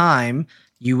right time,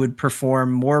 you would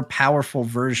perform more powerful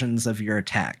versions of your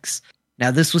attacks. Now,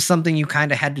 this was something you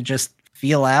kind of had to just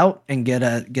feel out and get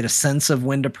a sense of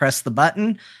when to press the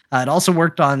button. It also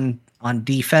worked on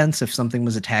defense. If something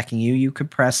was attacking you, you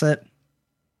could press it.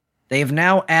 They have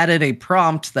now added a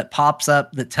prompt that pops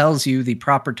up that tells you the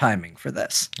proper timing for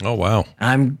this. Oh, wow.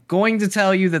 I'm going to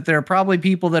tell you that there are probably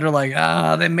people that are like,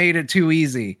 they made it too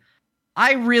easy.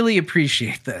 I really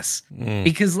appreciate this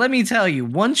because let me tell you,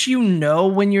 once you know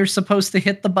when you're supposed to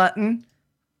hit the button,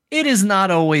 it is not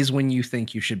always when you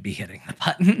think you should be hitting the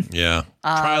button. Yeah.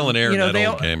 Trial and error in that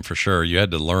old game for sure. You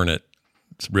had to learn it.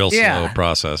 It's a real slow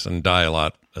process and die a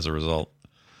lot as a result.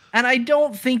 And I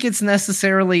don't think it's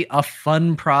necessarily a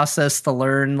fun process to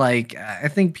learn. Like, I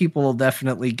think people will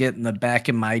definitely get in the back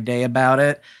in my day about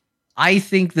it. I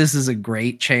think this is a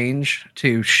great change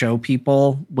to show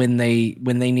people when they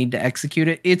need to execute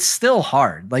it. It's still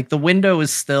hard. Like the window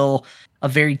is still a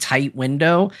very tight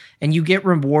window, and you get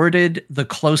rewarded the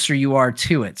closer you are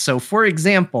to it. So for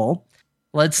example,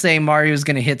 let's say Mario's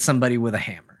going to hit somebody with a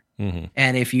hammer. Mm-hmm.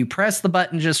 And if you press the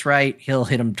button just right, he'll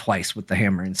hit him twice with the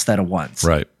hammer instead of once.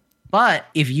 Right. But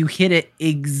if you hit it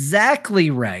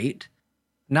exactly right,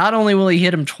 not only will he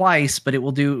hit him twice, but it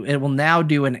will now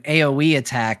do an AoE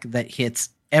attack that hits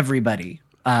everybody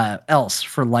else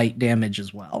for light damage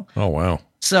as well. Oh, wow.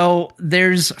 So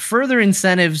there's further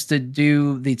incentives to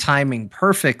do the timing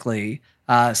perfectly.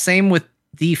 Same with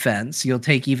defense. You'll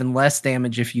take even less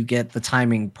damage if you get the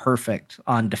timing perfect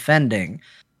on defending.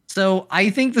 So I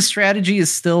think the strategy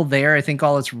is still there. I think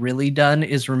all it's really done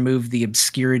is remove the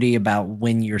obscurity about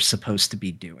when you're supposed to be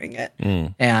doing it.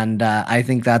 And I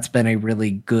think that's been a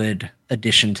really good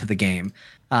addition to the game.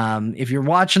 If you're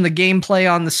watching the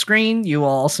gameplay on the screen, you will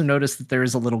also notice that there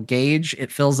is a little gauge.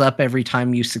 It fills up every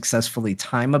time you successfully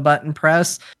time a button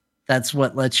press. That's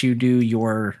what lets you do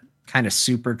your kind of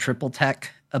super triple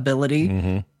tech ability.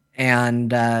 Mm-hmm.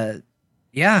 And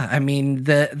yeah, I mean,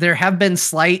 there have been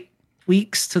slight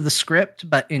tweaks to the script,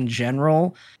 but in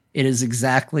general, it is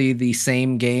exactly the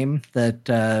same game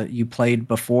that you played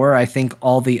before. I think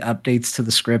all the updates to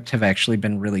the script have actually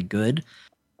been really good.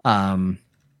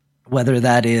 Whether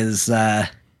that is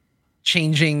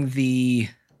changing the...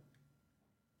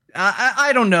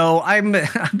 I don't know. I'm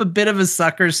a bit of a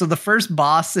sucker. So the first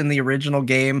boss in the original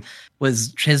game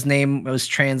his name was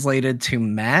translated to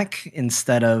Mac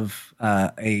instead of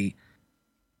I'm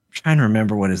trying to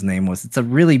remember what his name was. It's a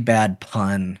really bad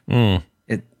pun.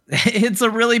 It's a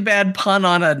really bad pun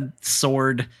on a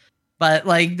sword, but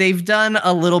like they've done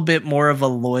a little bit more of a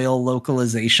loyal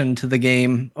localization to the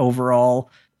game overall.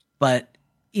 But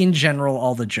in general,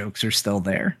 all the jokes are still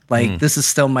there. Like this is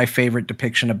still my favorite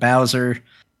depiction of Bowser.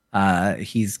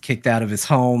 He's kicked out of his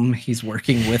home. He's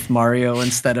working with Mario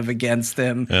instead of against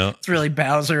him. Yeah. It's really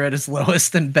Bowser at his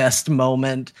lowest and best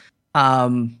moment.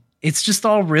 It's just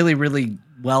all really, really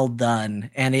well done,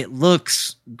 and it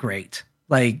looks great.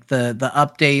 Like the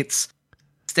updates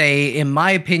stay, in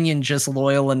my opinion, just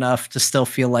loyal enough to still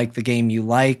feel like the game you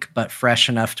like, but fresh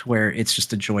enough to where it's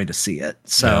just a joy to see it.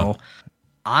 So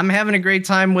I'm having a great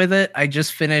time with it. I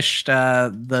just finished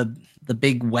the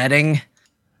big wedding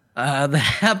that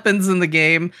happens in the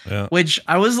game, which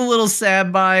I was a little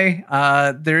sad by.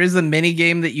 There is a mini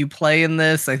game that you play in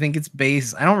this. I think it's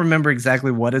based, I don't remember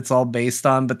exactly what it's all based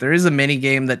on, but there is a mini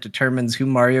game that determines who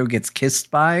Mario gets kissed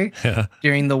by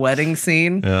during the wedding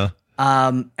scene.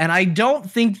 And I don't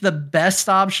think the best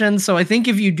option. So I think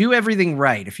if you do everything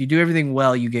right, if you do everything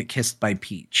well, you get kissed by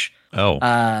Peach. All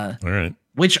right.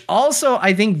 Which also,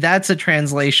 I think that's a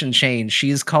translation change. She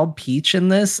is called Peach in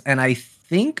this, and I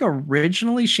think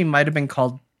originally she might have been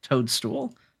called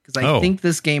Toadstool, because I think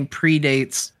this game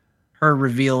predates her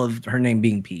reveal of her name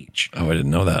being Peach. Oh, I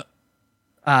didn't know that.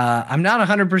 I'm not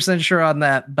 100% sure on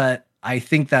that, but I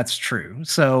think that's true.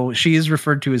 So she is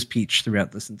referred to as Peach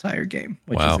throughout this entire game,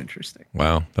 which is interesting.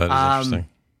 Wow, that is interesting.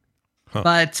 Huh.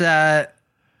 But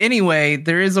anyway,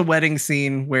 there is a wedding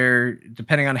scene where,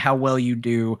 depending on how well you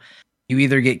do, you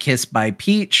either get kissed by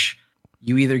Peach,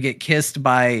 you either get kissed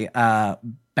by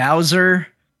Bowser,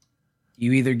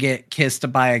 you either get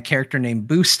kissed by a character named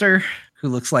Booster, who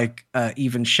looks like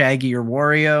even Shaggy or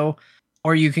Wario,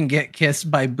 or you can get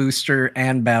kissed by Booster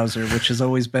and Bowser, which has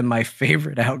always been my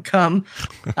favorite outcome.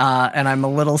 And I'm a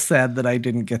little sad that I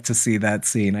didn't get to see that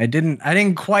scene. I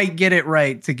didn't quite get it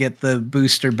right to get the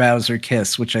Booster Bowser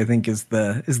kiss, which I think is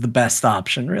the best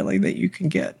option really that you can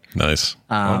get. Nice.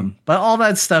 But all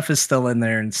that stuff is still in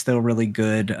there and still really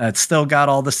good. It's still got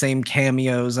all the same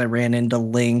cameos. I ran into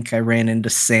Link. I ran into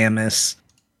Samus.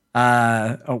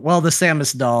 The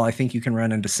Samus doll, I think you can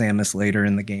run into Samus later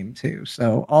in the game too.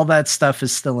 So all that stuff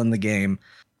is still in the game.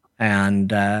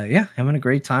 And having a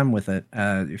great time with it.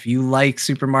 If you like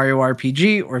Super Mario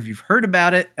RPG, or if you've heard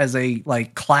about it as a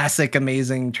like classic,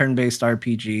 amazing turn-based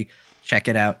RPG, check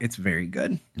it out. It's very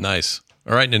good. Nice.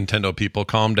 All right, Nintendo people,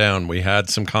 calm down. We had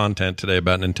some content today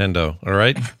about Nintendo. All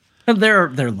right. They're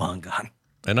long gone.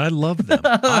 And I love them.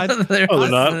 They're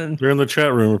not. They're in the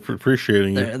chat room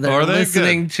appreciating you. They're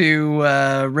listening to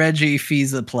Reggie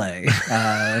Fiza Play,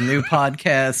 a new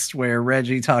podcast where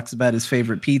Reggie talks about his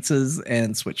favorite pizzas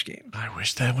and Switch games. I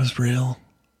wish that was real.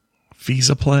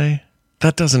 Fiza Play?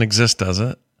 That doesn't exist, does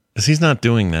it? Because he's not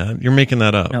doing that. You're making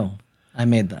that up. No, I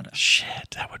made that up.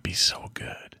 Shit, that would be so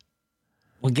good.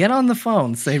 Well, get on the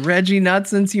phone. Say, Reggie, not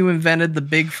since you invented the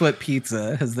Bigfoot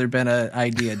pizza has there been an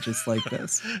idea just like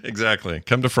this. Exactly.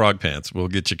 Come to Frog Pants. We'll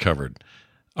get you covered.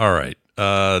 All right.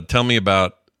 Tell me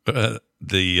about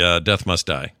the Death Must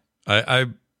Die. I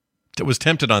was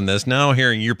tempted on this. Now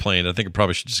hearing you're playing, I think I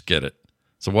probably should just get it.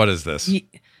 So what is this?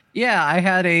 Yeah, I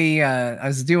had I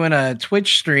was doing a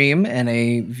Twitch stream, and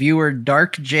a viewer,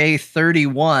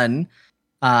 DarkJ31,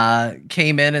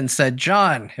 came in and said,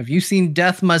 "John, have you seen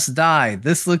Death Must Die?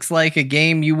 This looks like a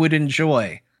game you would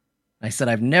enjoy." I said,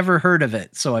 "I've never heard of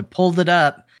it." So I pulled it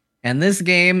up, and this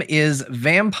game is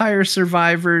Vampire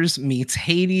Survivors meets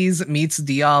Hades meets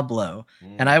Diablo.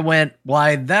 And I went,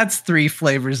 "Why, that's 3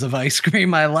 flavors of ice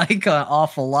cream I like an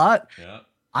awful lot." Yeah.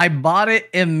 I bought it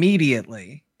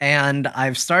immediately, and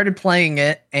I've started playing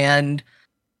it, and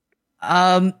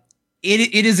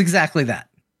it is exactly that.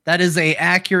 That is a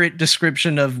accurate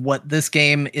description of what this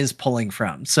game is pulling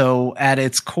from. So at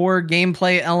its core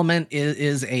gameplay element, it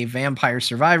is a Vampire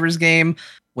Survivors game.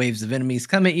 Waves of enemies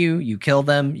come at you, you kill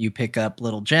them, you pick up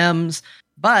little gems.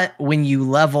 But when you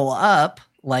level up,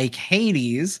 like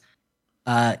Hades,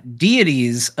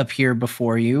 deities appear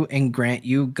before you and grant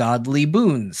you godly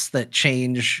boons that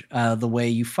change the way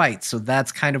you fight. So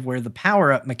that's kind of where the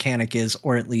power-up mechanic is,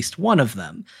 or at least one of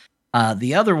them.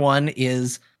 The other one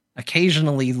is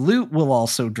occasionally loot will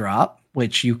also drop,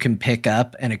 which you can pick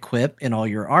up and equip in all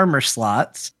your armor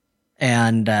slots.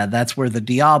 And that's where the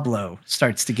Diablo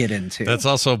starts to get into. That's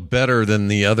also better than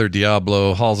the other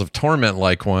Diablo Halls of Torment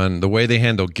like one. The way they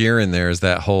handle gear in there is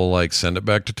that whole like send it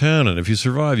back to town, and if you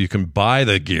survive, you can buy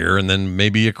the gear and then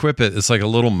maybe equip it. It's like a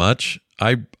little much.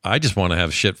 I just want to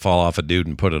have shit fall off a dude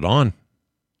and put it on.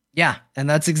 Yeah, and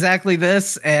that's exactly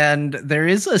this. And there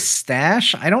is a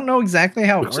stash. I don't know exactly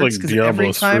how it works, because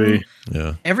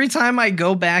every time I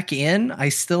go back in, I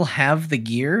still have the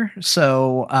gear.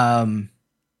 So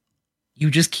you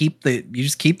just keep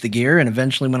the gear, and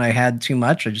eventually when I had too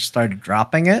much, I just started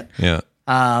dropping it. Yeah.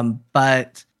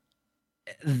 But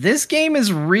this game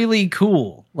is really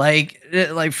cool. Like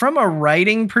from a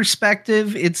writing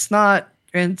perspective, it's not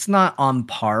on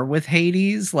par with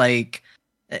Hades. Like,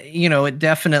 you know, it's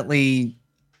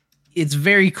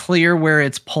very clear where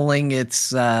it's pulling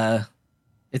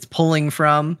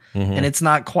from, and it's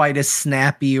not quite as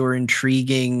snappy or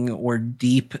intriguing or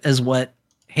deep as what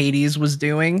Hades was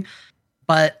doing.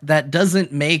 But that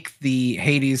doesn't make the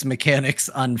Hades mechanics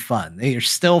unfun. They are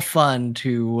still fun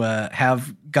to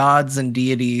have gods and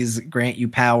deities grant you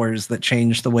powers that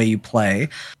change the way you play.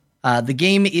 The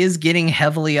game is getting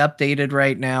heavily updated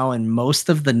right now, and most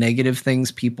of the negative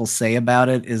things people say about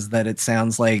it is that it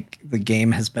sounds like the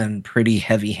game has been pretty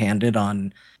heavy-handed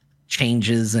on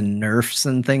changes and nerfs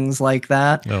and things like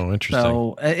that. Oh, interesting.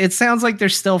 So it sounds like they're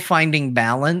still finding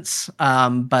balance,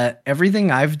 but everything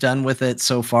I've done with it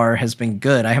so far has been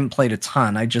good. I haven't played a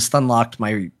ton. I just unlocked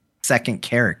my second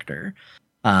character,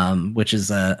 which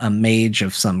is a mage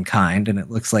of some kind, and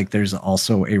it looks like there's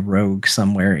also a rogue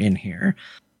somewhere in here.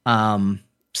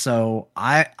 So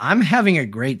I'm having a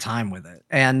great time with it,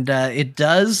 and it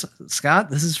does,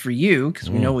 Scott, this is for you, because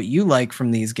we know what you like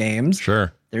from these games.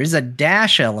 Sure. There is a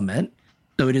dash element,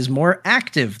 so it is more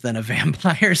active than a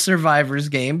Vampire Survivors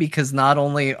game, because not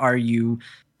only are you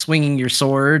swinging your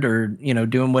sword or, you know,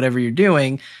 doing whatever you're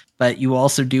doing, but you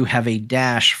also do have a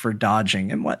dash for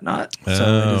dodging and whatnot. So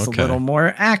it is a little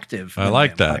more active. I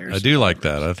like that. I do like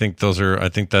that. I think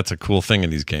that's a cool thing in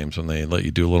these games when they let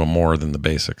you do a little more than the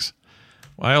basics.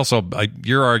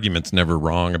 Your argument's never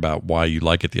wrong about why you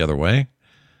like it the other way,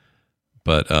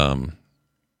 but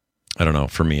I don't know.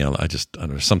 For me,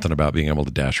 there's something about being able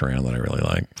to dash around that I really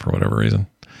like for whatever reason.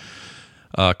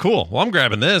 Cool. Well, I'm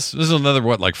grabbing this. This is another,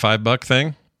 like $5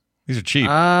 thing? These are cheap.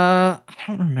 I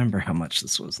don't remember how much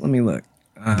this was. Let me look.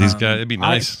 These guys, it'd be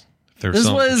nice. This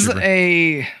was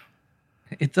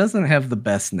it doesn't have the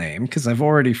best name because I've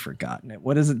already forgotten it.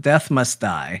 What is it? Death Must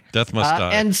Die. Death Must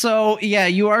Die. And so, yeah,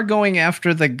 you are going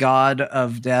after the god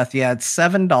of death. Yeah, it's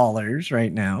 $7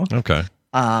 right now. Okay.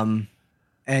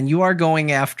 And you are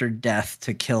going after death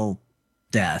to kill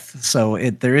death. So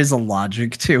there is a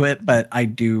logic to it, but I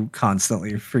do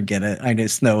constantly forget it. I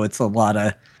just know it's a lot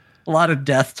of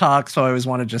death talk. So I always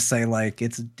want to just say, like,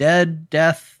 it's dead,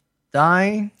 death,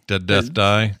 die. Dead, death,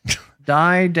 die.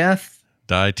 Die, death.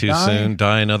 Die too soon.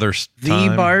 Die another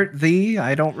time.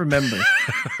 I don't remember.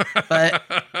 But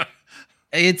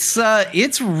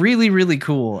it's really, really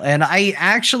cool. And I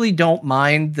actually don't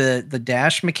mind the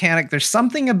dash mechanic. There's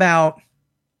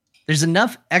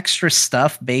enough extra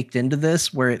stuff baked into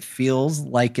this where it feels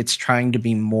like it's trying to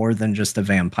be more than just a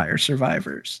Vampire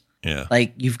Survivors. Yeah.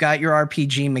 Like, you've got your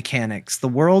RPG mechanics. The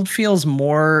world feels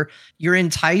more, you're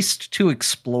enticed to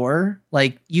explore.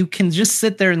 Like, you can just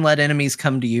sit there and let enemies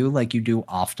come to you like you do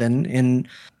often in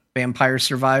Vampire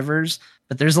Survivors.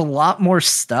 but there's a lot more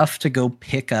stuff to go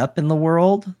pick up in the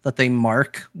world that they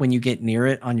mark when you get near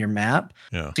it on your map.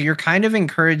 Yeah. So you're kind of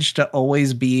encouraged to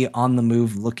always be on the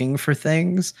move looking for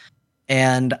things.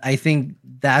 And I think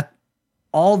that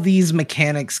all these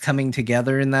mechanics coming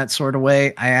together in that sort of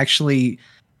way, I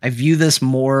view this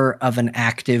more of an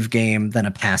active game than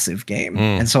a passive game.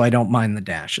 And so I don't mind the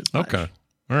dash as much. Okay.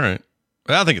 All right.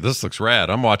 Well, I think this looks rad.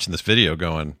 I'm watching this video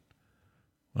going,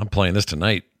 I'm playing this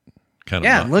tonight.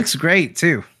 It looks great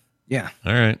too. Yeah.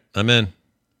 All right. I'm in.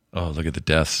 Oh, look at the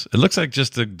deaths. It looks like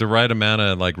just the right amount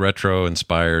of like retro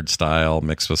inspired style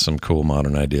mixed with some cool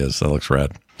modern ideas. That looks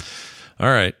rad. All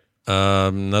right.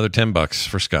 Another $10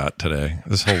 for Scott today,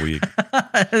 this whole week.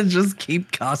 Just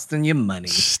keep costing you money.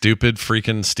 Stupid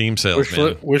freaking Steam sales,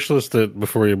 man. Wish list it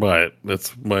before you buy it.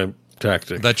 That's my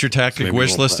tactic. That's your tactic. Maybe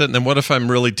Wish list it. And then what if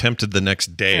I'm really tempted the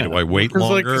next day? Do I wait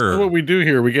longer? This is what we do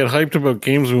here. We get hyped about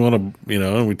games we want to,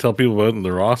 and we tell people about it and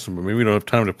they're awesome, but maybe we don't have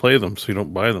time to play them, so you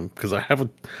don't buy them. Because I have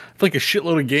like a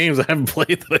shitload of games I haven't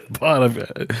played that I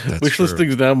bought. Wish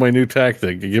listing's now my new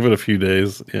tactic. You give it a few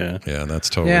days. Yeah. Yeah, that's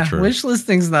totally true. Wish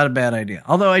listing's not a bad idea.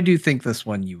 Although I do think this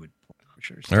one you would play for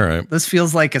sure. So all right. This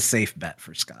feels like a safe bet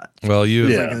for Scott. Well, you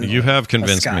have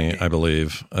convinced me, game. I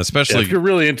believe. Especially if you're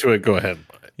really into it, go ahead.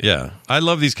 Yeah, I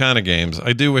love these kind of games.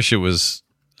 I do wish it was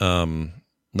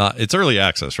not. It's early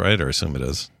access, right? Or I assume it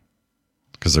is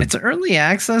because it's early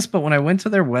access. But when I went to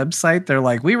their website, they're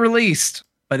like, "We released,"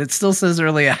 but it still says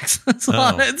early access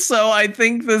on it. So I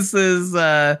think this is.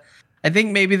 I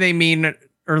think maybe they mean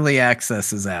early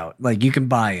access is out. Like you can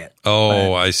buy it.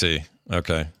 Oh, I see.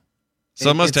 Okay, so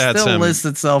it must have had still some. lists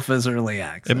itself as early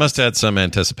access. It must have had some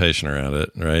anticipation around it,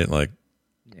 right? Like.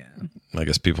 I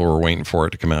guess people were waiting for it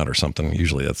to come out or something.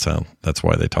 Usually that's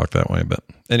why they talk that way. But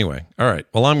anyway, all right.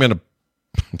 Well, I'm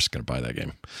just gonna buy that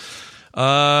game.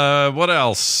 What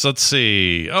else? Let's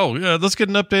see. Oh, yeah, let's get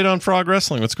an update on Frog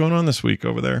Wrestling. What's going on this week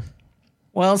over there?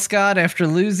 Well, Scott, after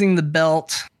losing the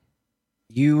belt,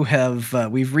 you have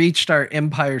we've reached our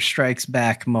Empire Strikes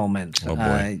Back moment. Oh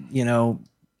boy.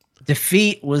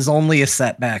 Defeat was only a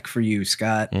setback for you,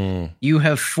 Scott. You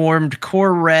have formed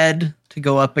Core Red to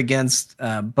go up against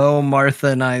Bo, Martha,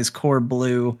 and I's Core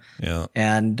Blue. Yeah.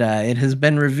 And it has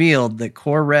been revealed that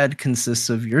Core Red consists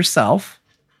of yourself,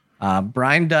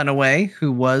 Brian Dunaway,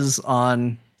 who was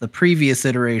on the previous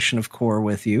iteration of Core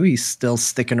with you. He's still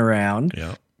sticking around.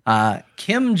 Yeah.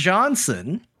 Kim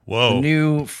Johnson, the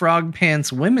new Frog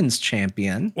Pants Women's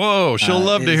Champion. Whoa, she'll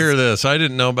love to hear this. I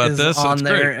didn't know about this. On That's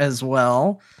there great. as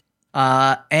well.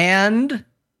 And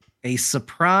a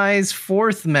surprise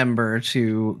fourth member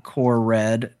to Core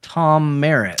Red, Tom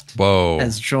Merritt,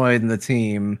 has joined the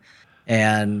team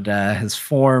and has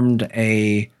formed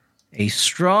a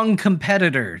strong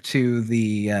competitor to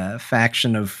the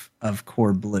faction of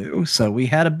Core Blue. So we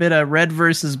had a bit of red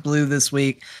versus blue this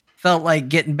week. Felt like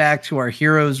getting back to our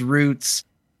heroes' roots.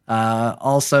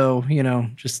 Also,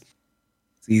 just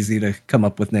it's easy to come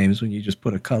up with names when you just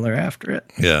put a color after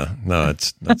it. Yeah, no,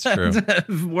 that's true. It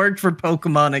worked for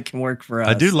Pokemon. It can work for us.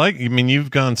 I do like. I mean,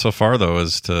 you've gone so far though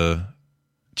as to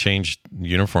change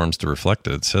uniforms to reflect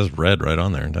it. It says red right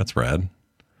on there. That's rad.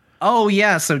 Oh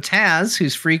yeah. So Taz,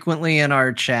 who's frequently in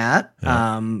our chat,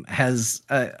 has,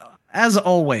 as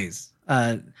always,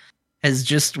 has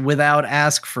just without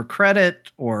ask for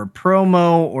credit or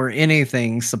promo or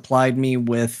anything, supplied me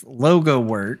with logo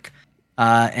work.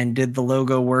 And did the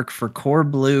logo work for Core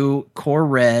Blue, Core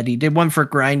Red. He did one for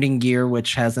Grinding Gear,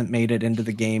 which hasn't made it into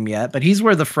the game yet, but he's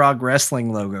where the Frog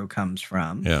Wrestling logo comes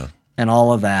from. Yeah. And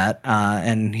all of that.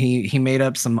 And he made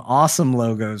up some awesome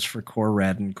logos for Core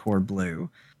Red and Core Blue.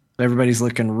 So everybody's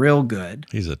looking real good.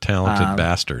 He's a talented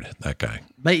bastard, that guy.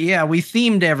 But yeah, we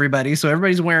themed everybody. So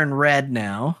everybody's wearing red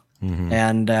now. Mm-hmm.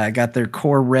 And got their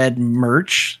Core Red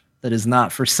merch. That is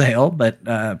not for sale, but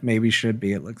maybe should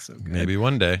be. It looks so good. Maybe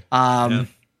one day.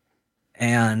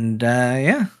 And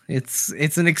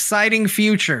it's an exciting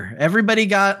future. Everybody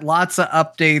got lots of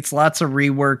updates, lots of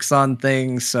reworks on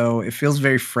things, so it feels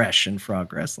very fresh in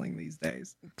Frog Wrestling these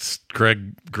days.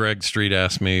 Greg Street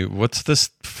asked me, "What's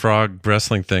this Frog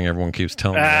Wrestling thing everyone keeps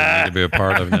telling me I need to be a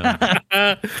part of now?"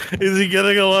 Is he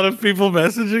getting a lot of people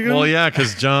messaging him? Well, yeah,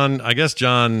 because John,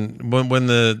 when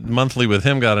the monthly with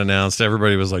him got announced,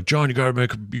 everybody was like, "John, you got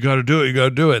to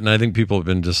do it," and I think people have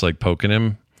been just like poking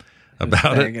him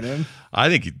about it. Him. I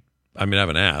think I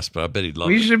haven't asked, but I bet he'd love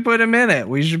it. We should put him in it.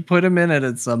 We should put him in it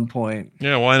at some point.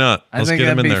 Yeah, why not? Let's get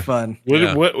him in there. Fun.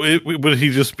 Would he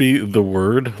just be the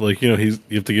word? Like, you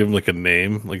have to give him like a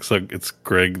name. Like, so it's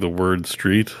Greg the Word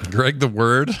Street. Greg the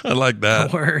Word. I like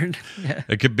that. The Word. Yeah.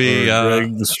 It could be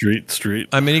Greg the Street.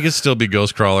 I mean, he could still be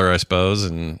Ghostcrawler, I suppose,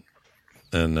 and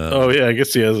And oh yeah, I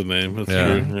guess he has a name. That's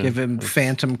Yeah. true. Yeah. Give him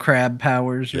phantom crab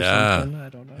powers or something. I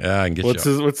don't know. yeah, I can get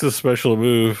What's his special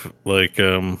move? Like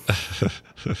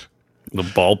the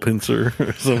ball pincer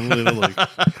or something. Like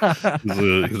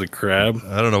he's a crab.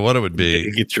 I don't know what it would be.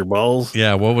 He gets your balls.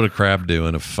 Yeah, what would a crab do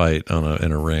in a fight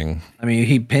in a ring? I mean,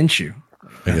 he'd pinch you.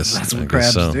 I guess That's what I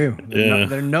guess crabs so. do. Yeah.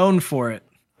 They're known for it.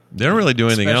 They don't really do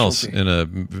anything else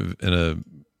Specialty. in a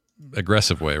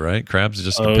aggressive way, right? Crabs are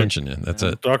just pinching you. That's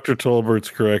it. Dr. Tolbert's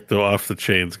correct though. Off the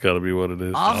chain's got to be what it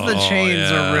is. Off the chain's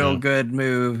yeah. a real good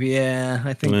move. Yeah,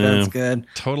 I think Yeah. that's good.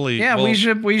 Totally. Yeah, well,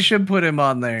 we should put him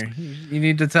on there. You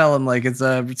need to tell him like it's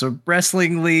a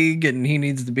wrestling league and he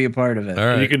needs to be a part of it. All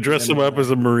right. You can dress him up as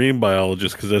a marine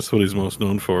biologist because that's what he's most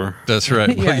known for. That's right.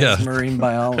 Yeah, Well, it's marine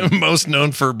biology. Most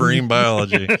known for marine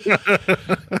biology.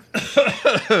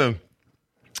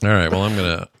 All right. Well, I'm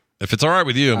gonna. If it's all right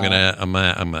with you, I'm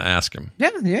gonna ask him Yeah,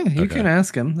 you can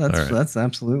ask him. That's All right. that's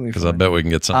absolutely because fine. I bet we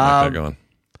can get something like that going.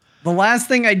 The last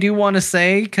thing I do want to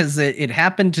say, because it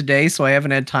happened today, so I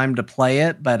haven't had time to play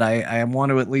it, but I want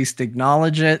to at least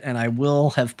acknowledge it, and I will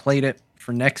have played it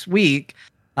for next week.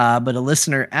 But a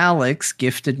listener, Alex,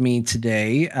 gifted me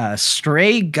today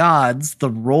Stray Gods, the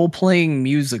role-playing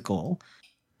musical.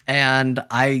 And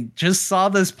I just saw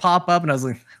this pop up, and I was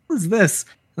like, what is this?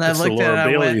 And It's I the looked at it Laura and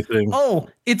I Bailey went, thing. oh,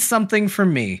 it's something for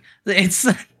me. It's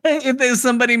if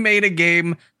somebody made a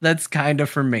game that's kind of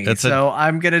for me.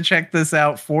 I'm going to check this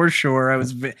out for sure.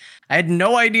 I had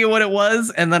no idea what it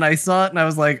was. And then I saw it and I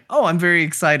was like, oh, I'm very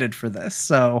excited for this.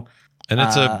 So, And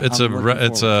it's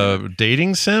a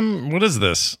dating sim. What is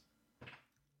this?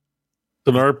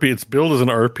 It's an It's billed as an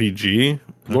RPG.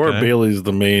 Laura Okay. Bailey's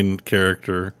the main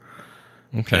character.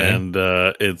 Okay. And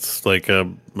it's like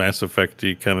a Mass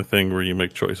Effect-y kind of thing where you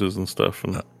make choices and stuff.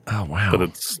 And, oh wow! but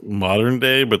it's modern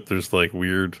day, but there's like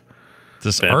weird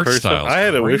This vampire art stuff. style. I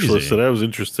had a wish crazy. list that I was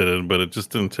interested in, but it just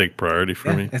didn't take priority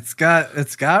for me. It's got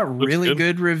really good.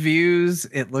 good reviews.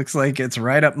 It looks like it's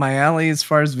right up my alley as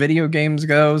far as video games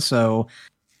go. So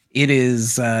it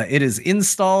is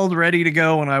installed, ready to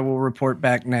go, and I will report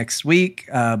back next week.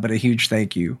 But a huge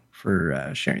thank you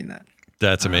for sharing that.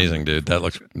 That's amazing, dude.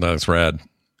 That's rad.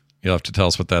 You'll have to tell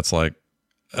us what that's like.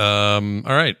 All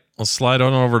right, let's slide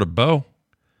on over to Bo,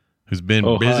 who's been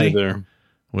Hi busy there.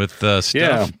 with stuff.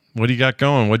 Yeah. What do you got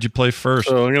going? What'd you play first?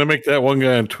 So I'm gonna make that one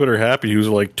guy on Twitter happy who's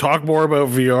like, talk more about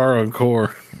VR on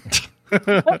Core. Who's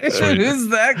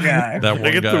that guy? That one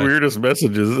I get guy. the weirdest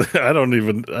messages. I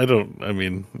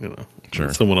mean,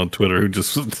 Sure. someone on Twitter who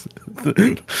just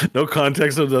no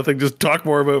context, no nothing, just talk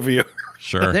more about VR.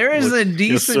 Sure. There is a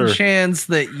decent sir. chance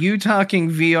that you talking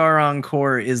VR on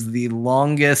Core is the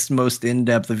longest, most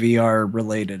in-depth VR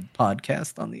related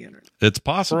podcast on the internet. It's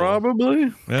possible.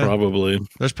 Probably. Yeah. Probably.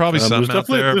 There's probably something out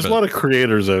there. There's but- a lot of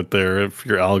creators out there if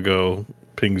your algo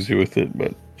pings you with it,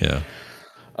 but yeah.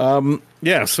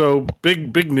 yeah, so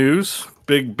big news,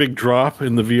 big drop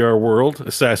in the VR world.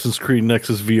 Assassin's Creed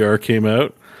Nexus VR came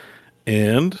out,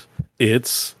 and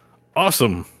it's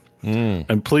awesome.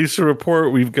 I'm pleased to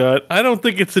report we've got, I don't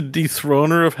think it's a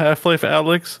dethroner of Half-Life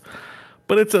Alyx,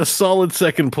 but it's a solid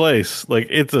second place.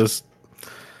 Like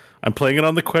I'm playing it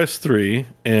on the Quest 3,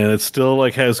 and it still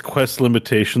like has Quest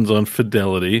limitations on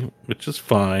fidelity, which is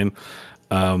fine.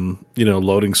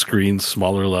 Loading screens,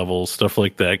 smaller levels, stuff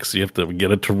like that, because you have to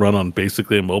get it to run on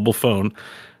basically a mobile phone.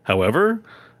 However,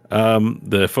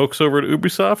 the folks over at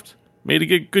Ubisoft made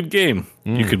a good game.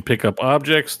 You can pick up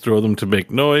objects, throw them to make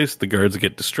noise, the guards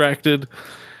get distracted,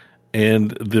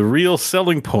 and the real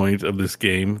selling point of this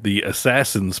game, the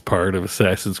assassins part of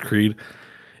Assassin's Creed,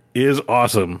 is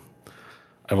awesome.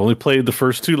 I've only played the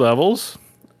first 2 levels.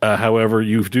 However,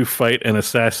 you do fight and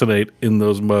assassinate in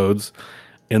those modes.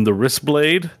 And the wrist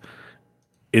blade,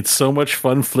 it's so much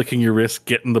fun flicking your wrist,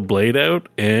 getting the blade out,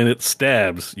 and it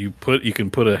stabs. You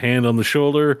can put a hand on the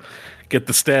shoulder, get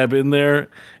the stab in there.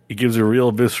 It gives a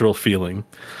real visceral feeling.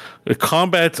 The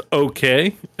combat's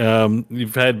okay.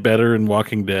 You've had better in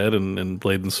Walking Dead and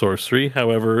Blade and Sorcery.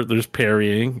 However, there's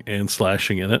parrying and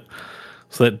slashing in it.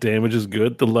 So that damage is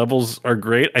good. The levels are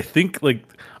great. I think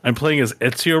I'm playing as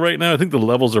Ezio right now. I think the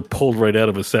levels are pulled right out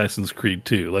of Assassin's Creed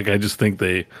 2. I just think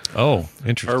they Oh, are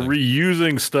interesting.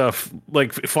 reusing stuff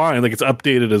fine. It's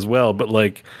updated as well, but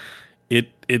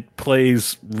it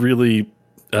plays really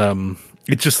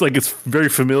it's just it's very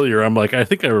familiar. I'm I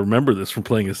think I remember this from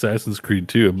playing Assassin's Creed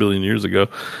 2 a billion years ago.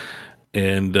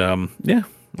 And yeah.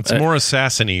 It's more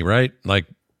assassin-y, right? Like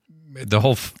the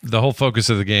whole focus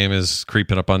of the game is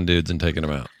creeping up on dudes and taking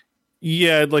them out.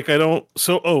 Yeah, I don't.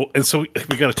 So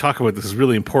we got to talk about this. It's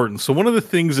really important. So one of the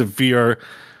things of VR,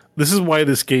 this is why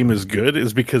this game is good,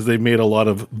 is because they made a lot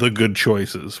of the good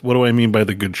choices. What do I mean by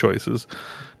the good choices?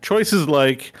 choices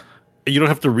like you don't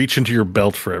have to reach into your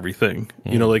belt for everything.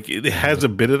 You know, like it has a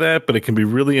bit of that, but it can be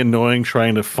really annoying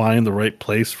trying to find the right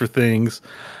place for things.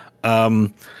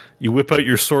 You whip out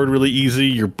your sword really easy.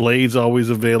 Your blade's always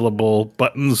available.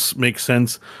 Buttons make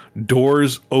sense.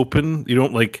 Doors open. You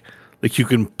don't like you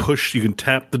can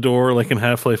tap the door like in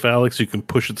Half-Life Alyx. You can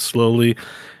push it slowly.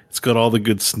 It's got all the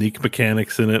good sneak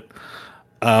mechanics in it.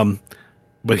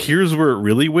 But here's where it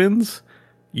really wins.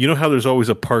 You know how there's always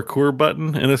a parkour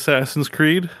button in Assassin's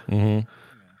Creed? Mm-hmm.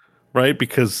 Right?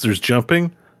 Because there's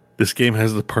jumping. This game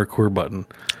has the parkour button.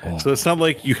 Oh. So it's not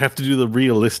like you have to do the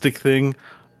realistic thing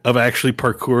of actually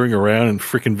parkouring around in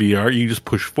freaking VR. You just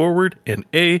push forward and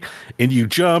A, and you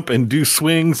jump and do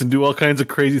swings and do all kinds of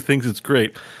crazy things. It's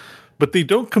great. But they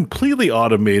don't completely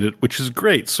automate it, which is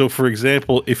great. So, for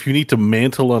example, if you need to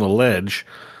mantle on a ledge,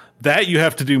 that you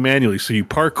have to do manually. So you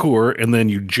parkour and then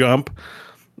you jump.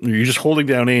 You're just holding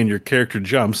down A and your character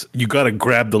jumps. You got to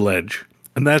grab the ledge.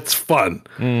 And that's fun.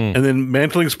 And then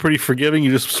mantling is pretty forgiving.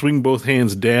 You just swing both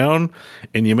hands down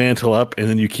and you mantle up and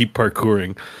then you keep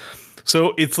parkouring.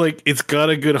 So it's like it's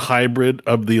got a good hybrid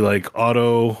of the like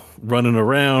auto running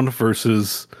around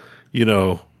versus, you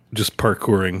know, just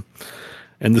parkouring.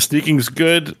 And the sneaking's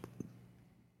good.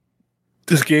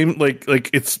 This game, like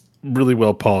it's really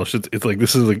well polished. It's like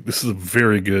this is a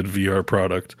very good VR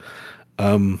product.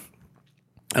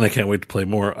 And I can't wait to play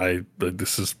more.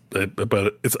 This is about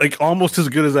it. It's like almost as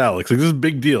good as Alyx. Like this is a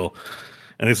big deal,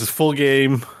 and it's this full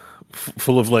game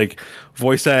full of like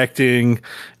voice acting.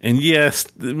 And yes,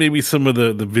 maybe some of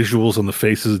the visuals on the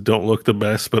faces don't look the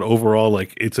best, but overall,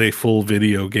 like it's a full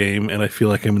video game, and I feel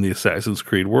like I'm in the Assassin's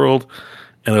Creed world,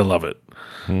 and I love it.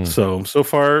 So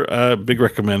far, big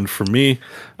recommend for me.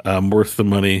 Worth the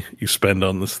money you spend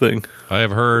on this thing. I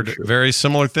have heard very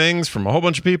similar things from a whole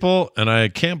bunch of people, and I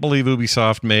can't believe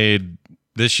Ubisoft made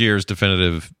this year's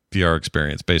definitive VR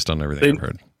experience based on everything I've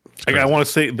heard. Like, I want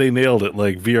to say they nailed it.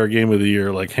 Like VR Game of the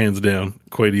Year, like hands down,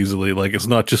 quite easily. Like it's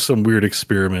not just some weird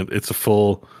experiment; it's a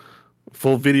full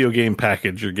video game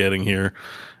package you're getting here,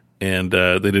 and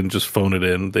they didn't just phone it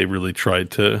in. They really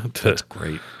tried to. That's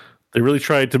great. They really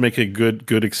tried to make a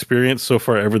good experience. So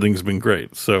far, everything's been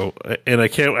great. So, and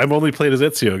I've only played as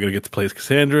Ezio. I'm gonna get to play as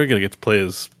Cassandra. Gonna get to play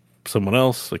as someone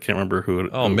else. I can't remember who.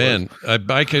 Oh man,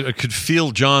 I could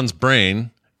feel John's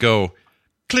brain go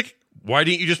click. Why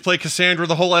didn't you just play Cassandra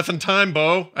the whole effing time,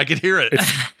 Bo? I could hear it.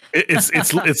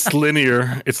 It's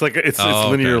linear. It's like it's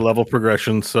linear level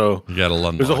progression. So you gotta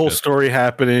love. There's a whole story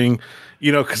happening.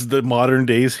 You know, because the modern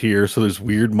day's here, so there's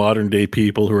weird modern day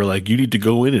people who are like, you need to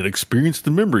go in and experience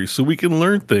the memories so we can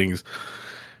learn things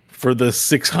for the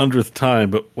 600th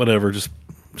time. But whatever, just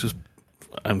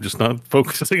I'm just not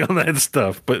focusing on that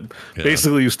stuff. But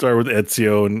basically, you start with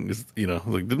Ezio, and you know,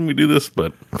 like, didn't we do this?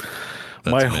 But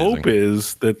my hope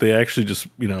is that they actually just,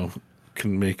 you know,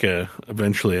 can make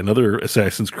eventually another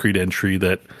Assassin's Creed entry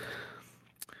that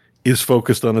is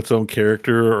focused on its own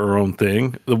character or own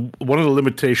thing. One of the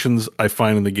limitations I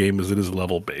find in the game is it is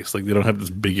level based. Like they don't have this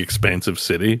big expansive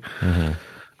city.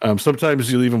 Mm-hmm.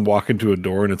 Sometimes you'll even walk into a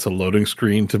door and it's a loading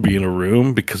screen to be in a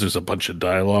room because there's a bunch of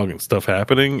dialogue and stuff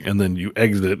happening, and then you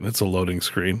exit and it's a loading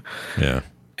screen. Yeah.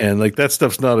 And like that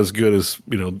stuff's not as good as,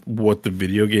 you know, what the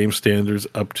video game standards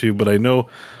up to, but I know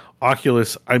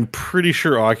Oculus, I'm pretty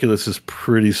sure Oculus is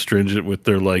pretty stringent with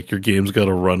their like your game's got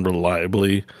to run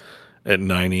reliably at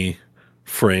 90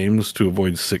 frames to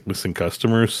avoid sickness in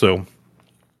customers. So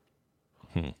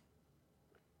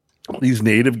these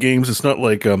native games, it's not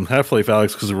like Half-Life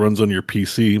Alyx because it runs on your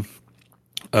PC.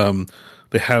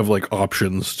 They have like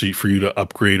options for you to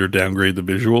upgrade or downgrade the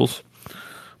visuals,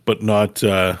 but not.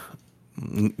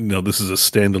 No, this is a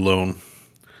standalone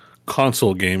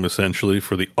console game essentially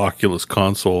for the Oculus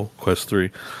console, Quest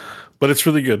 3. But it's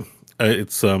really good.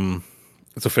 It's a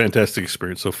fantastic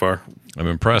experience so far. I'm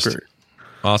impressed.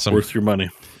 Awesome. Worth your money.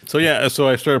 So yeah, so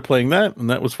I started playing that, and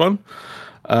that was fun.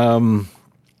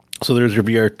 So there's your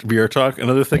VR talk.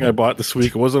 Another thing I bought this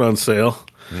week, it wasn't on sale,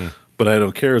 but I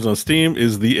don't care, it's on Steam,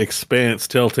 is the Expanse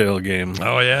Telltale game.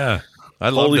 Oh yeah. I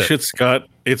love it. Holy shit, Scott.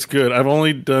 It's good. I'm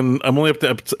only up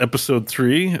to episode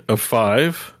 3 of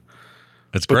 5.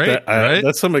 It's great, right?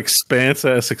 That's some expanse.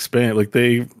 Like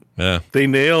they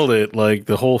nailed it. Like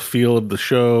the whole feel of the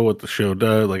show, what the show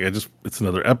does. Like it's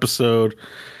another episode.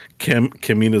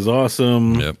 Kamina's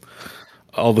awesome. Yep.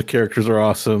 All the characters are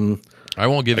awesome. I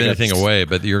won't give anything away,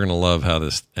 but you're going to love how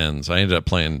this ends. I ended up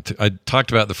playing. I talked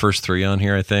about the first 3 on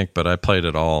here, I think, but I played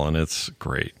it all, and it's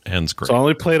great. Ends great. So I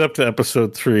only played up to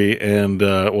episode 3, and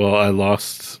I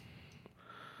lost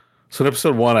So in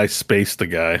episode 1, I spaced the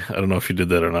guy. I don't know if you did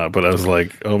that or not, but I was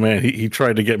like, oh man, he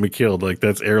tried to get me killed. Like,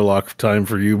 that's airlock time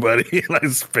for you, buddy. And I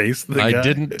spaced the guy. I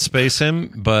didn't space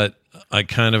him, but I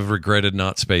kind of regretted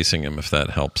not spacing him, if that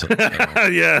helps.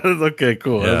 Yeah, okay,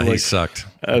 cool. Yeah, he like, sucked.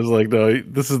 I was like, no,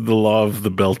 this is the law of the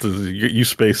belt. Is you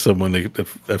space someone,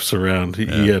 if surround.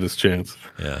 He had his chance.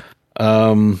 Yeah.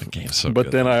 The game's so But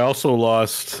good. then I also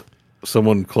lost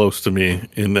someone close to me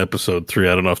in episode 3.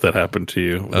 I don't know if that happened to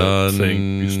you.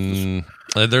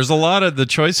 There's a lot of the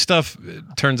choice stuff. It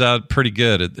turns out pretty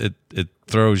good. It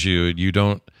throws you. You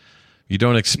don't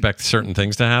expect certain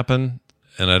things to happen,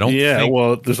 and I don't. Yeah, think,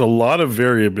 well, there's a lot of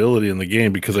variability in the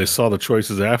game because I saw the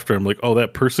choices after. I'm like, oh,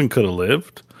 that person could have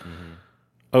lived.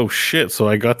 Oh shit! So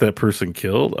I got that person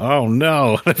killed. Oh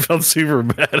no! I felt super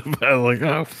bad about it. Like,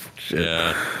 oh shit.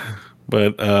 Yeah.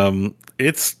 But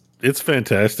it's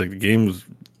fantastic. The game's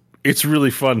it's really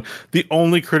fun. The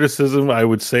only criticism I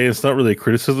would say, it's not really a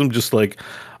criticism, just like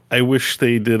I wish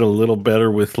they did a little better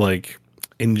with like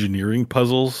engineering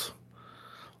puzzles.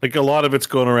 Like a lot of it's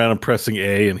going around and pressing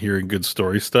A and hearing good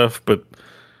story stuff, but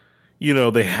you know,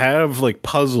 they have like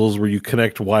puzzles where you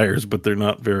connect wires, but they're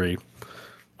not very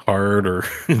hard or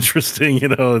interesting, you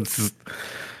know. It's just,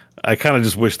 I kind of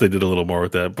just wish they did a little more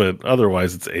with that, but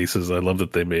otherwise it's aces. I love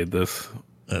that they made this.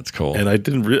 That's cool. And I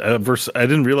didn't I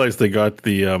didn't realize they got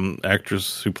the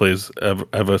actress who plays Eva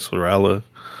Sorala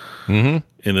in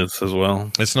it as well.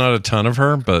 It's not a ton of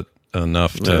her, but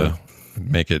enough to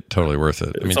make it totally worth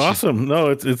it. It's awesome. No,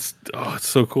 it's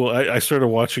so cool. I started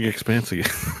watching Expanse again.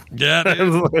 Yeah,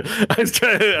 I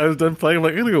was done playing. I'm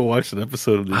like, I'm gonna go watch an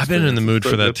episode of this. I've been in the mood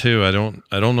for that too. I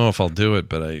don't know if I'll do it,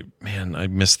 but I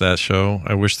missed that show.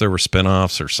 I wish there were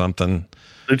spinoffs or something.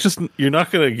 It's just, you're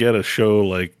not gonna get a show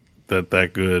like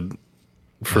that good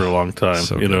for a long time,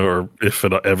 So you know, good. or if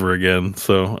it ever again.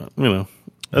 So, you know,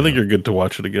 I think you're good to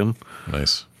watch it again.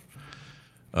 Nice.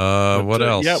 What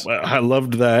else? Yeah, I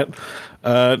loved that.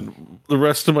 The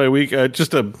rest of my week,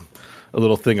 just a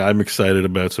little thing I'm excited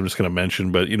about, so I'm just going to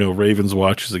mention, but, you know, Ravens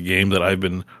Watch is a game that I've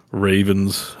been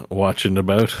Ravens watching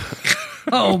about.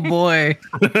 Oh, boy.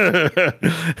 That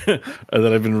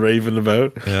I've been raving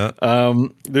about. Yeah.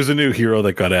 There's a new hero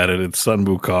that got added. It's Sun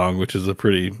Wukong, which is a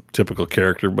pretty typical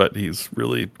character, but he's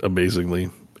really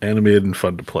amazingly animated and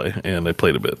fun to play. And I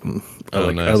played a bit, and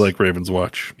I nice. like Ravens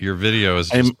Watch. Your video is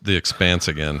just The Expanse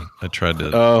again. I tried to.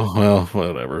 Oh well,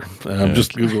 whatever.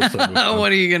 Just Google Sun Wukong.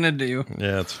 What are you going to do?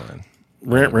 Yeah, it's fine.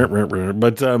 But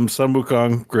Sun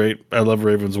Wukong, great. I love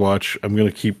Ravens Watch. I'm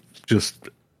gonna keep just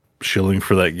shilling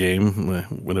for that game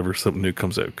whenever something new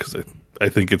comes out, because I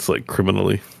think it's like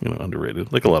criminally, you know,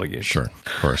 underrated, like a lot of games. Sure,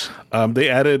 of course. They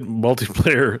added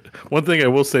multiplayer. One thing I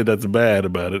will say that's bad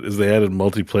about it is they added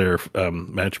multiplayer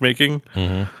matchmaking,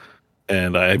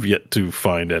 and I have yet to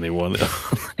find anyone.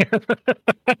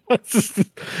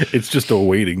 It's just a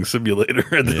waiting simulator.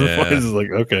 And Yeah. it's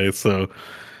like, okay, so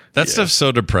That stuff's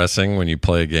so depressing when you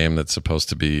play a game that's supposed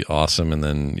to be awesome and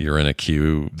then you're in a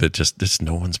queue that just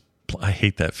no one's. I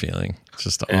hate that feeling. It's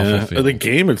just an awful feeling. the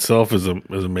game itself is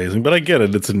amazing, but I get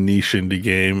it. It's a niche indie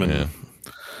game, and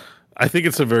I think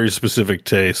it's a very specific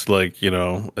taste. Like, you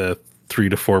know, a 3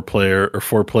 to 4 player or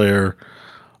 4 player,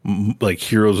 like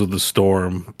Heroes of the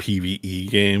Storm PvE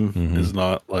game is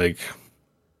not like,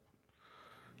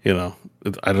 you know,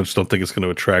 I just don't think it's going to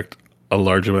attract a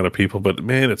large amount of people. But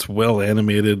man, it's well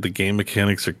animated. The game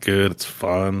mechanics are good. It's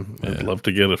fun. I'd love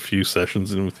to get a few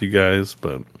sessions in with you guys,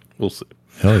 but we'll see.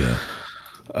 Hell yeah.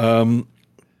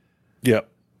 Yeah.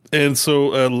 And so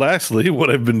lastly, what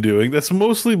I've been doing, that's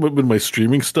mostly been my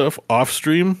streaming stuff off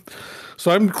stream. So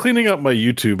I'm cleaning up my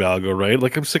YouTube algo, right?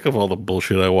 Like, I'm sick of all the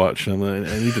bullshit I watch, and I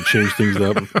need to change things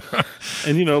up.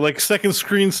 And, you know, like second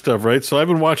screen stuff, right? So I've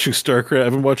been watching StarCraft.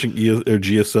 I've been watching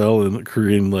GSL and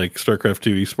Korean, like, StarCraft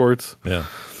 2 esports. Yeah.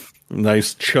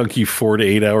 Nice, chunky 4 to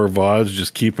 8 hour VODs.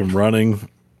 Just keep them running.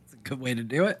 Good way to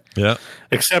do it. Yeah.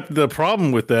 Except the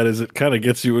problem with that is it kind of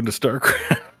gets you into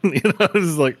StarCraft. You know,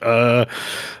 it's like,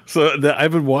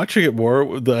 I've been watching it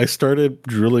more. I started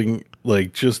drilling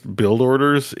like just build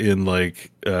orders in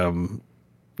like,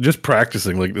 just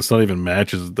practicing. Like, it's not even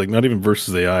matches, like not even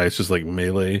versus AI. It's just like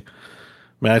melee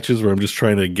matches where I'm just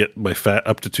trying to get my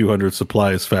up to 200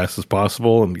 supply as fast as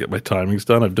possible and get my timings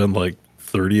done. I've done like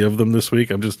 30 of them this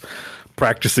week. I'm just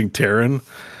practicing Terran. And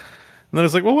then I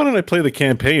was like, well, why don't I play the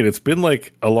campaign? It's been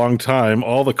like a long time.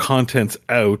 All the content's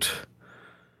out.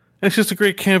 And it's just a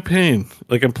great campaign.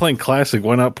 Like, I'm playing Classic.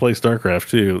 Why not play StarCraft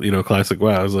too? You know, Classic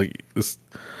WoW. I was like, this.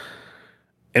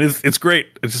 And it's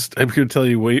great. It's just, I'm here to tell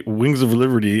you, Wings of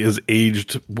Liberty is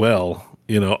aged well.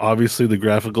 You know, obviously the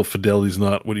graphical fidelity is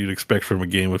not what you'd expect from a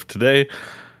game of today.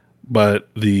 But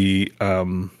the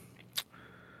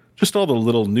just all the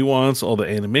little nuance, all the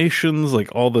animations, like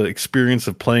all the experience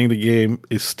of playing the game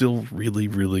is still really,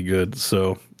 really good.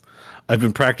 So I've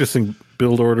been practicing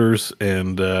build orders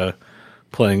and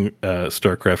playing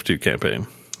StarCraft 2 campaign.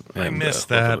 And, I miss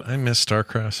that. I miss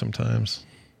StarCraft sometimes.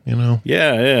 You know?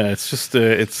 Yeah. It's just,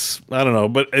 it's, I don't know,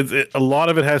 but a lot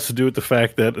of it has to do with the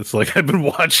fact that it's like I've been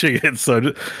watching it.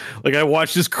 So, like, I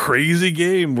watched this crazy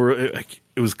game where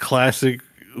it was Classic.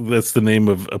 That's the name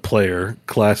of a player.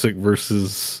 Classic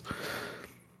versus,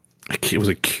 it was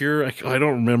a Cure. I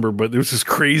don't remember, but there was this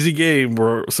crazy game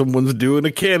where someone's doing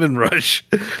a cannon rush.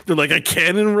 They're like, a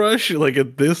cannon rush? Like,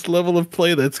 at this level of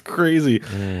play? That's crazy.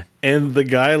 And the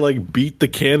guy, like, beat the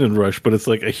cannon rush, but it's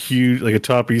like a huge, like a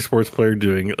top esports player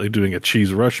doing a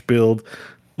cheese rush build,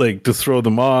 like, to throw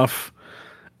them off.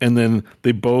 And then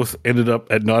they both ended up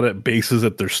not at bases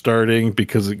that they're starting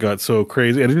because it got so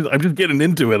crazy. And I'm just getting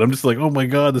into it. I'm just like, oh my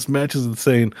God, this match is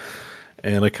insane.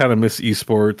 And I kind of miss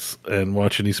esports and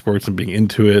watching esports and being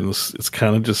into it. And it's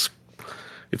kind of just,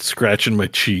 it's scratching my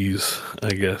cheese, I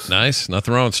guess. Nice.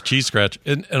 Nothing wrong with cheese scratch.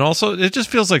 And also, it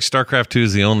just feels like StarCraft 2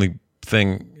 is the only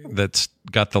thing that's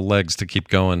got the legs to keep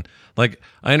going. Like,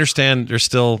 I understand there's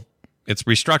still, it's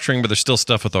restructuring, but there's still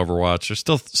stuff with Overwatch. There's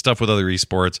still stuff with other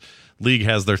esports. League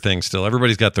has their thing still.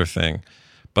 Everybody's got their thing.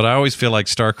 But I always feel like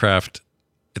StarCraft,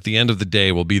 at the end of the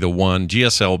day, will be the one,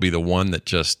 GSL will be the one that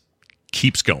just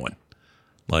keeps going.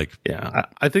 Like, yeah,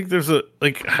 I think there's a,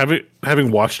 like,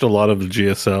 having watched a lot of the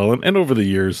GSL and over the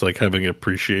years, like, having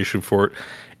appreciation for it,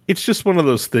 it's just one of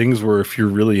those things where if you're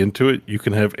really into it, you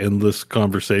can have endless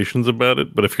conversations about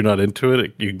it. But if you're not into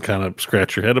it, you can kind of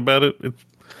scratch your head about it.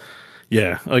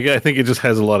 Yeah, like, I think it just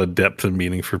has a lot of depth and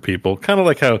meaning for people. Kind of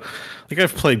like how, like,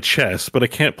 I've played chess, but I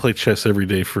can't play chess every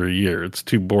day for a year. It's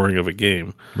too boring of a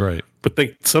game. Right. But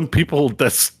some people,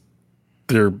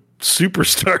 they're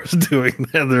superstars doing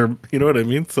that. You know what I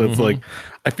mean? So it's like,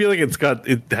 I feel like it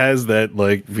has that,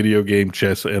 like, video game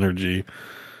chess energy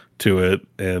to it,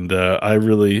 and I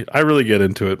really get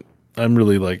into it. I'm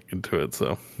really, like, into it.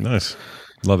 So nice,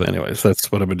 love it. Anyways, that's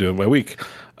what I've been doing my week.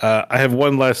 I have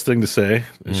one last thing to say.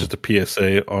 It's just a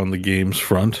PSA on the games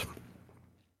front,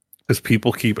 because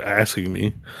people keep asking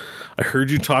me, I heard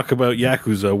you talk about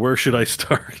Yakuza. Where should I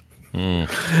start? And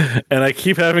I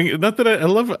keep having, not that I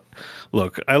love,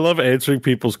 look, I love answering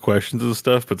people's questions and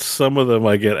stuff, but some of them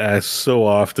I get asked so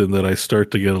often that I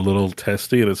start to get a little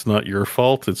testy, and it's not your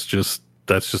fault. It's just,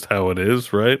 that's just how it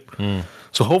is, right?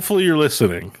 So hopefully you're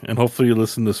listening, and hopefully you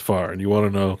listen this far, and you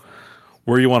want to know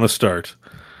where you want to start.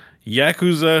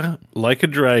 Yakuza Like a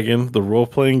Dragon, the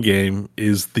role-playing game,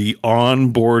 is the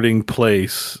onboarding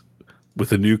place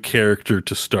with a new character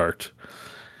to start.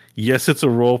 Yes, it's a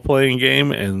role-playing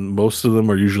game, and most of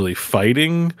them are usually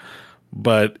fighting,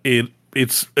 but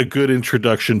it's a good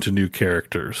introduction to new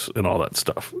characters and all that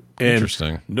stuff. And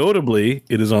interesting. Notably,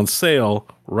 it is on sale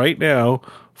right now,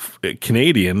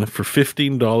 Canadian, for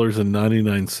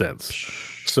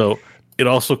 $15.99. So it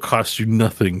also costs you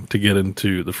nothing to get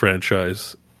into the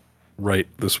franchise right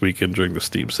this weekend during the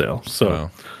Steam sale. So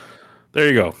wow. There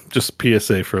you go. Just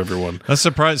PSA for everyone. That's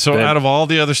surprising. So out of all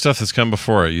the other stuff that's come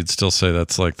before it, you'd still say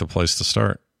that's like the place to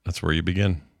start. That's where you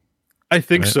begin. I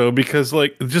think so, because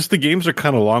like just the games are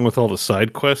kind of long with all the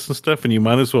side quests and stuff, and you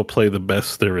might as well play the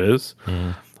best there is.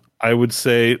 I would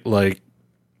say like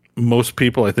most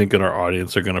people I think in our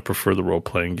audience are going to prefer the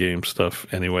role-playing game stuff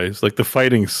anyways. Like the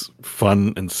fighting's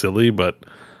fun and silly, but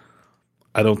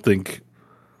I don't think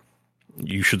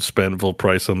you should spend full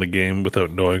price on the game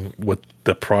without knowing what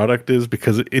the product is,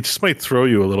 because it just might throw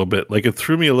you a little bit. Like it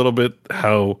threw me a little bit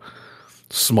how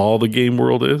small the game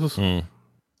world is.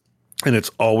 And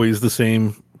it's always the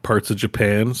same parts of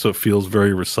Japan, so it feels very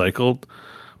recycled,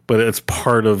 but it's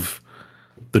part of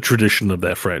the tradition of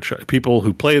that franchise. People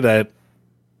who play that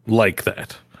like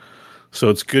that. So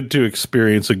it's good to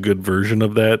experience a good version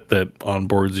of that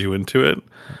onboards you into it.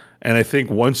 And I think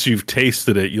once you've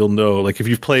tasted it, you'll know, like if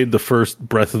you've played the first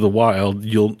Breath of the Wild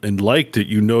and liked it,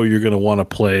 you know you're going to want to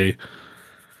play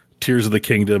Tears of the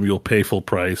Kingdom. You'll pay full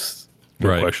price.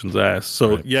 No questions asked.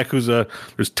 So Yakuza,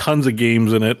 there's tons of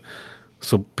games in it.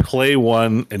 So play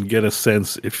one and get a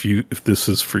sense if this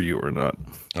is for you or not.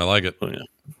 I like it. Oh, yeah.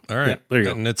 All right. Yeah, there you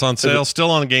go. And it's on sale,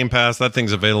 still on Game Pass. That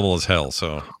thing's available as hell,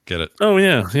 so get it. Oh,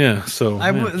 yeah. So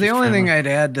the only thing I'd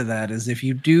add to that is if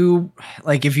you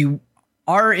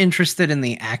are interested in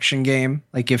the action game,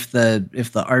 like if the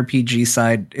RPG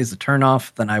side is a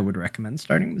turnoff, then I would recommend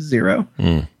starting with 0.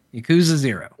 Yakuza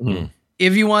 0.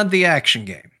 If you want the action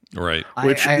game. Right.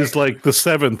 Which is like the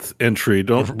 7th entry.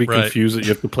 Don't be confused that you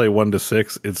have to play 1 to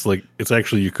 6. It's like it's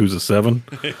actually Yakuza 7.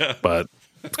 But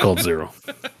It's called Zero.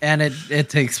 And it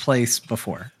takes place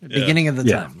before the beginning of the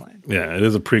timeline. Yeah, it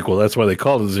is a prequel. That's why they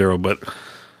called it Zero. But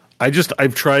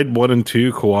I've tried 1 and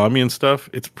 2, Kiwami and stuff.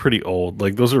 It's pretty old.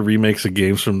 Like those are remakes of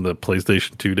games from the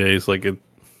PlayStation 2 days. Like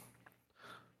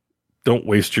don't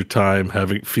waste your time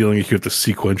feeling like you have to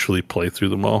sequentially play through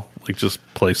them all. Like just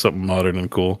play something modern and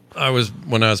cool.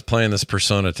 When I was playing this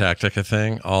Persona Tactica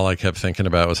thing, all I kept thinking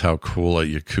about was how cool a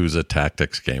Yakuza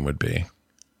Tactics game would be.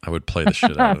 I would play the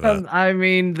shit out of that. I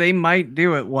mean, they might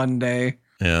do it one day.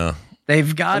 Yeah.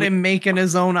 They've got him making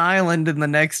his own island in the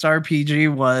next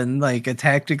RPG one, like a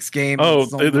tactics game. Oh,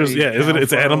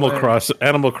 it's Animal Crossing.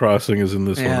 Animal Crossing is in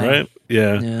this one, right?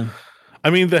 Yeah. I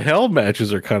mean, the hell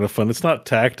matches are kind of fun. It's not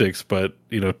tactics, but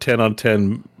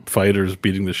 10-on-10 fighters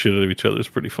beating the shit out of each other is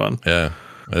pretty fun. Yeah,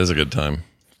 it is a good time.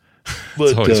 But,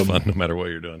 it's always fun, no matter what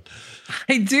you're doing.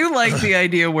 I do like the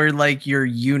idea where like your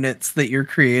units that you're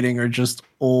creating are just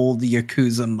old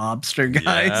Yakuza mobster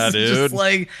guys. Yeah,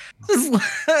 dude.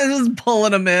 Just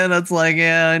pulling them in. It's like,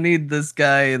 yeah, I need this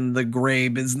guy in the gray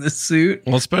business suit.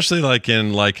 Well, especially like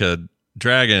in like a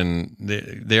Dragon,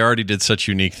 they already did such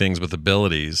unique things with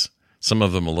abilities. Some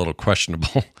of them a little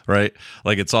questionable, right?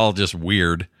 Like it's all just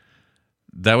weird.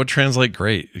 That would translate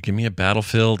great. Give me a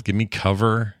battlefield. Give me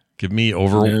cover. Give me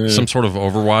some sort of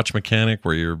Overwatch mechanic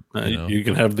where you're. You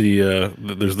can have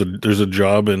there's a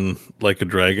job in Like a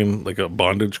Dragon, like a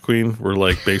bondage queen, where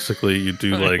like basically you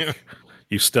do like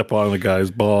you step on the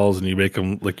guy's balls and you make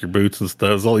them lick your boots and stuff.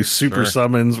 There's all these super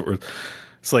summons where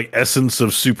it's like essence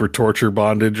of super torture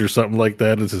bondage or something like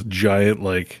that. It's this giant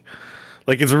like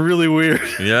it's really weird.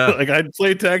 Yeah, like I'd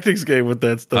play a tactics game with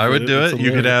that stuff. I would do it.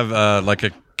 You could have like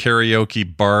a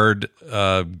karaoke bard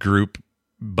group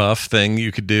buff thing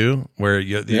you could do where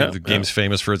the game's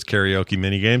famous for its karaoke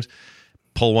mini games.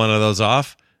 Pull one of those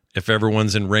off. If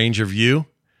everyone's in range of you,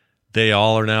 they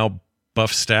all are now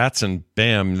buff stats, and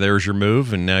bam, there's your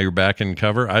move, and now you're back in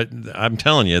cover. I'm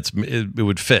telling you, it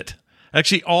would fit.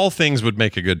 Actually, all things would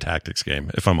make a good tactics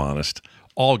game, if I'm honest.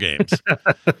 All games,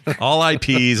 all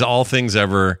IPs, all things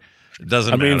ever. It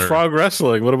doesn't matter. I mean, Frog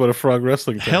Wrestling. What about a Frog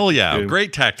Wrestling? Hell yeah, game?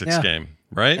 Great tactics game,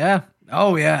 right? Yeah.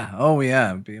 Oh yeah,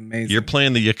 it'd be amazing. You're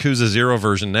playing the Yakuza 0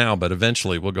 version now, but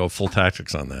eventually we'll go full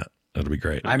tactics on that. That'll be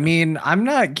great. I mean, I'm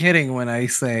not kidding when I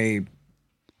say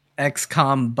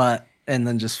XCOM, but and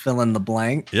then just fill in the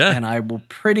blank. Yeah, and I will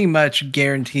pretty much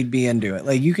guaranteed be into it.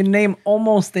 Like you can name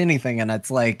almost anything, and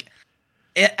it's like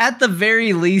at the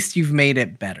very least you've made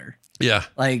it better. Yeah,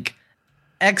 like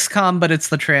XCOM, but it's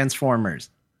the Transformers.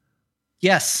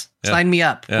 Yes, sign me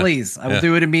up, please. I will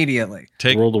do it immediately.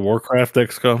 Take World of Warcraft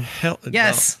XCOM. Hell,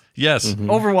 yes. No. Yes. Mm-hmm.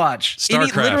 Overwatch.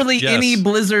 StarCraft. Any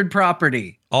Blizzard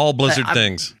property. All Blizzard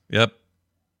things. Yep.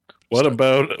 What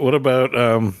about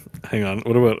hang on.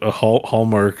 What about a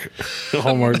Hallmark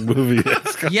movie?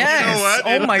 Yes.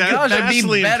 Oh my gosh, it'd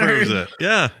be better.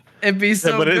 Yeah. It'd be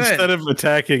so but good. Instead of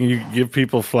attacking, you give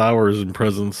people flowers and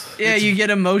presents. Yeah, you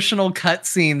get emotional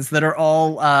cutscenes that are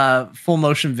all full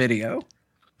motion video.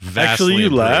 Actually,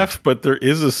 you laugh, but there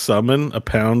is a summon, a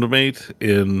pound mate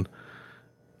in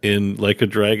Like a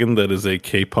Dragon that is a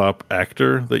K-pop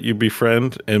actor that you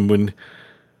befriend, and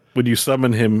when you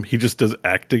summon him, he just does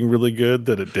acting really good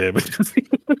that it damages. He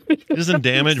doesn't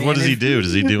damage. What does he do?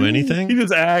 Does he do anything? He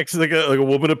just acts like a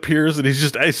woman appears, and it's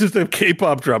just a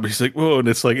K-pop drama. He's like, whoa, and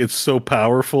it's like it's so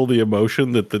powerful the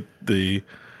emotion that the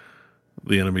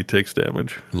enemy takes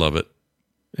damage. Love it.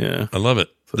 Yeah, I love it.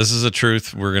 This is a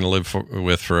truth we're going to live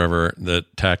with forever,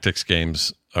 that tactics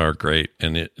games are great.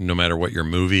 And no matter what your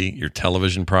movie, your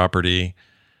television property,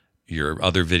 your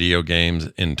other video games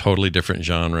in totally different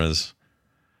genres.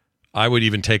 I would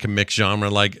even take a mixed genre.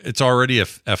 Like it's already a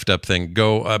effed up thing.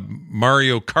 Go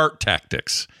Mario Kart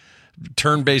Tactics.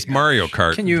 Turn-based Mario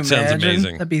Kart. Can you imagine? Sounds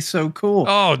amazing. That'd be so cool.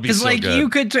 Oh, it'd be so like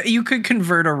good. you could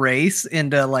convert a race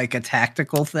into like a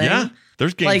tactical thing. Yeah,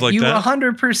 there's games like you that.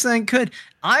 100% could.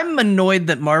 I'm annoyed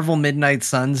that Marvel Midnight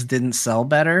Suns didn't sell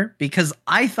better because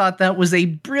I thought that was a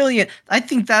brilliant. I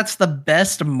think that's the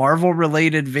best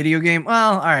Marvel-related video game.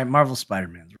 Well, all right, Marvel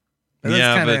Spider-Man. That's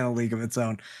kind of in a league of its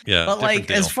own. Yeah, but like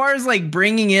deal. As far as like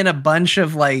bringing in a bunch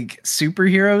of like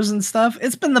superheroes and stuff,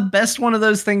 it's been the best one of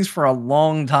those things for a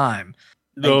long time.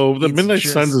 No, the Midnight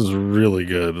Suns is really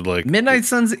good. Like Midnight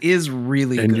Suns is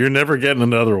really good. And you're never getting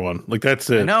another one. Like that's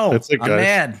it. No, that's it,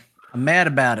 guys. I'm mad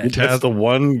about it. That's the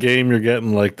one game you're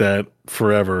getting like that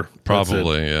forever.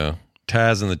 Probably, yeah.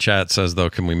 Taz in the chat says, though,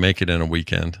 can we make it in a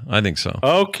weekend? I think so.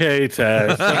 Okay,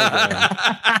 Taz.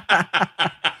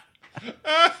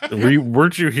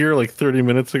 Weren't you here like 30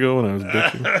 minutes ago when I was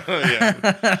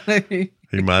bitching? Yeah.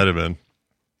 He might have been.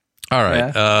 All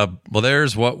right. Yeah. Well,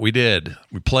 there's what we did.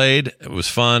 We played. It was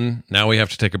fun. Now we have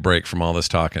to take a break from all this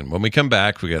talking. When we come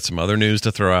back, we got some other news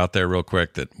to throw out there real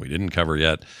quick that we didn't cover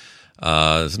yet.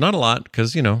 It's not a lot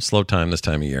because, slow time this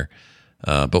time of year.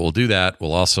 But we'll do that.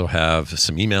 We'll also have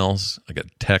some emails. I got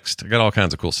text. I got all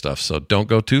kinds of cool stuff. So don't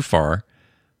go too far.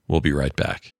 We'll be right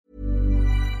back.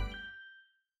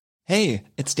 Hey,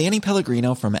 it's Danny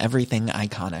Pellegrino from Everything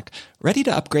Iconic. Ready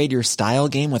to upgrade your style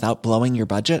game without blowing your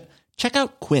budget? Check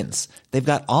out Quince. They've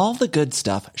got all the good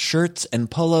stuff, shirts and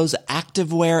polos,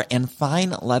 activewear, and fine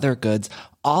leather goods,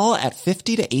 all at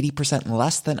 50 to 80%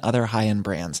 less than other high-end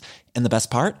brands. And the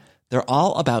best part? They're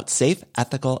all about safe,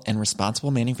 ethical, and responsible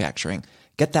manufacturing.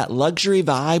 Get that luxury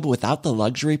vibe without the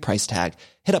luxury price tag.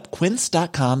 Hit up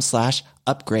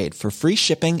quince.com/upgrade for free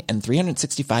shipping and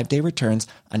 365-day returns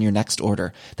on your next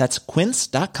order. That's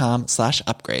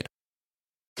quince.com/upgrade.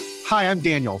 Hi, I'm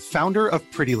Daniel, founder of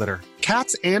Pretty Litter.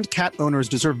 Cats and cat owners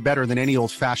deserve better than any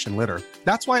old-fashioned litter.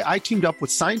 That's why I teamed up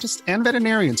with scientists and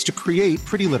veterinarians to create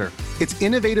Pretty Litter. Its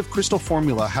innovative crystal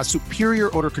formula has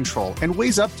superior odor control and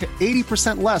weighs up to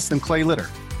 80% less than clay litter.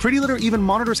 Pretty Litter even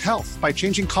monitors health by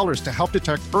changing colors to help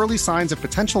detect early signs of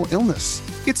potential illness.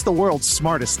 It's the world's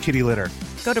smartest kitty litter.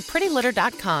 Go to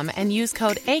prettylitter.com and use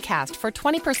code ACAST for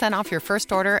 20% off your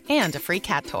first order and a free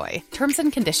cat toy. Terms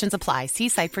and conditions apply. See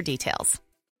site for details.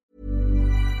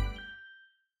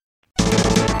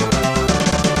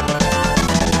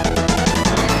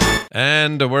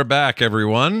 And we're back,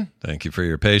 everyone. Thank you for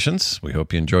your patience. We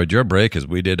hope you enjoyed your break as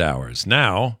we did ours.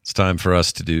 Now, it's time for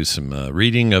us to do some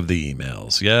reading of the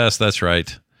emails. Yes, that's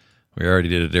right. We already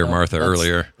did it, Dear Martha,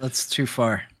 earlier. That's too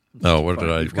far. Where did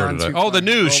I? Oh, the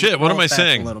news. Shit, what am I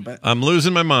saying? I'm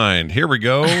losing my mind. Here we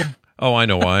go. Oh, I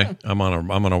know why. I'm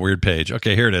on a weird page.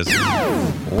 Okay, here it is.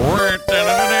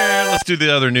 Let's do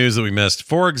the other news that we missed.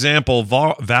 For example,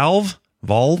 Valve.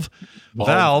 I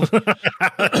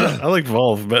like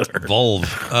Valve better.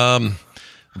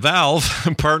 Valve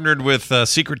partnered with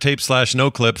Secret Tape /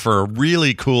 NoClip for a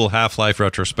really cool Half-Life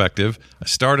retrospective. I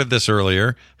started this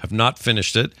earlier, have not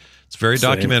finished it. It's very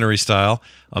documentary style.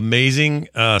 Amazing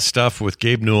stuff with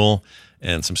Gabe Newell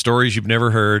and some stories you've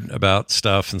never heard about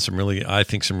stuff and some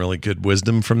really good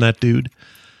wisdom from that dude.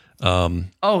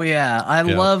 I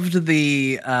loved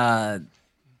the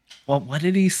what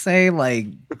did he say? Like,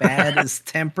 bad is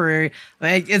temporary.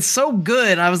 Like, it's so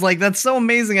good. I was like, that's so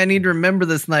amazing. I need to remember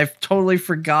this, and I totally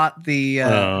forgot the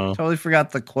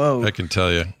quote. I can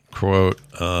tell you. Quote,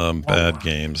 bad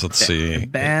games. Let's see.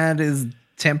 Bad is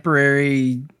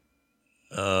temporary.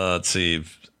 Let's see.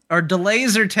 Or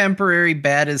delays are temporary,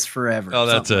 bad is forever. Oh,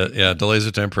 that's it. Yeah, delays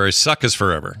are temporary. Suck is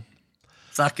forever.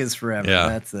 Suck is forever. Yeah,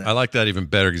 that's it. I like that even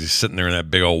better because he's sitting there in that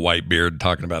big old white beard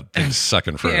talking about things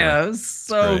sucking forever. Yeah, it was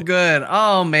so good.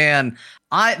 Oh man,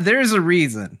 there's a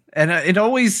reason, and it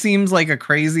always seems like a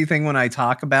crazy thing when I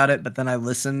talk about it, but then I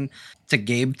listen to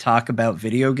Gabe talk about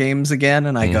video games again,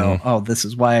 and I go, "Oh, this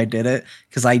is why I did it,"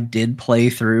 because I did play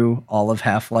through all of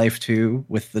Half-Life 2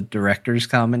 with the director's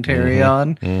commentary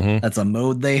on. That's a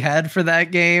mode they had for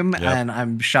that game, and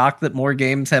I'm shocked that more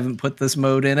games haven't put this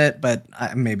mode in it. But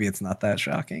maybe it's not that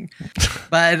shocking.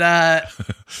 But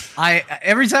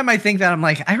every time I think that, I'm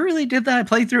like, I really did that. I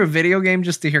played through a video game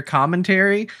just to hear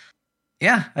commentary.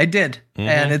 Yeah, I did.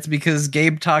 And it's because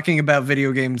Gabe talking about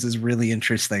video games is really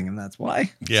interesting, and that's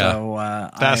why. Yeah. So,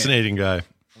 fascinating guy.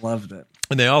 Loved it.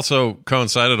 And they also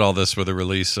coincided all this with the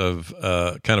release of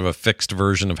kind of a fixed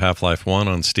version of Half-Life 1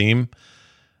 on Steam.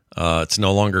 It's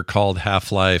no longer called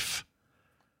Half-Life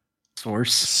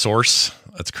Source.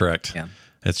 That's correct. Yeah.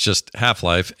 It's just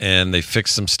Half-Life, and they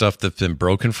fixed some stuff that's been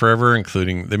broken forever,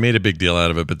 including, they made a big deal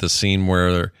out of it, but the scene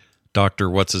where Dr.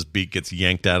 What's-His-Beak gets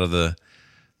yanked out of the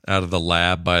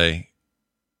lab by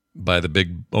the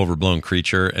big overblown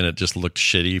creature, and it just looked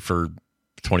shitty for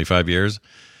 25 years.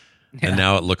 Yeah. And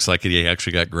now it looks like he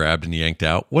actually got grabbed and yanked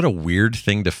out. What a weird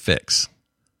thing to fix,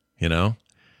 to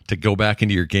go back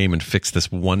into your game and fix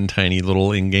this one tiny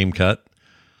little in-game cut.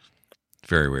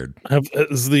 Very weird.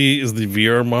 Is the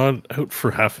VR mod out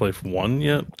for Half-Life 1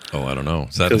 yet? Oh, I don't know.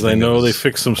 Because I know they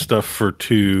fixed some stuff for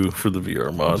 2 for the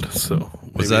VR mod. So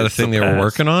was that a thing they were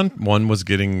working on? 1 was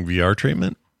getting VR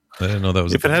treatment? I didn't know that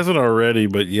was. If it hasn't already,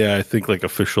 but yeah, I think like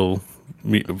official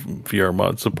VR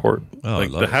mod support. Oh,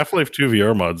 like the Half-Life 2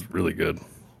 VR mod's really good.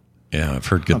 Yeah, I've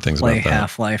heard good things about that. Play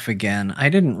Half-Life again. I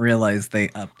didn't realize they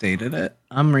updated it.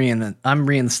 I'm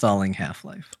reinstalling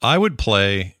Half-Life. I would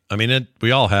play. I mean,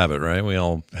 we all have it, right? We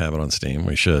all have it on Steam.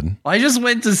 We should. I just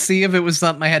went to see if it was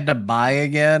something I had to buy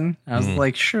again. I was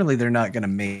like, surely they're not going to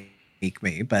make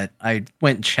me. But I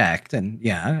went and checked, and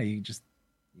yeah, you just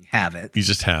have it. You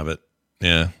just have it.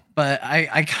 Yeah. but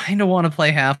I kind of want to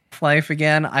play Half-Life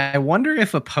again. I wonder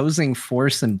if Opposing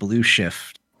Force and Blue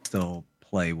Shift still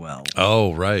play well.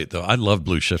 Oh, right. Though I loved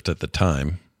Blue Shift at the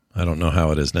time. I don't know how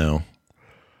it is now,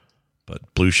 but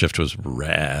Blue Shift was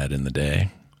rad in the day.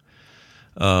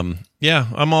 Yeah,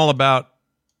 I'm all about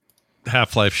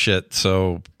Half-Life shit.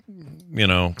 So,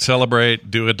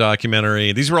 celebrate, do a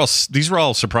documentary. These were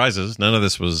all surprises. None of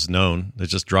this was known. It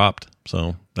just dropped.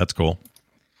 So that's cool.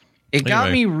 It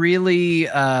got me really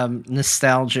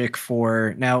nostalgic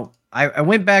for now. I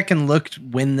went back and looked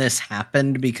when this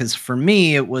happened, because for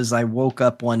me, it was I woke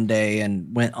up one day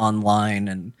and went online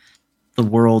and the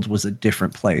world was a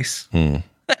different place.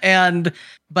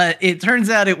 But it turns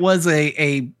out it was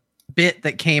a bit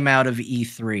that came out of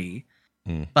E3.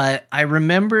 But I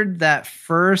remembered that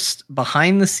first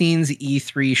behind the scenes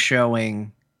E3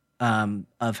 showing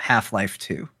of Half-Life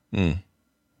 2.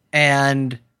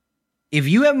 And if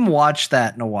you haven't watched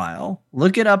that in a while,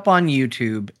 look it up on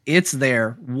YouTube. It's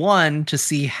there. One, to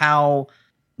see how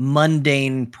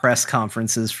mundane press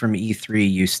conferences from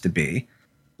E3 used to be.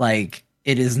 Like,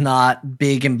 it is not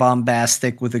big and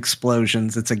bombastic with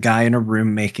explosions. It's a guy in a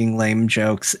room making lame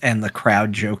jokes and the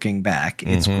crowd joking back.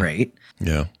 It's great.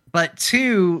 Yeah. But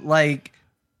two, like,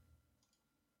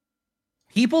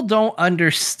 people don't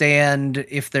understand,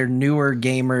 if they're newer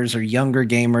gamers or younger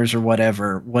gamers or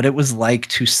whatever, what it was like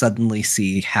to suddenly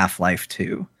see Half-Life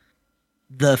 2.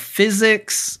 The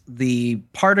physics, the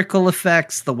particle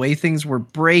effects, the way things were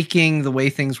breaking, the way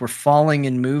things were falling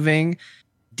and moving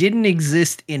didn't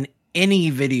exist in any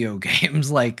video games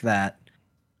like that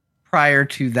prior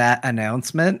to that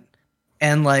announcement.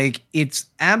 And like, it's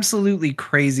absolutely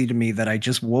crazy to me that I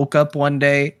just woke up one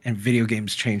day and video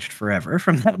games changed forever.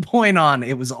 From that point on,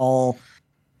 it was all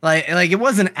like it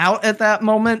wasn't out at that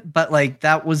moment, but like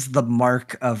that was the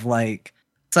mark of like,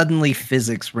 suddenly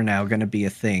physics were now going to be a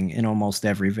thing in almost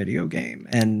every video game.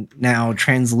 And now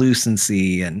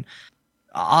translucency and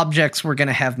objects were going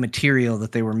to have material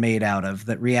that they were made out of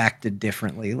that reacted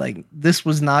differently. Like, this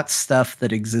was not stuff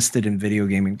that existed in video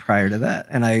gaming prior to that.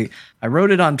 And I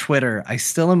wrote it on Twitter. I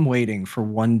still am waiting for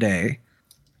one day,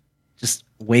 just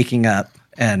waking up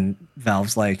and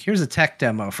Valve's like, here's a tech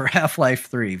demo for Half-Life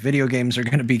 3. Video games are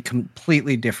going to be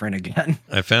completely different again.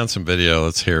 I found some video.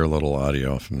 Let's hear a little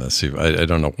audio from this. I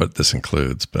don't know what this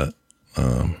includes, but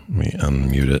let me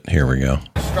unmute it. Here we go.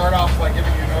 Start off by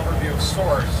giving you an overview of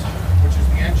Source, which is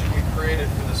the engine we created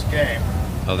for this game.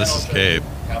 Oh, this is Gabe.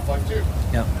 Half-Life 2.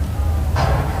 Yep.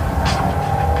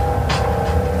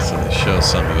 So they show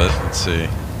some of it. Let's see.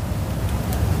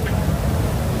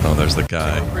 Oh, there's the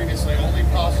guy. Previously only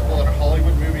possible at a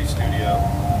Hollywood movie studio.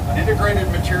 An integrated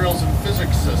materials and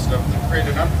physics system that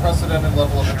created an unprecedented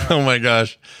level of... Oh my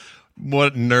gosh.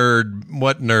 What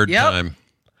nerd time.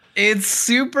 It's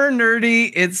super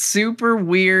nerdy. It's super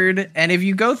weird. And if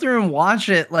you go through and watch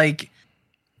it, like,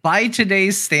 by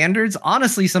today's standards,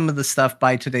 honestly, some of the stuff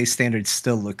by today's standards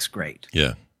still looks great.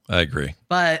 Yeah, I agree.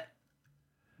 But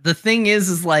the thing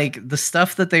is like, the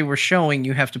stuff that they were showing,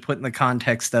 you have to put in the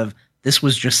context of, this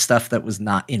was just stuff that was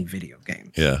not in video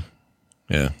games. Yeah.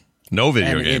 Yeah. No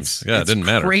video games. It didn't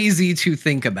matter. Crazy to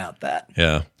think about that.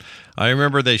 Yeah. I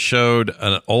remember they showed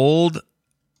an old,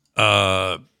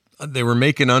 they were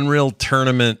making Unreal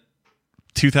Tournament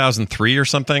 2003 or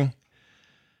something.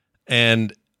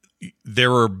 And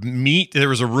there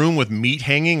was a room with meat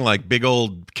hanging, like big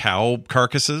old cow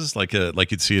carcasses, like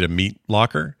you'd see at a meat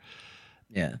locker.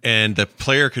 Yeah. And the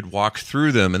player could walk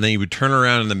through them, and then you would turn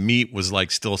around and the meat was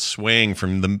like still swaying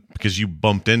from them because you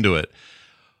bumped into it.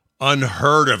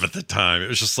 Unheard of at the time. It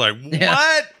was just like,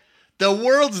 what? The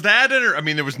world's that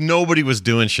nobody was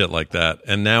doing shit like that.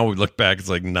 And now we look back, it's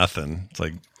like nothing. It's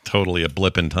like totally a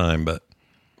blip in time, but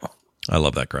I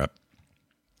love that crap.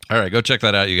 All right, go check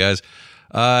that out, you guys.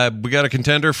 We got a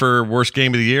contender for worst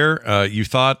game of the year. You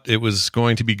thought it was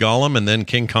going to be Gollum, and then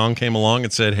King Kong came along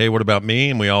and said, hey, what about me?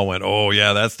 And we all went, oh,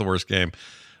 yeah, that's the worst game.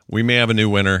 We may have a new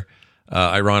winner.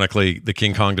 Ironically, the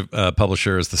King Kong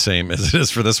publisher is the same as it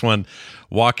is for this one.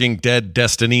 Walking Dead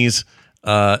Destinies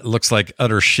looks like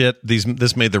utter shit.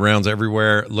 This made the rounds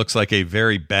everywhere. Looks like a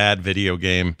very bad video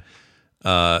game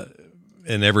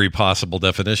in every possible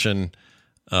definition.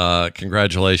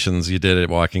 Congratulations, you did it,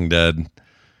 Walking Dead.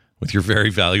 With your very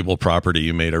valuable property,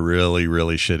 you made a really,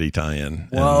 really shitty tie-in.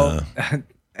 Well,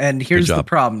 and here's the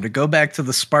problem. To go back to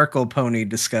the Sparkle Pony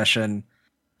discussion,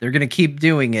 they're going to keep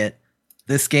doing it.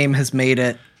 This game has made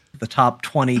it the top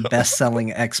 20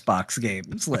 best-selling Xbox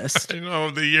games list. I know,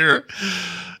 of the year.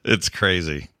 It's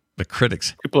crazy. The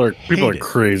critics. People are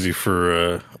crazy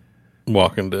for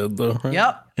Walking Dead, though. Right?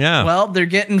 Yep. Yeah. Well, they're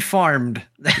getting farmed.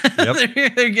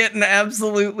 Yep. They're getting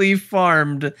absolutely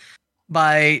farmed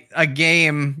by a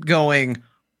game going,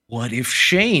 what if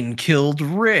Shane killed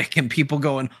Rick? And people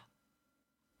going,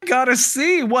 I gotta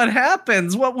see what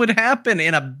happens. What would happen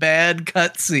in a bad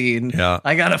cutscene? Yeah.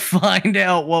 I gotta find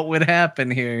out what would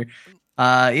happen here.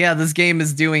 This game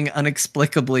is doing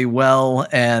inexplicably well,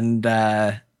 and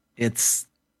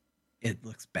it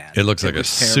looks bad. It looks like a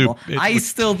soup. I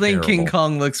still think King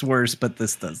Kong looks worse, but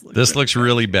this does look. This looks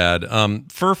really bad.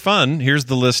 For fun, here's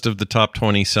the list of the top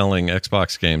 20 selling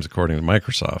Xbox games according to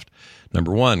Microsoft.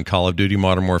 Number 1, Call of Duty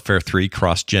Modern Warfare 3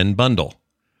 cross-gen bundle.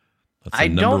 I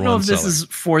don't know if this is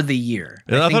for the year.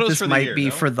 Yeah, I think this might be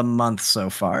for the month so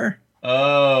far.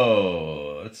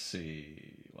 Oh, let's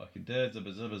see. Walking Dead,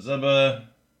 Zubba Zubba Zubba.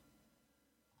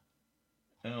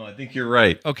 Oh, I think you're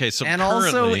right. Okay, so and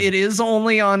also it is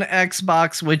only on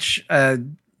Xbox, which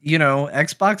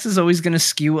Xbox is always going to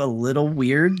skew a little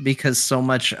weird because so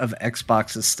much of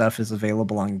Xbox's stuff is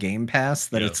available on Game Pass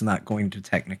that it's not going to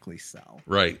technically sell.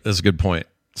 Right, that's a good point.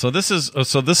 So this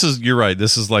is you're right.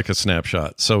 This is like a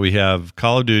snapshot. So we have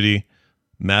Call of Duty,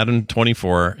 Madden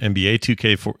 24, NBA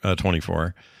 2K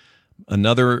 24,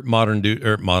 another Modern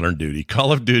Duty,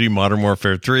 Call of Duty Modern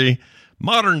Warfare 3,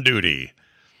 Modern Duty.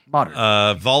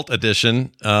 Vault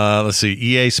Edition. Let's see.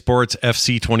 EA Sports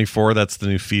FC 24. That's the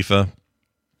new FIFA.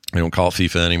 We don't call it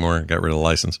FIFA anymore. Got rid of the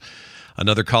license.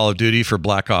 Another Call of Duty for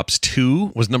Black Ops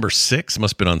 2 was number 6.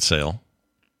 Must have been on sale.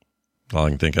 All I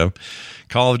can think of.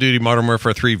 Call of Duty Modern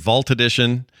Warfare 3 Vault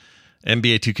Edition.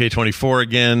 NBA 2K24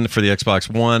 again for the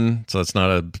Xbox One. So it's not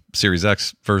a Series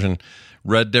X version.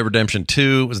 Red Dead Redemption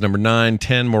 2 was number 9.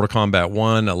 10 Mortal Kombat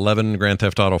 1. 11 Grand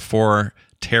Theft Auto 4.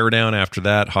 Teardown after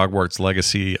that, Hogwarts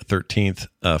Legacy 13th,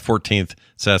 14th,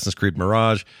 Assassin's Creed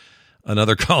Mirage,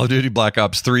 another Call of Duty Black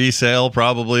Ops 3 sale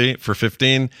probably for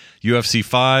 15, UFC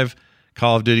 5,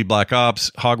 Call of Duty Black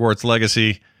Ops, Hogwarts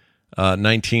Legacy,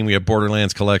 19 we have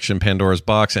Borderlands Collection, Pandora's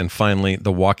Box, and finally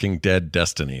The Walking Dead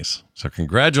Destinies. So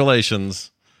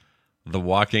congratulations, The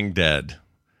Walking Dead.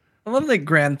 I love that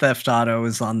Grand Theft Auto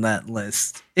is on that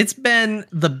list. It's been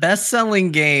the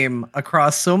best-selling game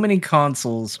across so many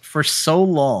consoles for so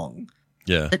long.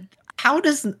 Yeah. How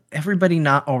does everybody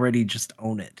not already just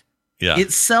own it? Yeah.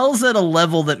 It sells at a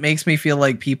level that makes me feel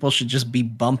like people should just be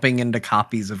bumping into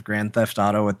copies of Grand Theft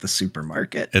Auto at the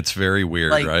supermarket. It's very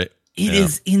weird, right? It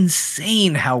is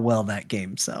insane how well that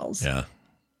game sells. Yeah.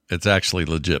 It's actually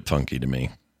legit funky to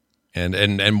me.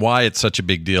 And why it's such a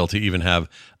big deal to even have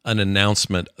an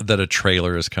announcement that a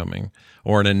trailer is coming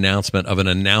or an announcement of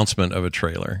a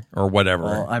trailer or whatever.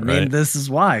 Well, I mean, this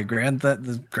is why Grand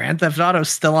Theft Auto is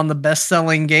still on the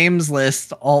best-selling games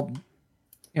list.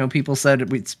 People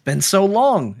said it's been so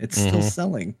long. It's still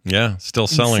selling. Yeah, still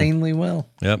selling. Insanely well.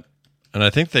 Yep. And I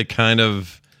think they kind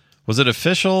of, was it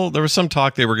official? There was some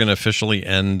talk they were going to officially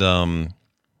end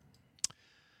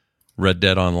Red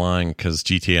Dead Online because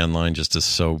GTA Online just is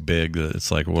so big that it's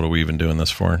like, what are we even doing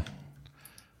this for?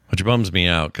 Which bums me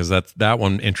out because that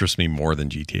one interests me more than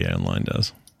GTA Online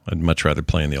does. I'd much rather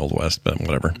play in the Old West, but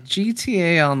whatever.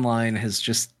 GTA Online has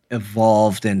just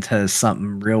evolved into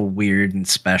something real weird and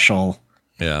special.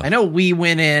 Yeah. I know we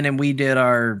went in and we did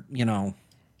our,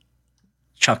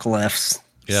 Chuckle F's.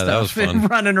 Yeah, that was fun. And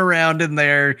running around in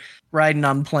there, riding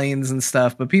on planes and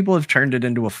stuff. But people have turned it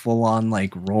into a full-on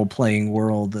role-playing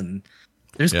world, and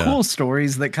there's cool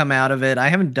stories that come out of it. I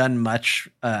haven't done much.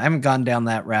 I haven't gone down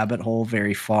that rabbit hole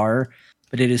very far,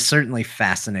 but it is certainly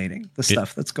fascinating, the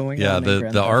stuff that's going on. Yeah,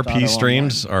 the RP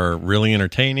streams are really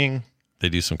entertaining. They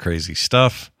do some crazy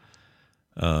stuff.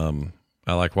 I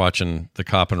like watching the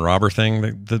cop and robber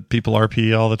thing that people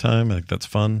RP all the time. I think that's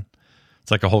fun.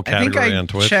 It's like a whole category on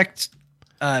Twitch. I checked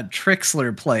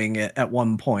Trixler playing it at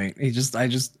one point. I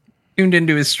just tuned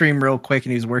into his stream real quick,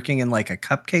 and he was working in a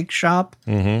cupcake shop.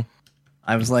 Mm-hmm.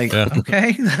 I was like,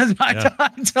 okay, I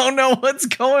don't know what's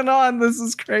going on. This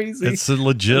is crazy. It's a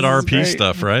legit RP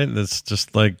stuff, right? It's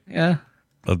just the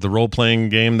role-playing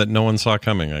game that no one saw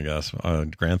coming, I guess.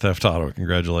 Grand Theft Auto.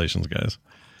 Congratulations, guys.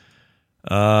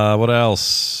 What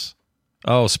else?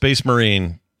 Oh, Space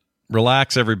Marine.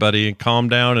 Relax, everybody. Calm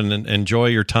down and enjoy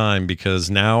your time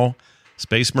because now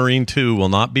Space Marine 2 will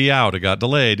not be out. It got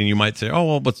delayed. And you might say, oh,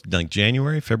 well, what's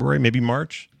January, February, maybe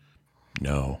March?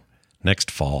 No.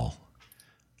 Next fall.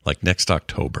 Next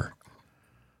October.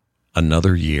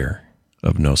 Another year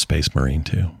of no Space Marine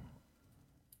 2.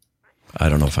 I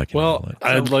don't know if I can. Well,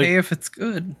 I'd like if it's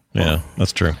good. Yeah,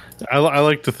 that's true. I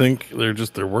like to think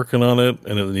they're working on it,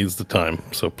 and it needs the time.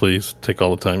 So please take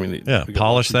all the time you need. Yeah,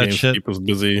 polish that shit. Keep us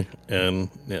busy, and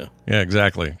yeah,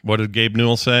 exactly. What did Gabe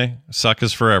Newell say? Suck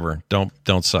is forever. Don't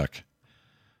suck.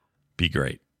 Be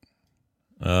great.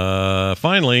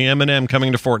 Finally, Eminem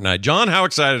coming to Fortnite. John, how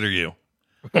excited are you?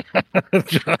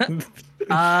 John,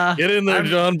 get in there,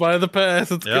 John. Buy the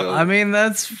pass. Let's go. I mean,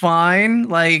 that's fine.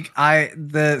 Like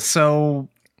in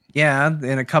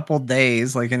a couple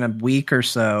days, like in a week or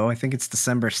so, I think it's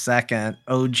December 2nd,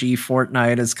 OG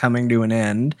Fortnite is coming to an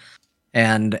end.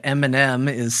 And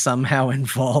Eminem is somehow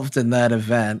involved in that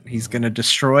event. He's going to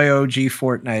destroy OG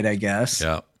Fortnite, I guess.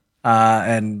 Yeah.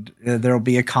 And there'll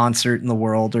be a concert in the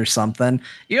world or something.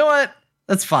 You know what?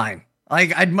 That's fine.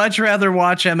 Like, I'd much rather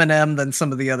watch Eminem than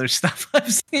some of the other stuff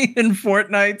I've seen in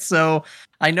Fortnite. So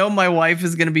I know my wife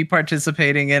is going to be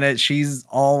participating in it. She's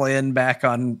all in back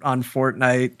on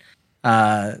Fortnite.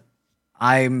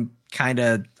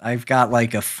 I've got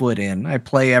like a foot in. I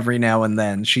play every now and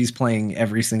then. She's playing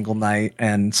every single night.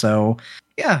 And so,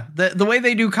 yeah, the way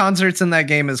they do concerts in that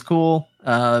game is cool.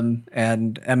 And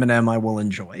Eminem I will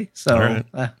enjoy. So right.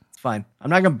 It's fine. I'm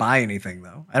not going to buy anything,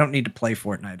 though. I don't need to play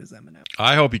Fortnite as Eminem.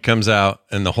 I hope he comes out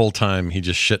and the whole time he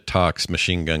just shit talks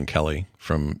Machine Gun Kelly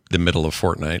from the middle of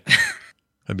Fortnite.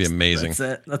 That'd be amazing. That's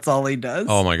it. That's all he does.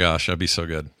 Oh my gosh, that'd be so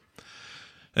good.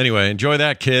 Anyway, enjoy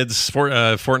that, kids.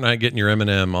 Fortnite getting your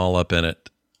Eminem all up in it.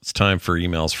 It's time for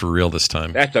emails for real this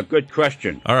time. That's a good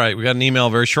question. All right, we got an email,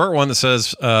 a very short one that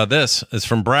says, this is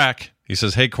from Brack. He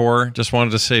says, hey, Core, just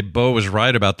wanted to say Bo was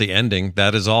right about the ending.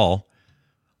 That is all.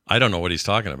 I don't know what he's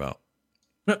talking about.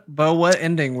 Bo, what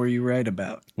ending were you right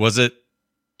about? Was it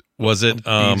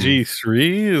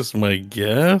PG-3 is my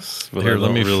guess, but here, I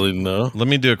don't really know. Let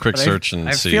me do a quick search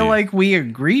and see. I feel like we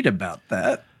agreed about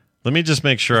that. Let me just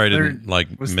make sure I didn't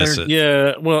miss it.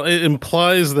 Yeah, well, it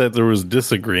implies that there was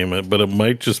disagreement, but it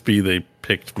might just be they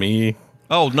picked me.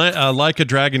 Oh, Like a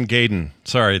Dragon Gaiden.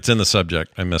 Sorry, it's in the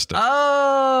subject. I missed it.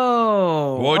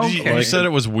 Oh, what did you said it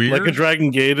was weird? Like a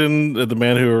Dragon Gaiden, the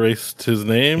man who erased his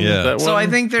name. Yeah. That So one? I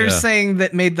think they're saying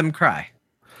that made them cry.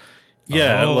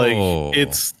 Yeah, like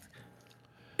so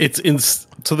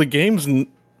the game's,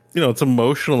 it's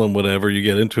emotional and whatever, you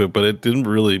get into it, but it didn't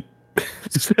really.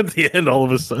 Just at the end, all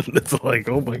of a sudden, it's like,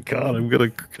 oh my god,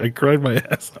 I cried my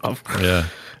ass off. Yeah,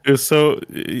 it was so.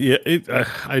 Yeah,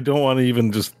 I don't want to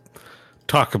even just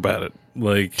talk about it.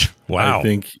 Like, wow, I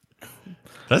think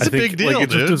that's a big deal, like,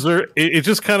 dude. It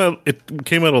just kind of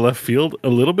came out of left field a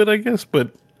little bit, I guess, but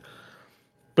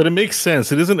it makes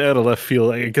sense. It isn't out of left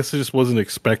field. I guess I just wasn't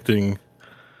expecting.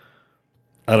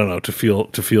 I don't know, to feel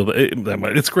that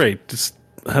much. It's great. Just.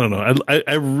 I don't know.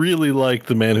 I really like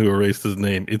The Man Who Erased His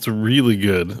Name. It's really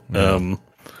good. Yeah.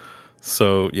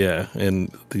 So yeah,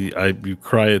 and you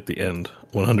cry at the end,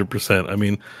 100%. I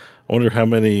mean, I wonder how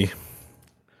many.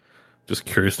 Just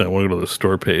curious now. I want to go to the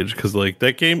store page because like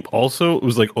that game also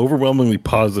was like overwhelmingly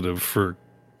positive for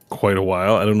quite a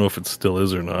while. I don't know if it still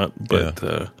is or not, but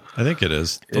I think it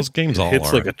is. Those games all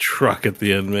hits are. like a truck at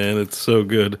the end, man. It's so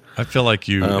good. I feel like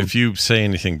if you say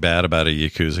anything bad about a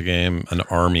Yakuza game, an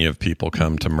army of people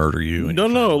come to murder you.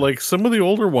 No. Like some of the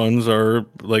older ones are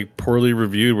like poorly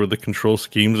reviewed, where the control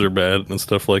schemes are bad and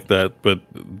stuff like that. But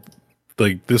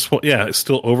like this one, yeah, it's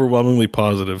still overwhelmingly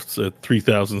positive. It's at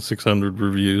 3,600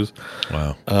 reviews.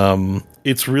 Wow.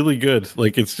 It's really good.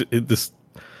 Like it's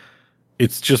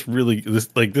just really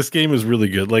this game is really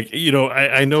good. Like,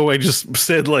 I know I just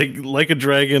said like a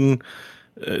Dragon,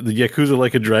 the Yakuza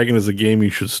Like a Dragon is a game you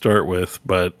should start with,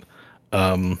 but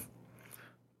as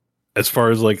far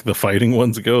as like the fighting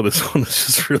ones go, this one is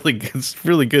just really good. It's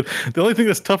really good. The only thing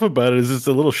that's tough about it is it's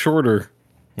a little shorter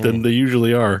than they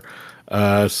usually are.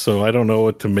 So I don't know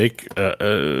what to make.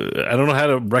 I don't know how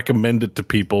to recommend it to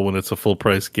people when it's a full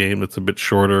price game that's a bit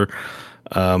shorter.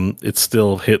 It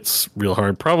still hits real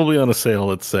hard, probably on a sale,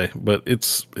 let's say, but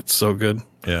it's so good.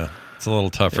 Yeah, it's a little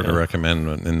tougher to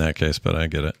recommend in that case, but I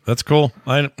get it. That's cool.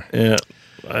 It's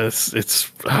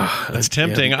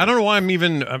tempting. I don't know why I'm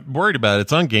even worried about it.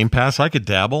 It's on Game Pass. I could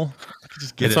dabble. I could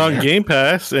just get it's on Game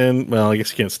Pass, and well, I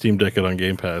guess you can't Steam Deck it on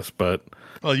Game Pass, but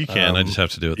well, you can. I just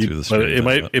have to do it through the stream.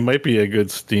 But it might be a good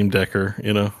Steam Decker,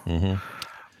 Mm-hmm.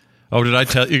 Oh, did I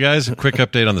tell you guys a quick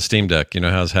update on the Steam Deck? You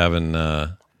know how I was having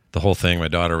the whole thing. My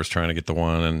daughter was trying to get the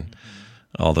one and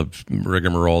all the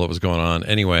rigmarole that was going on.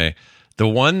 Anyway, the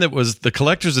one that was the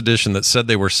collector's edition that said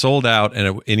they were sold out,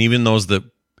 and even those that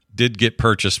did get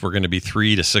purchased were going to be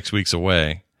 3 to 6 weeks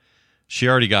away. She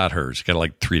already got hers. She got it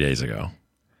like 3 days ago.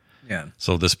 Yeah.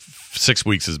 So this 6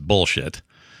 weeks is bullshit.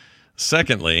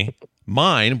 Secondly,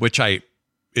 mine, which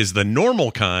is the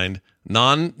normal kind,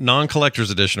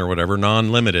 non-collector's edition or whatever,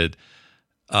 non-limited,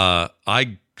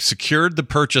 I secured the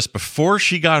purchase before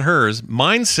she got hers.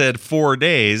 Mine said 4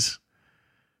 days.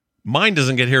 Mine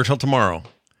doesn't get here till tomorrow.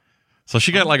 So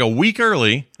she got like a week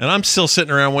early, and I'm still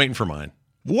sitting around waiting for mine.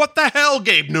 What the hell,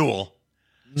 Gabe Newell?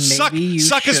 Suck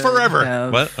us forever.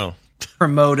 Have what? Oh.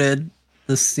 Promoted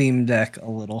the Steam Deck a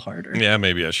little harder. Yeah,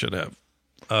 maybe I should have.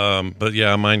 But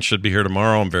yeah, mine should be here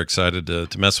tomorrow. I'm very excited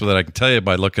to mess with it. I can tell you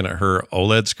by looking at her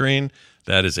OLED screen,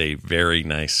 that is a very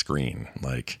nice screen.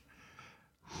 Like,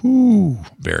 whoo,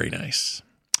 very nice.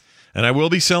 And I will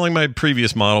be selling my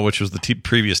previous model, which was the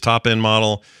previous top-end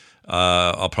model.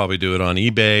 I'll probably do it on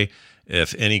eBay.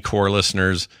 If any core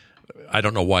listeners, I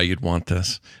don't know why you'd want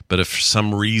this, but if for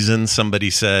some reason somebody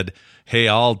said, hey,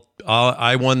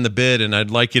 I won the bid and I'd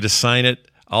like you to sign it,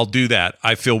 I'll do that.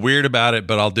 I feel weird about it,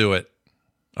 but I'll do it.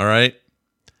 All right?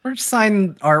 Or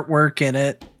sign artwork in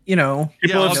it, you know.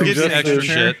 People I'll give you extra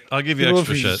shit. I'll give you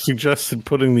extra shit. Suggested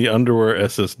putting the underwear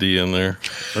SSD in there,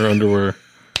 or underwear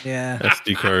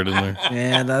SD card in there.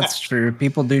 Yeah, that's true.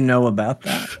 People do know about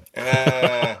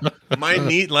that. My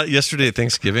yesterday at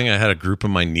Thanksgiving, I had a group of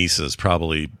my nieces,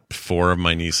 probably 4 of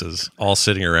my nieces, all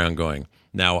sitting around going,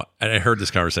 now, and I heard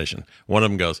this conversation. One of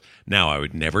them goes, now, I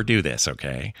would never do this,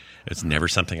 okay? It's never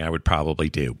something I would probably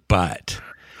do, but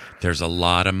there's a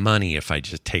lot of money if I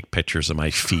just take pictures of my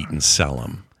feet and sell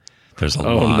them. There's a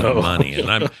lot of money.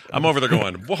 And I'm over there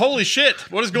going, well, holy shit,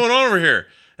 what is going on over here?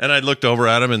 And I looked over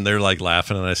at them, and they're like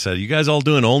laughing, and I said, you guys all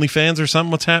doing OnlyFans or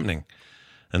something? What's happening?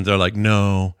 And they're like,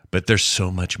 no, but there's so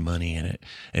much money in it.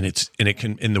 And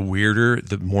the weirder,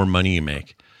 the more money you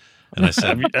make. And I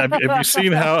said, have you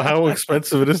seen how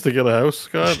expensive it is to get a house,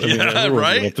 Scott? I mean,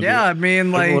 right? Yeah, I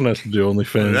mean, like, everyone has to do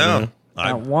OnlyFans. Yeah.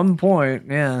 At one point,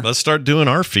 yeah. Let's start doing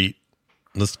our feet.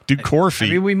 Let's do core feet.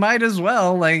 I mean, we might as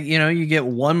well. Like, you know, you get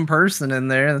one person in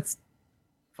there. That's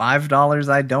 $5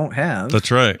 I don't have. That's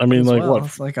right. I mean, like, what?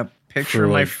 It's like a picture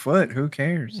of my foot. Who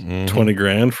cares?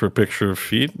 $20,000 for a picture of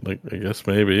feet? Like, I guess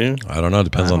maybe. I don't know. It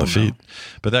depends on the feet.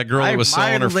 But that girl that was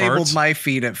selling her farts. I labeled my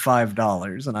feet at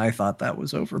 $5, and I thought that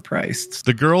was overpriced.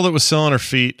 The girl that was selling her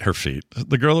feet.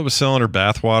 The girl that was selling her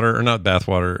bathwater, or not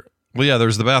bathwater. Well, yeah,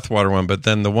 there's the bathwater one, but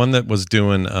then the one that was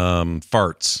doing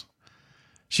farts.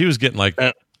 She was getting like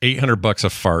 $800 a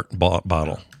fart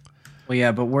bottle. Well,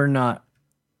 yeah, but we're not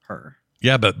her.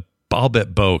 Yeah, but I'll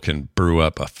bet Bo can brew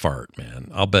up a fart,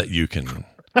 man. I'll bet you can.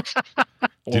 Do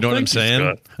you know what I'm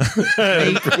saying?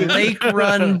 Lake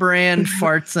Run brand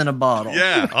farts in a bottle.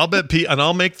 Yeah, I'll bet Pete, and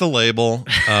I'll make the label.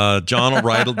 John will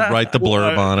write the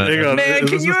blurb on it. Man,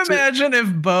 can you imagine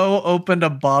if Bo opened a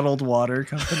bottled water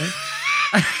company?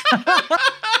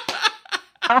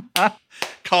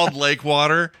 Called Lake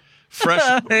Water.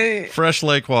 Fresh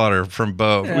lake water from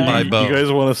Bo. By Bo. You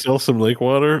guys want to sell some lake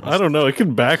water? I don't know. It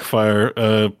can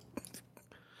backfire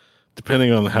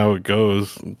depending on how it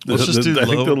goes. I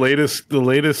think the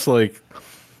latest like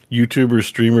YouTuber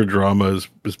streamer drama is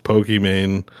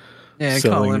Pokimane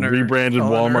selling rebranded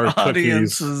Walmart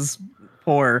cookies.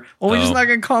 Poor. Well, we're just not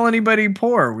gonna call anybody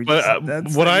poor.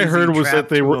 What I heard was that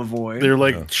they're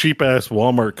like cheap ass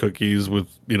Walmart cookies with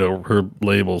her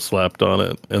label slapped on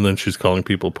it, and then she's calling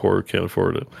people poor who can't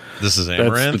afford it. This is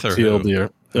Amaranth or who?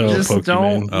 Just Pokimane.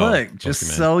 don't look. Just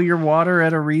Pokimane. sell your water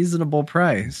at a reasonable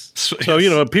price.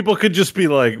 So people could just be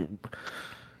like,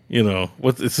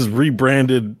 what this is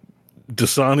rebranded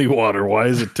Dasani water. Why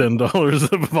is it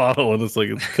 $10 a bottle? And it's like,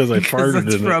 it's because I farted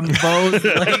it's in from it. Bo's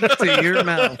lake to your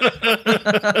mouth.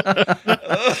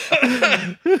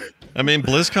 I mean,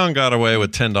 BlizzCon got away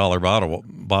with $10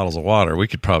 bottles of water. We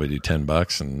could probably do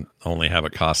 $10 and only have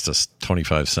it cost us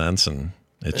 25 cents, and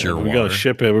it's your water. We got to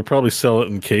ship it. We probably sell it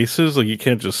in cases. Like, you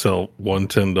can't just sell one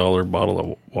 $10 bottle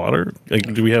of water.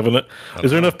 Like, do we have enough?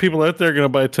 Is there enough people out there going to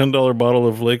buy a $10 bottle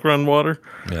of Lake Run water?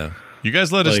 Yeah. You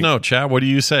guys let us know, chat. What do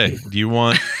you say? Do you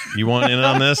want in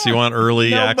on this? You want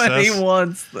early access? Nobody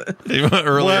wants this. You want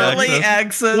early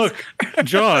access? Look,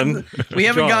 John. We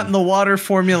haven't gotten the water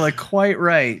formula quite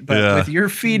right, but with your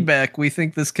feedback, we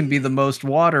think this can be the most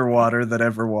water that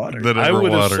ever watered. I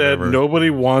would have said nobody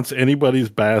wants anybody's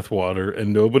bath water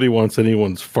and nobody wants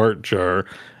anyone's fart jar,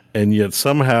 and yet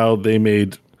somehow they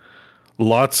made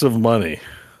lots of money.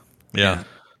 Yeah.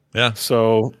 Yeah.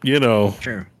 So,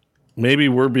 Sure. Maybe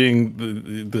we're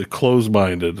being the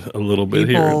closed-minded a little bit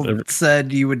People here.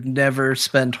 said you would never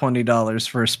spend $20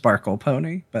 for a Sparkle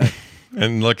Pony, but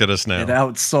and look at us now. It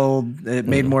outsold. It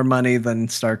made more money than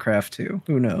StarCraft 2.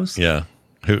 Who knows? Yeah.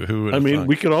 Who? I mean,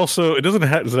 we could also. It doesn't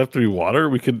have. Does it have to be water?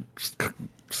 We could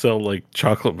sell like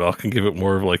chocolate milk and give it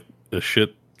more of like a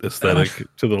shit aesthetic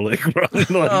to the Lake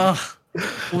Run.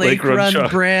 Lake Run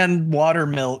brand water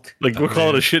milk. Like we'll call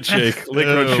it a shit shake. Lake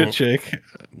Run shit shake.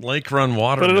 Lake Run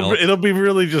water but milk. It'll be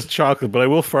really just chocolate, but I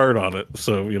will fart on it.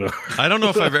 So I don't know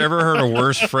if I've ever heard a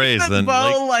worse phrase than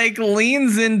Bo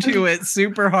leans into it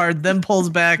super hard, then pulls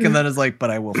back, and then is like, "But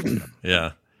I will."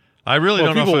 Yeah, I really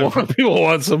don't know if people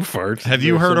want some fart. Have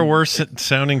you heard a worse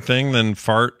sounding thing than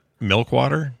fart milk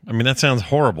water? I mean, that sounds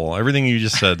horrible. Everything you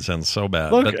just said sounds so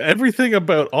bad. Look, everything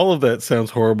about all of that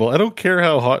sounds horrible. I don't care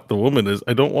how hot the woman is.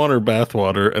 I don't want her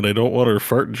bathwater, and I don't want her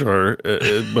fart jar.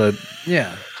 But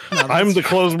yeah, I'm the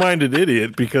closed-minded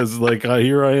idiot because, like,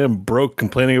 here I am broke,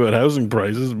 complaining about housing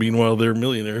prices. Meanwhile, they're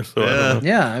millionaires. So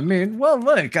I mean, well,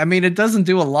 look, I mean, it doesn't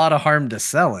do a lot of harm to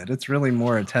sell it. It's really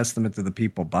more a testament to the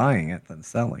people buying it than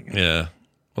selling it. Yeah.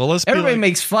 Well, everybody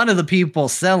makes fun of the people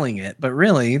selling it, but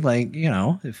really, like, you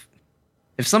know,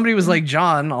 if somebody was like,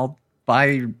 John, I'll buy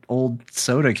your old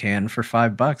soda can for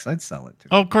 $5, I'd sell it to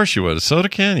Oh, of course you would. A soda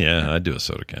can? Yeah, I'd do a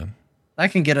soda can. I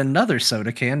can get another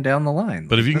soda can down the line.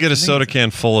 But if you can get a soda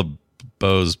can full of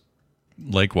Bose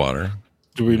lake water.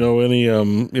 Do we know any,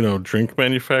 drink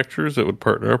manufacturers that would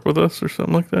partner up with us or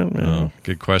something like that? Yeah. Oh,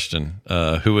 good question.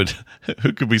 Who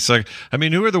could we suck? I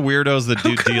mean, who are the weirdos that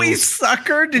do Who can deals? we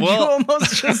sucker? Did you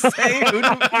almost just say who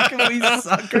can we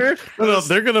sucker? Well,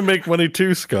 they're going to make money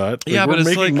too, Scott. Yeah, but we're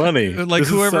it's making money. Like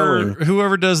This is selling.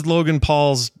 whoever does Logan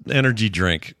Paul's energy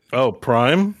drink. Oh,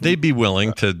 Prime? They'd be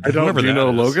willing to. I don't. Do you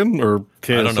know Logan or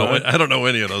KSI? I don't know. I don't know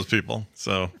any of those people.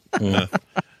 So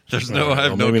there's no. I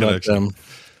have no maybe not connection. them.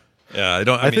 Yeah, I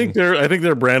don't. I think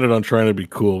they're branded on trying to be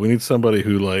cool. We need somebody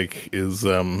who like is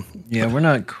yeah, we're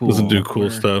not cool. Doesn't do cool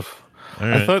stuff.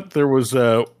 Right. I thought there was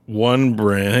one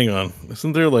brand. Hang on,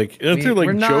 isn't there like?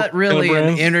 We're not joke really kind of an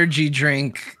brands? energy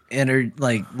drink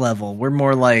level. We're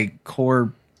more like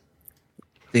core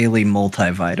daily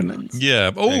multivitamins.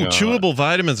 Yeah. Oh, Hang on. chewable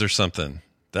vitamins or something.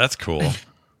 That's cool.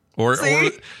 Or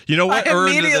See? you know what? I Or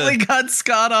into immediately got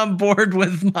Scott on board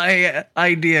with my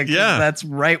idea. Yeah. That's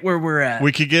right where we're at.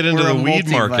 we could get into We're the a weed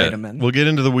market. multivitamin. We'll get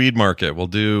into the weed market. We'll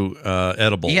do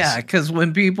edibles. Yeah, because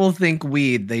when people think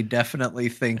weed, they definitely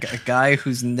think a guy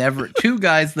who's never, two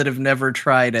guys that have never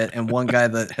tried it, and one guy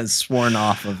that has sworn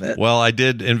off of it. Well, I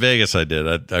did in Vegas. I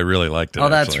did. I really liked it. Oh,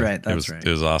 that's actually. right, that's right. It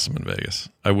was awesome in Vegas.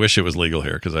 I wish it was legal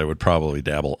here because I would probably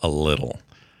dabble a little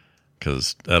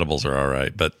because edibles are all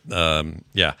right. But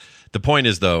yeah, the point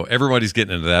is though, everybody's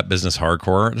getting into that business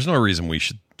hardcore. There's no reason we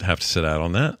should have to sit out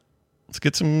on that. Let's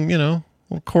get some, little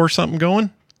core something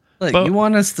going. Look, you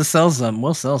want us to sell something,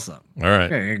 we'll sell something. All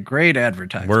right. Okay, great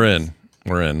advertising. We're in.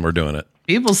 We're doing it.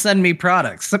 People send me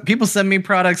products. People send me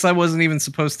products I wasn't even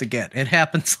supposed to get. It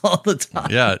happens all the time.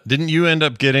 Yeah. Didn't you end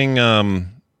up getting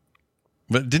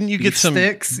but didn't you get some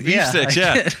sticks? beef sticks?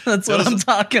 Yeah. That's what I'm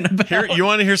talking about. Here, you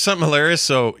want to hear something hilarious?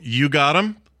 So you got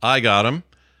them, I got them,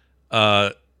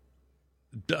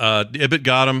 Ibbott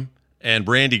got them, and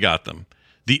Brandy got them.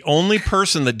 The only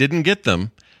person that didn't get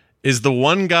them is the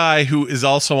one guy who is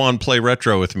also on Play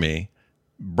Retro with me.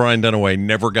 Brian Dunaway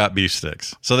never got beef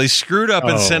sticks. So they screwed up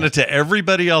and sent it to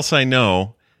everybody else I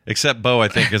know, except Bo, I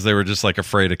think, because they were just like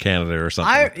afraid of Canada or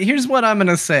something. Here's what I'm going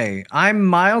to say. I'm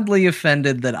mildly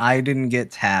offended that I didn't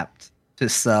get tapped to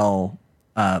sell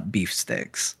beef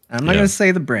sticks. I'm not going to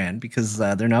say the brand because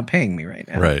they're not paying me right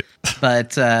now. Right.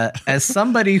 But as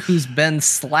somebody who's been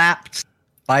slapped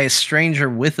by a stranger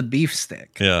with a beef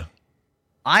stick, Yeah.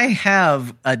 I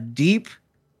have a deep,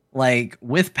 like,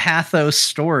 with pathos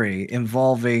story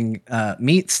involving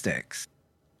meat sticks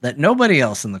that nobody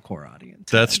else in the core audience.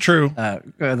 That's true.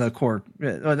 The core,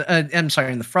 I'm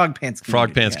sorry, in the Frog Pants community.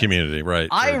 Frog Pants community, right.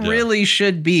 I right, yeah. really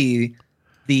should be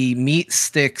the meat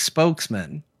stick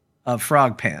spokesman of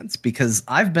Frog Pants because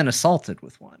I've been assaulted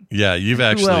with one. Yeah, you've Who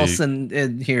actually... else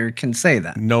in here can say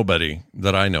that? Nobody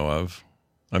that I know of.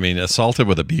 I mean, assaulted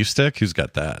with a beef stick? Who's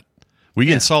got that?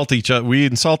 We insult each other. We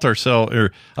insult ourselves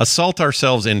or assault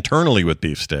ourselves internally with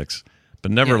beef sticks,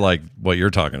 but never like what you're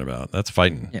talking about. That's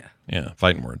fighting. Yeah,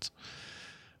 fighting words.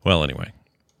 Well, anyway,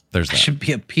 there's that. I should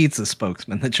be a pizza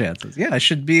spokesman. The chances. Yeah, I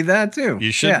should be that too.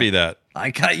 You should be that.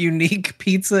 I got unique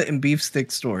pizza and beef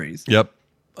stick stories. Yep.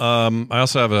 I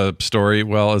also have a story.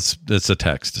 Well, it's a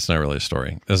text. It's not really a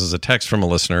story. This is a text from a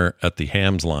listener at the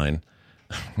Hams line.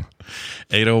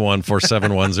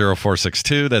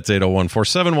 801-471-0462. That's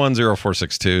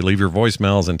 801-471-0462. Leave your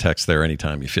voicemails and text there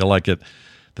anytime you feel like it.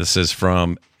 This is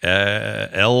from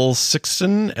L.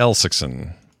 Sixon. It's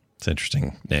an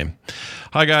interesting name.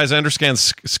 Hi, guys. I understand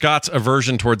Scott's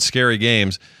aversion towards scary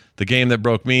games. The game that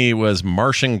broke me was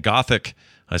Martian Gothic.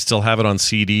 I still have it on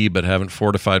CD, but haven't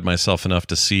fortified myself enough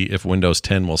to see if Windows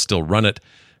 10 will still run it,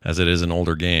 as it is an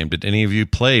older game. Did any of you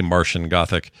play Martian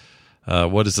Gothic?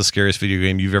 What is the scariest video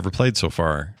game you've ever played so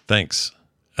far? Thanks,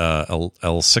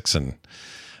 L. Sixon.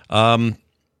 I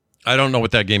don't know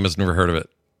what that game is. Never heard of it.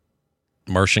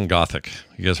 Martian Gothic.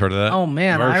 You guys heard of that? Oh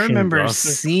man, Martian I remember Gothic?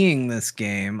 seeing this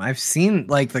game. I've seen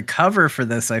like the cover for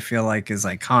this. I feel like is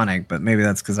iconic, but maybe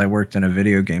that's because I worked in a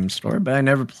video game store. But I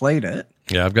never played it.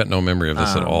 Yeah, I've got no memory of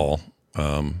this at all.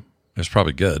 It's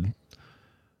probably good.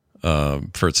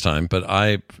 for its time. But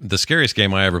the scariest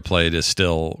game I ever played is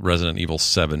still Resident Evil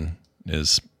 7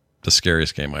 is the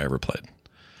scariest game I ever played.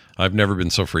 I've never been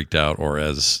so freaked out or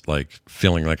as like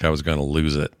feeling like I was going to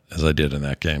lose it as I did in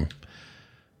that game.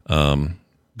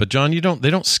 But John, they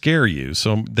don't scare you.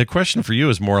 So the question for you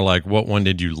is more like, what one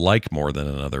did you like more than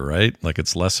another, right? Like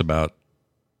it's less about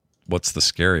what's the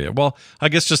scariest. Well, I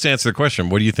guess just answer the question.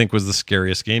 What do you think was the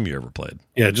scariest game you ever played?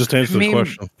 Yeah, just answer the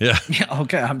question. Yeah.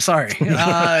 Okay, I'm sorry.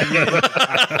 I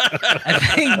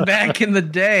think back in the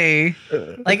day,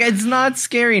 like it's not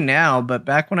scary now, but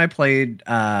back when I played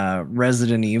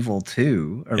Resident Evil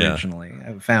 2 originally,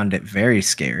 I found it very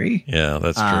scary. Yeah,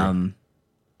 that's true.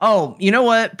 Oh, you know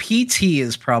what? PT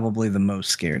is probably the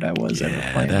most scared I was ever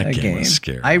playing that game. Was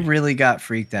scary. I really got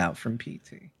freaked out from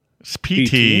PT.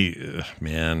 PT,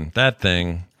 man, that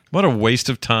thing. What a waste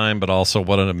of time, but also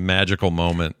what a magical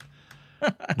moment.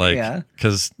 Like,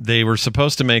 because they were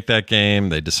supposed to make that game.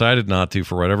 They decided not to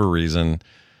for whatever reason.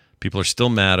 People are still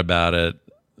mad about it.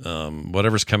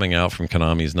 Whatever's coming out from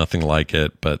Konami is nothing like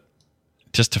it, but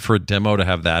just for a demo to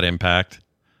have that impact,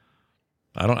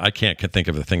 I can't think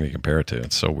of a thing to compare it to.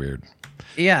 It's so weird.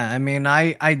 Yeah, I mean,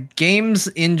 I games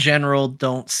in general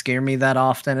don't scare me that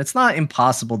often. It's not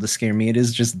impossible to scare me. It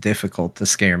is just difficult to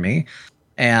scare me.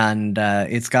 And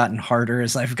it's gotten harder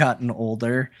as I've gotten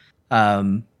older.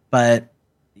 But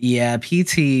yeah,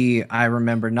 PT, I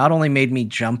remember, not only made me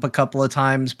jump a couple of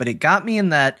times, but it got me in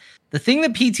that. The thing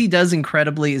that PT does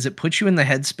incredibly is it puts you in the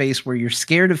headspace where you're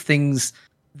scared of things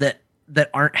that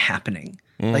aren't happening.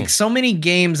 Like so many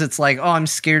games, it's like, oh, I'm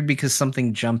scared because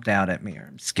something jumped out at me, or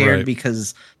I'm scared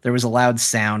because there was a loud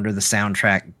sound or the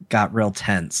soundtrack got real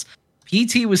tense.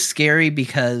 PT was scary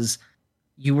because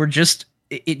you were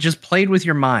it just played with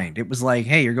your mind. It was like,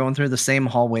 hey, you're going through the same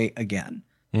hallway again.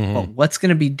 But what's going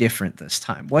to be different this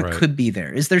time? What could be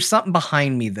there? Is there something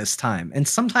behind me this time? And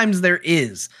sometimes there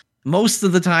is. Most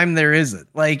of the time there isn't.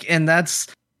 Like, and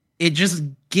it just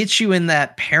gets you in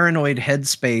that paranoid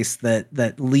headspace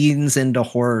that leans into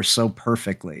horror so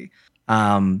perfectly.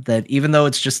 That even though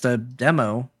it's just a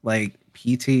demo, like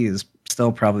PT is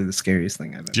still probably the scariest thing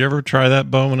I've ever. Did you ever try that,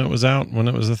 Bo, when it was out, when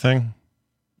it was a thing?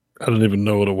 I didn't even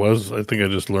know what it was. I think I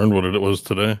just learned what it was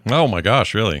today. Oh my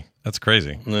gosh, really? That's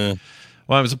crazy. Yeah.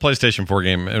 Well, it was a PlayStation 4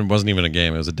 game, and it wasn't even a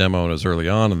game. It was a demo, and it was early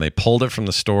on, and they pulled it from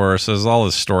the store. So there's all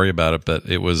this story about it, but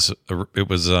it was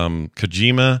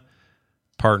Kojima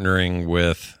partnering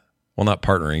with, well, not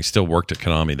partnering, he still worked at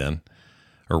Konami then,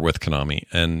 or with Konami,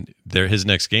 and his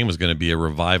next game was going to be a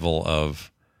revival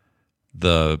of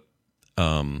the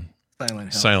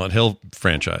Silent Hill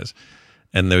franchise,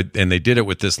 and they did it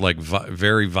with this like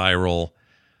very viral,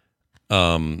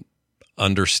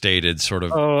 understated sort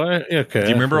of. Oh, okay. Do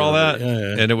you remember all that?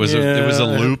 Yeah. And it was a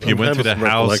loop. You went through the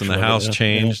house, and the house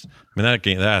changed. I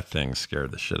mean, that thing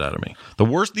scared the shit out of me. The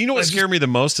worst. You know what scared me the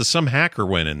most is some hacker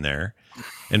went in there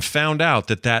and found out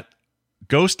that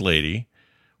ghost lady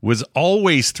was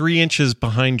always 3 inches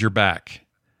behind your back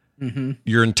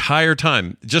your entire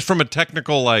time. Just from a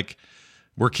technical, like,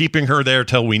 we're keeping her there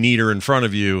till we need her in front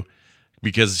of you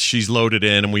because she's loaded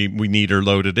in and we need her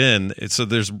loaded in. So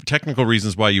there's technical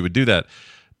reasons why you would do that.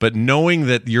 But knowing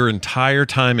that your entire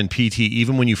time in PT,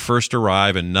 even when you first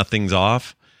arrive and nothing's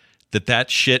off, that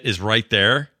shit is right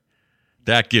there,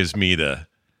 that gives me the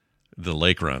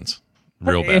lake runs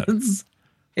real bad.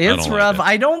 It's rough.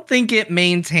 I don't think it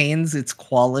maintains its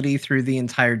quality through the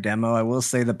entire demo. I will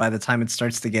say that by the time it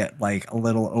starts to get like a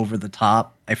little over the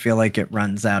top, I feel like it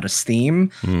runs out of steam.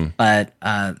 But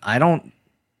I don't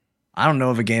know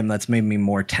of a game that's made me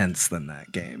more tense than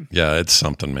that game. Yeah, it's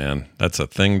something, man. That's a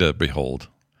thing to behold.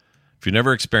 If you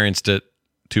never experienced it,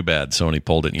 too bad. Sony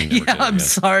pulled it and you never did. I'm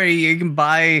sorry. You can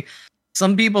buy.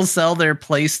 Some people sell their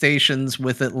PlayStations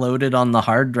with it loaded on the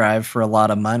hard drive for a lot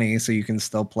of money, so you can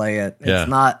still play it. It's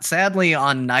not, sadly,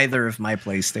 on neither of my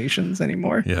PlayStations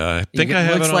anymore. Yeah, I think I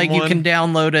have it on looks like one. You can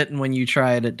download it, and when you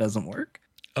try it, it doesn't work.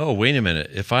 Oh, wait a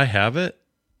minute. If I have it,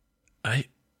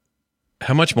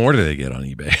 how much more do they get on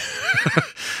eBay?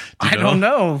 I don't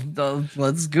know.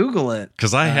 Let's Google it.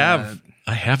 Because I have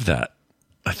that,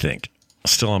 I think,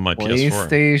 still on my PS4.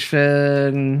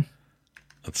 PlayStation.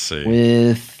 Let's see.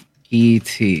 With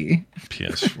PT.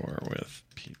 PS4 with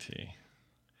PT.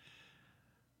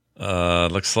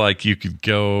 Looks like you could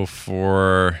go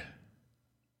for.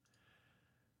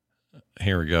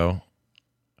 Here we go.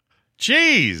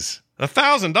 Jeez,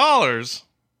 $1,000.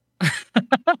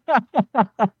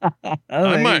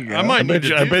 I might need to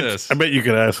do this. I bet you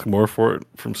could ask more for it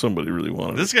from somebody who really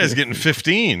wanted. This guy's getting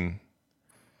 15.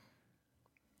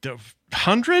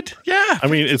 100? Yeah. I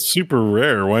mean, it's super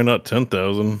rare. Why not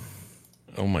 10,000?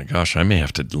 Oh my gosh, I may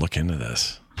have to look into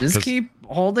this. Just keep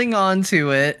holding on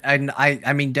to it. And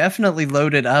I mean, definitely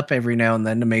load it up every now and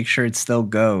then to make sure it still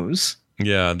goes.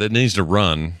 Yeah, that needs to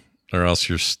run, or else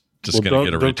you're just going to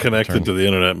get a don't connect it to the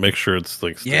internet. Make sure it's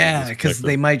like because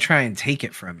they might try and take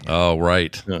it from you. Oh,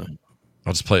 right. Yeah.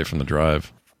 I'll just play it from the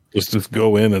drive. Just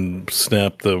go in and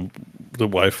snap the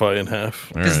Wi-Fi in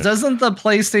half. Because doesn't the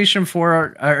PlayStation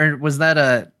 4 or was that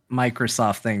a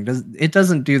Microsoft thing? It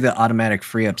doesn't do the automatic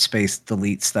free up space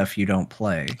delete stuff you don't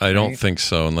play. I don't think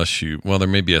so, unless there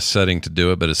may be a setting to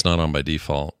do it, but it's not on by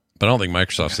default. But I don't think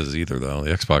Microsoft says either, though.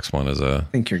 The Xbox One is I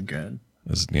think you're good.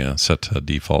 Set to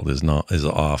default is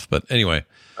off. But anyway,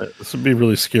 this would be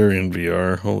really scary in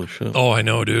VR. Holy shit! Oh, I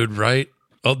know, dude. Right?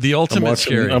 Oh, the ultimate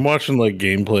scary. I'm watching like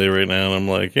gameplay right now, and I'm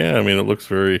like, yeah. I mean, it looks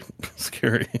very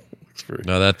scary.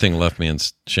 No, that thing left me in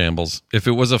shambles. If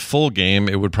it was a full game,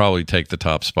 it would probably take the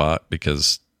top spot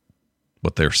because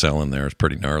what they're selling there is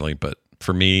pretty gnarly. But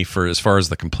for me, as far as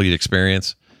the complete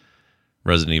experience,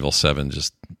 Resident Evil 7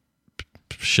 just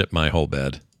shit my whole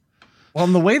bed. Well,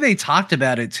 and the way they talked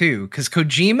about it too, because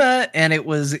Kojima and it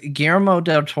was Guillermo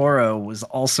del Toro was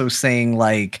also saying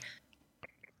like,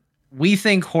 we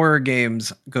think horror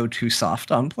games go too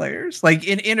soft on players. Like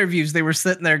in interviews, they were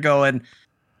sitting there going,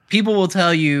 people will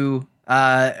tell you,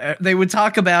 they would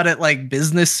talk about it like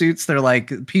business suits. They're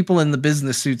like, people in the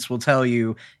business suits will tell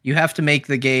you, you have to make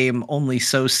the game only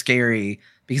so scary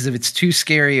because if it's too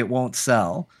scary, it won't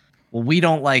sell. Well, we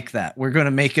don't like that. We're going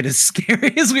to make it as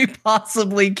scary as we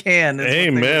possibly can.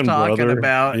 Amen, talking brother.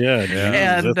 About. Yeah.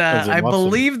 And I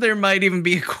believe there might even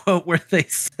be a quote where they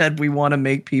said we want to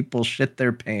make people shit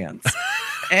their pants.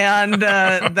 And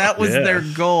that was their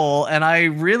goal. And I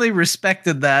really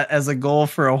respected that as a goal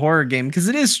for a horror game because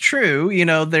it is true. You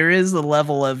know, there is a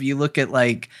level of you look at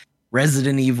like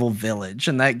Resident Evil Village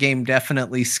and that game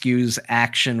definitely skews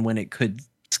action when it could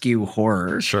skew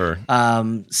horror. Sure.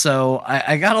 So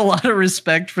I got a lot of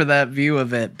respect for that view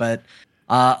of it, but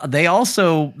they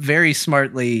also very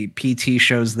smartly PT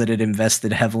shows that it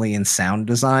invested heavily in sound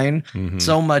design. Mm-hmm.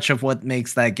 So much of what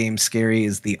makes that game scary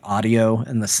is the audio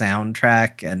and the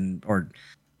soundtrack or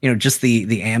just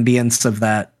the ambience of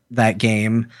that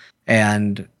game.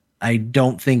 And I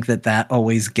don't think that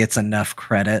always gets enough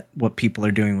credit, what people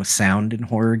are doing with sound in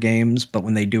horror games, but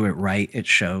when they do it right, it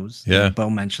shows. Yeah.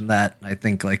 Bo mentioned that, I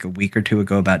think, like a week or two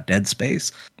ago about Dead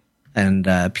Space. And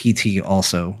PT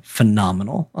also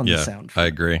phenomenal on the sound. I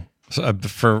agree. So,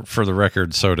 for the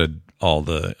record, so did all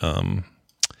the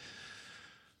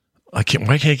why can't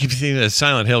I keep thinking the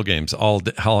Silent Hill games all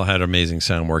had amazing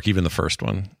sound work, even the first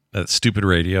one. That stupid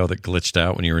radio that glitched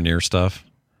out when you were near stuff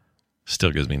still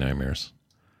gives me nightmares.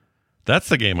 That's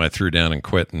the game I threw down and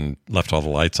quit and left all the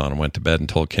lights on and went to bed and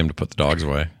told Kim to put the dogs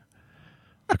away.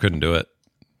 I couldn't do it.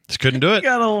 Just couldn't do it.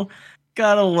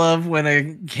 Gotta love when a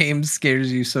game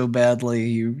scares you so badly.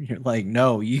 You're like,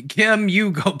 no, Kim, you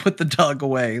go put the dog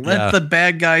away. Let the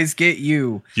bad guys get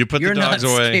you. You put You're the dogs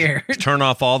not away. Scared. Turn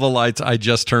off all the lights I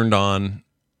just turned on.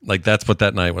 Like that's what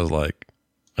that night was like.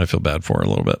 I feel bad for her a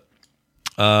little bit.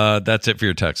 That's it for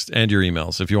your text and your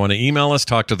emails. If you want to email us,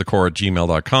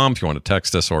 talktothecore@gmail.com. If you want to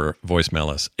text us or voicemail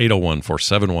us,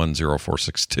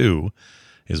 801-471-0462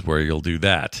 is where you'll do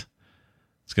that.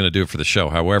 It's going to do it for the show.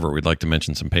 However, we'd like to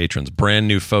mention some patrons. Brand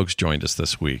new folks joined us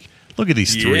this week. Look at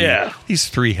these three. Yeah. These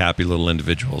three happy little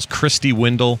individuals. Christy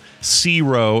Windle, C.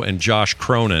 Rowe, and Josh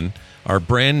Cronin are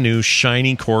brand new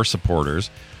Shiny Core supporters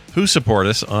who support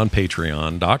us on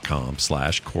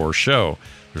patreon.com/core show.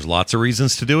 There's lots of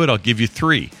reasons to do it. I'll give you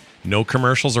 3. No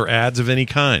commercials or ads of any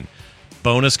kind.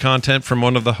 Bonus content from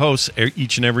one of the hosts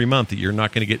each and every month that you're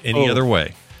not going to get any other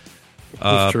way.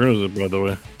 Whose turn is it, by the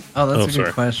way? Oh, that's a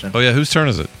good question. Oh, yeah. Whose turn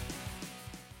is it?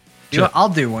 I'll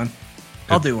do one.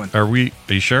 Are you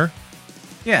sure?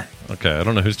 Yeah. Okay. I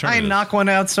don't know whose turn it is. knock one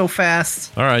out so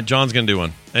fast. All right. John's going to do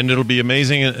one. And it'll be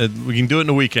amazing. We can do it in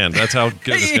a weekend. That's how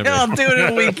good it's going to be. I'll do it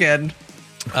in a weekend.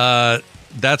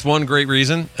 That's one great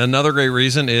reason. Another great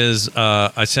reason is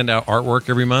I send out artwork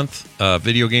every month,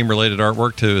 video game related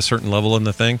artwork to a certain level in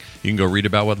the thing. You can go read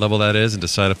about what level that is and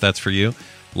decide if that's for you.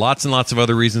 Lots and lots of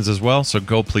other reasons as well. So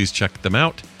go please check them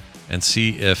out and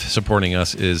see if supporting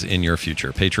us is in your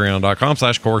future.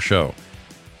 Patreon.com/core show.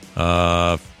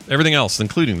 Everything else,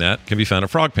 including that, can be found at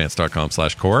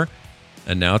frogpants.com/core.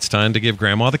 And now it's time to give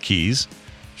Grandma the keys.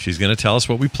 She's going to tell us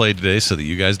what we played today so that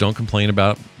you guys don't complain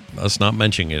about us not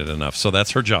mentioning it enough. So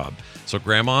that's her job. So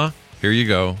Grandma, here you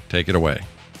go. Take it away.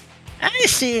 I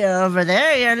see you over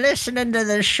there. You're listening to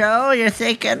the show. You're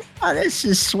thinking, oh, this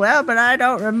is swell, but I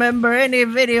don't remember any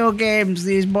video games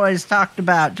these boys talked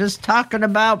about. Just talking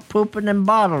about pooping in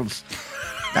bottles.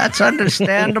 That's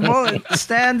understandable. It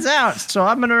stands out. So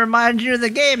I'm going to remind you of the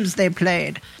games they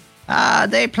played.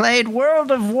 They played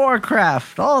World of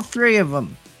Warcraft, all three of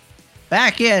them.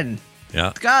 Back in.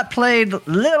 Yeah. Scott played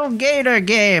Little Gator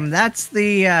Game. That's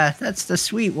the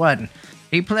sweet one.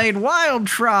 He played Wild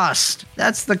Frost.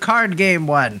 That's the card game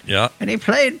one. Yeah. And he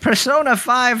played Persona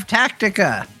 5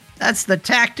 Tactica. That's the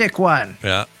tactic one.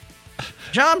 Yeah.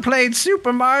 John played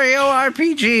Super Mario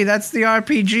RPG. That's the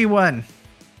RPG one.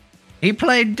 He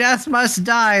played Death Must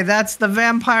Die. That's the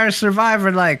Vampire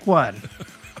Survivor-like one.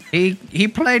 He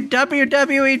played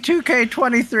WWE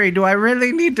 2K23. Do I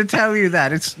really need to tell you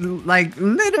that? It's like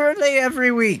literally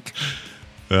every week.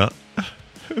 Yeah.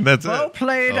 That's Bo it.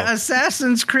 played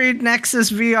Assassin's Creed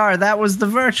Nexus VR. That was the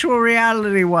virtual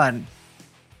reality one.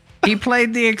 He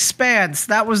played The Expanse.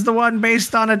 That was the one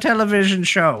based on a television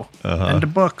show. And a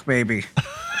book, maybe.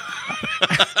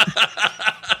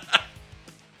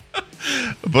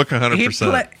 A book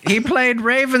 100%. He played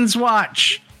Raven's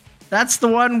Watch. That's the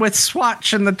one with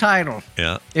Swatch in the title.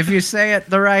 Yeah. If you say it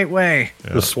the right way.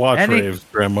 Yeah. The Swatch Raves,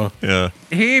 Grandma. Yeah.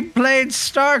 He played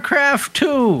StarCraft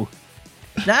 2.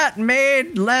 That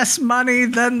made less money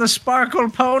than the Sparkle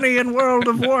Pony in World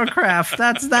of Warcraft.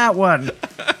 That's that one.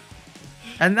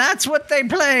 And that's what they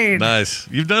played. Nice.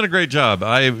 You've done a great job.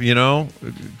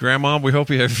 Grandma, we hope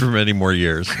you have for many more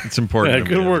years. It's important. Yeah,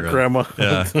 good work, Grandma.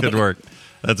 Yeah, good work.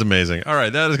 That's amazing. All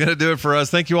right, that is going to do it for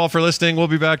us. Thank you all for listening. We'll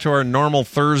be back to our normal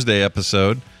Thursday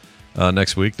episode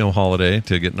next week. No holiday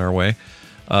to get in our way.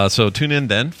 So tune in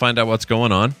then, find out what's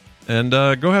going on, and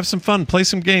go have some fun. Play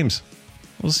some games.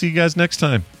 We'll see you guys next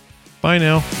time. Bye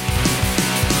now.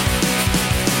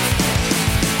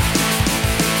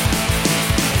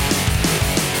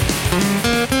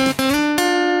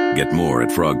 Get more at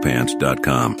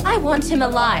frogpants.com. I want him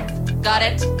alive. Got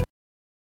it?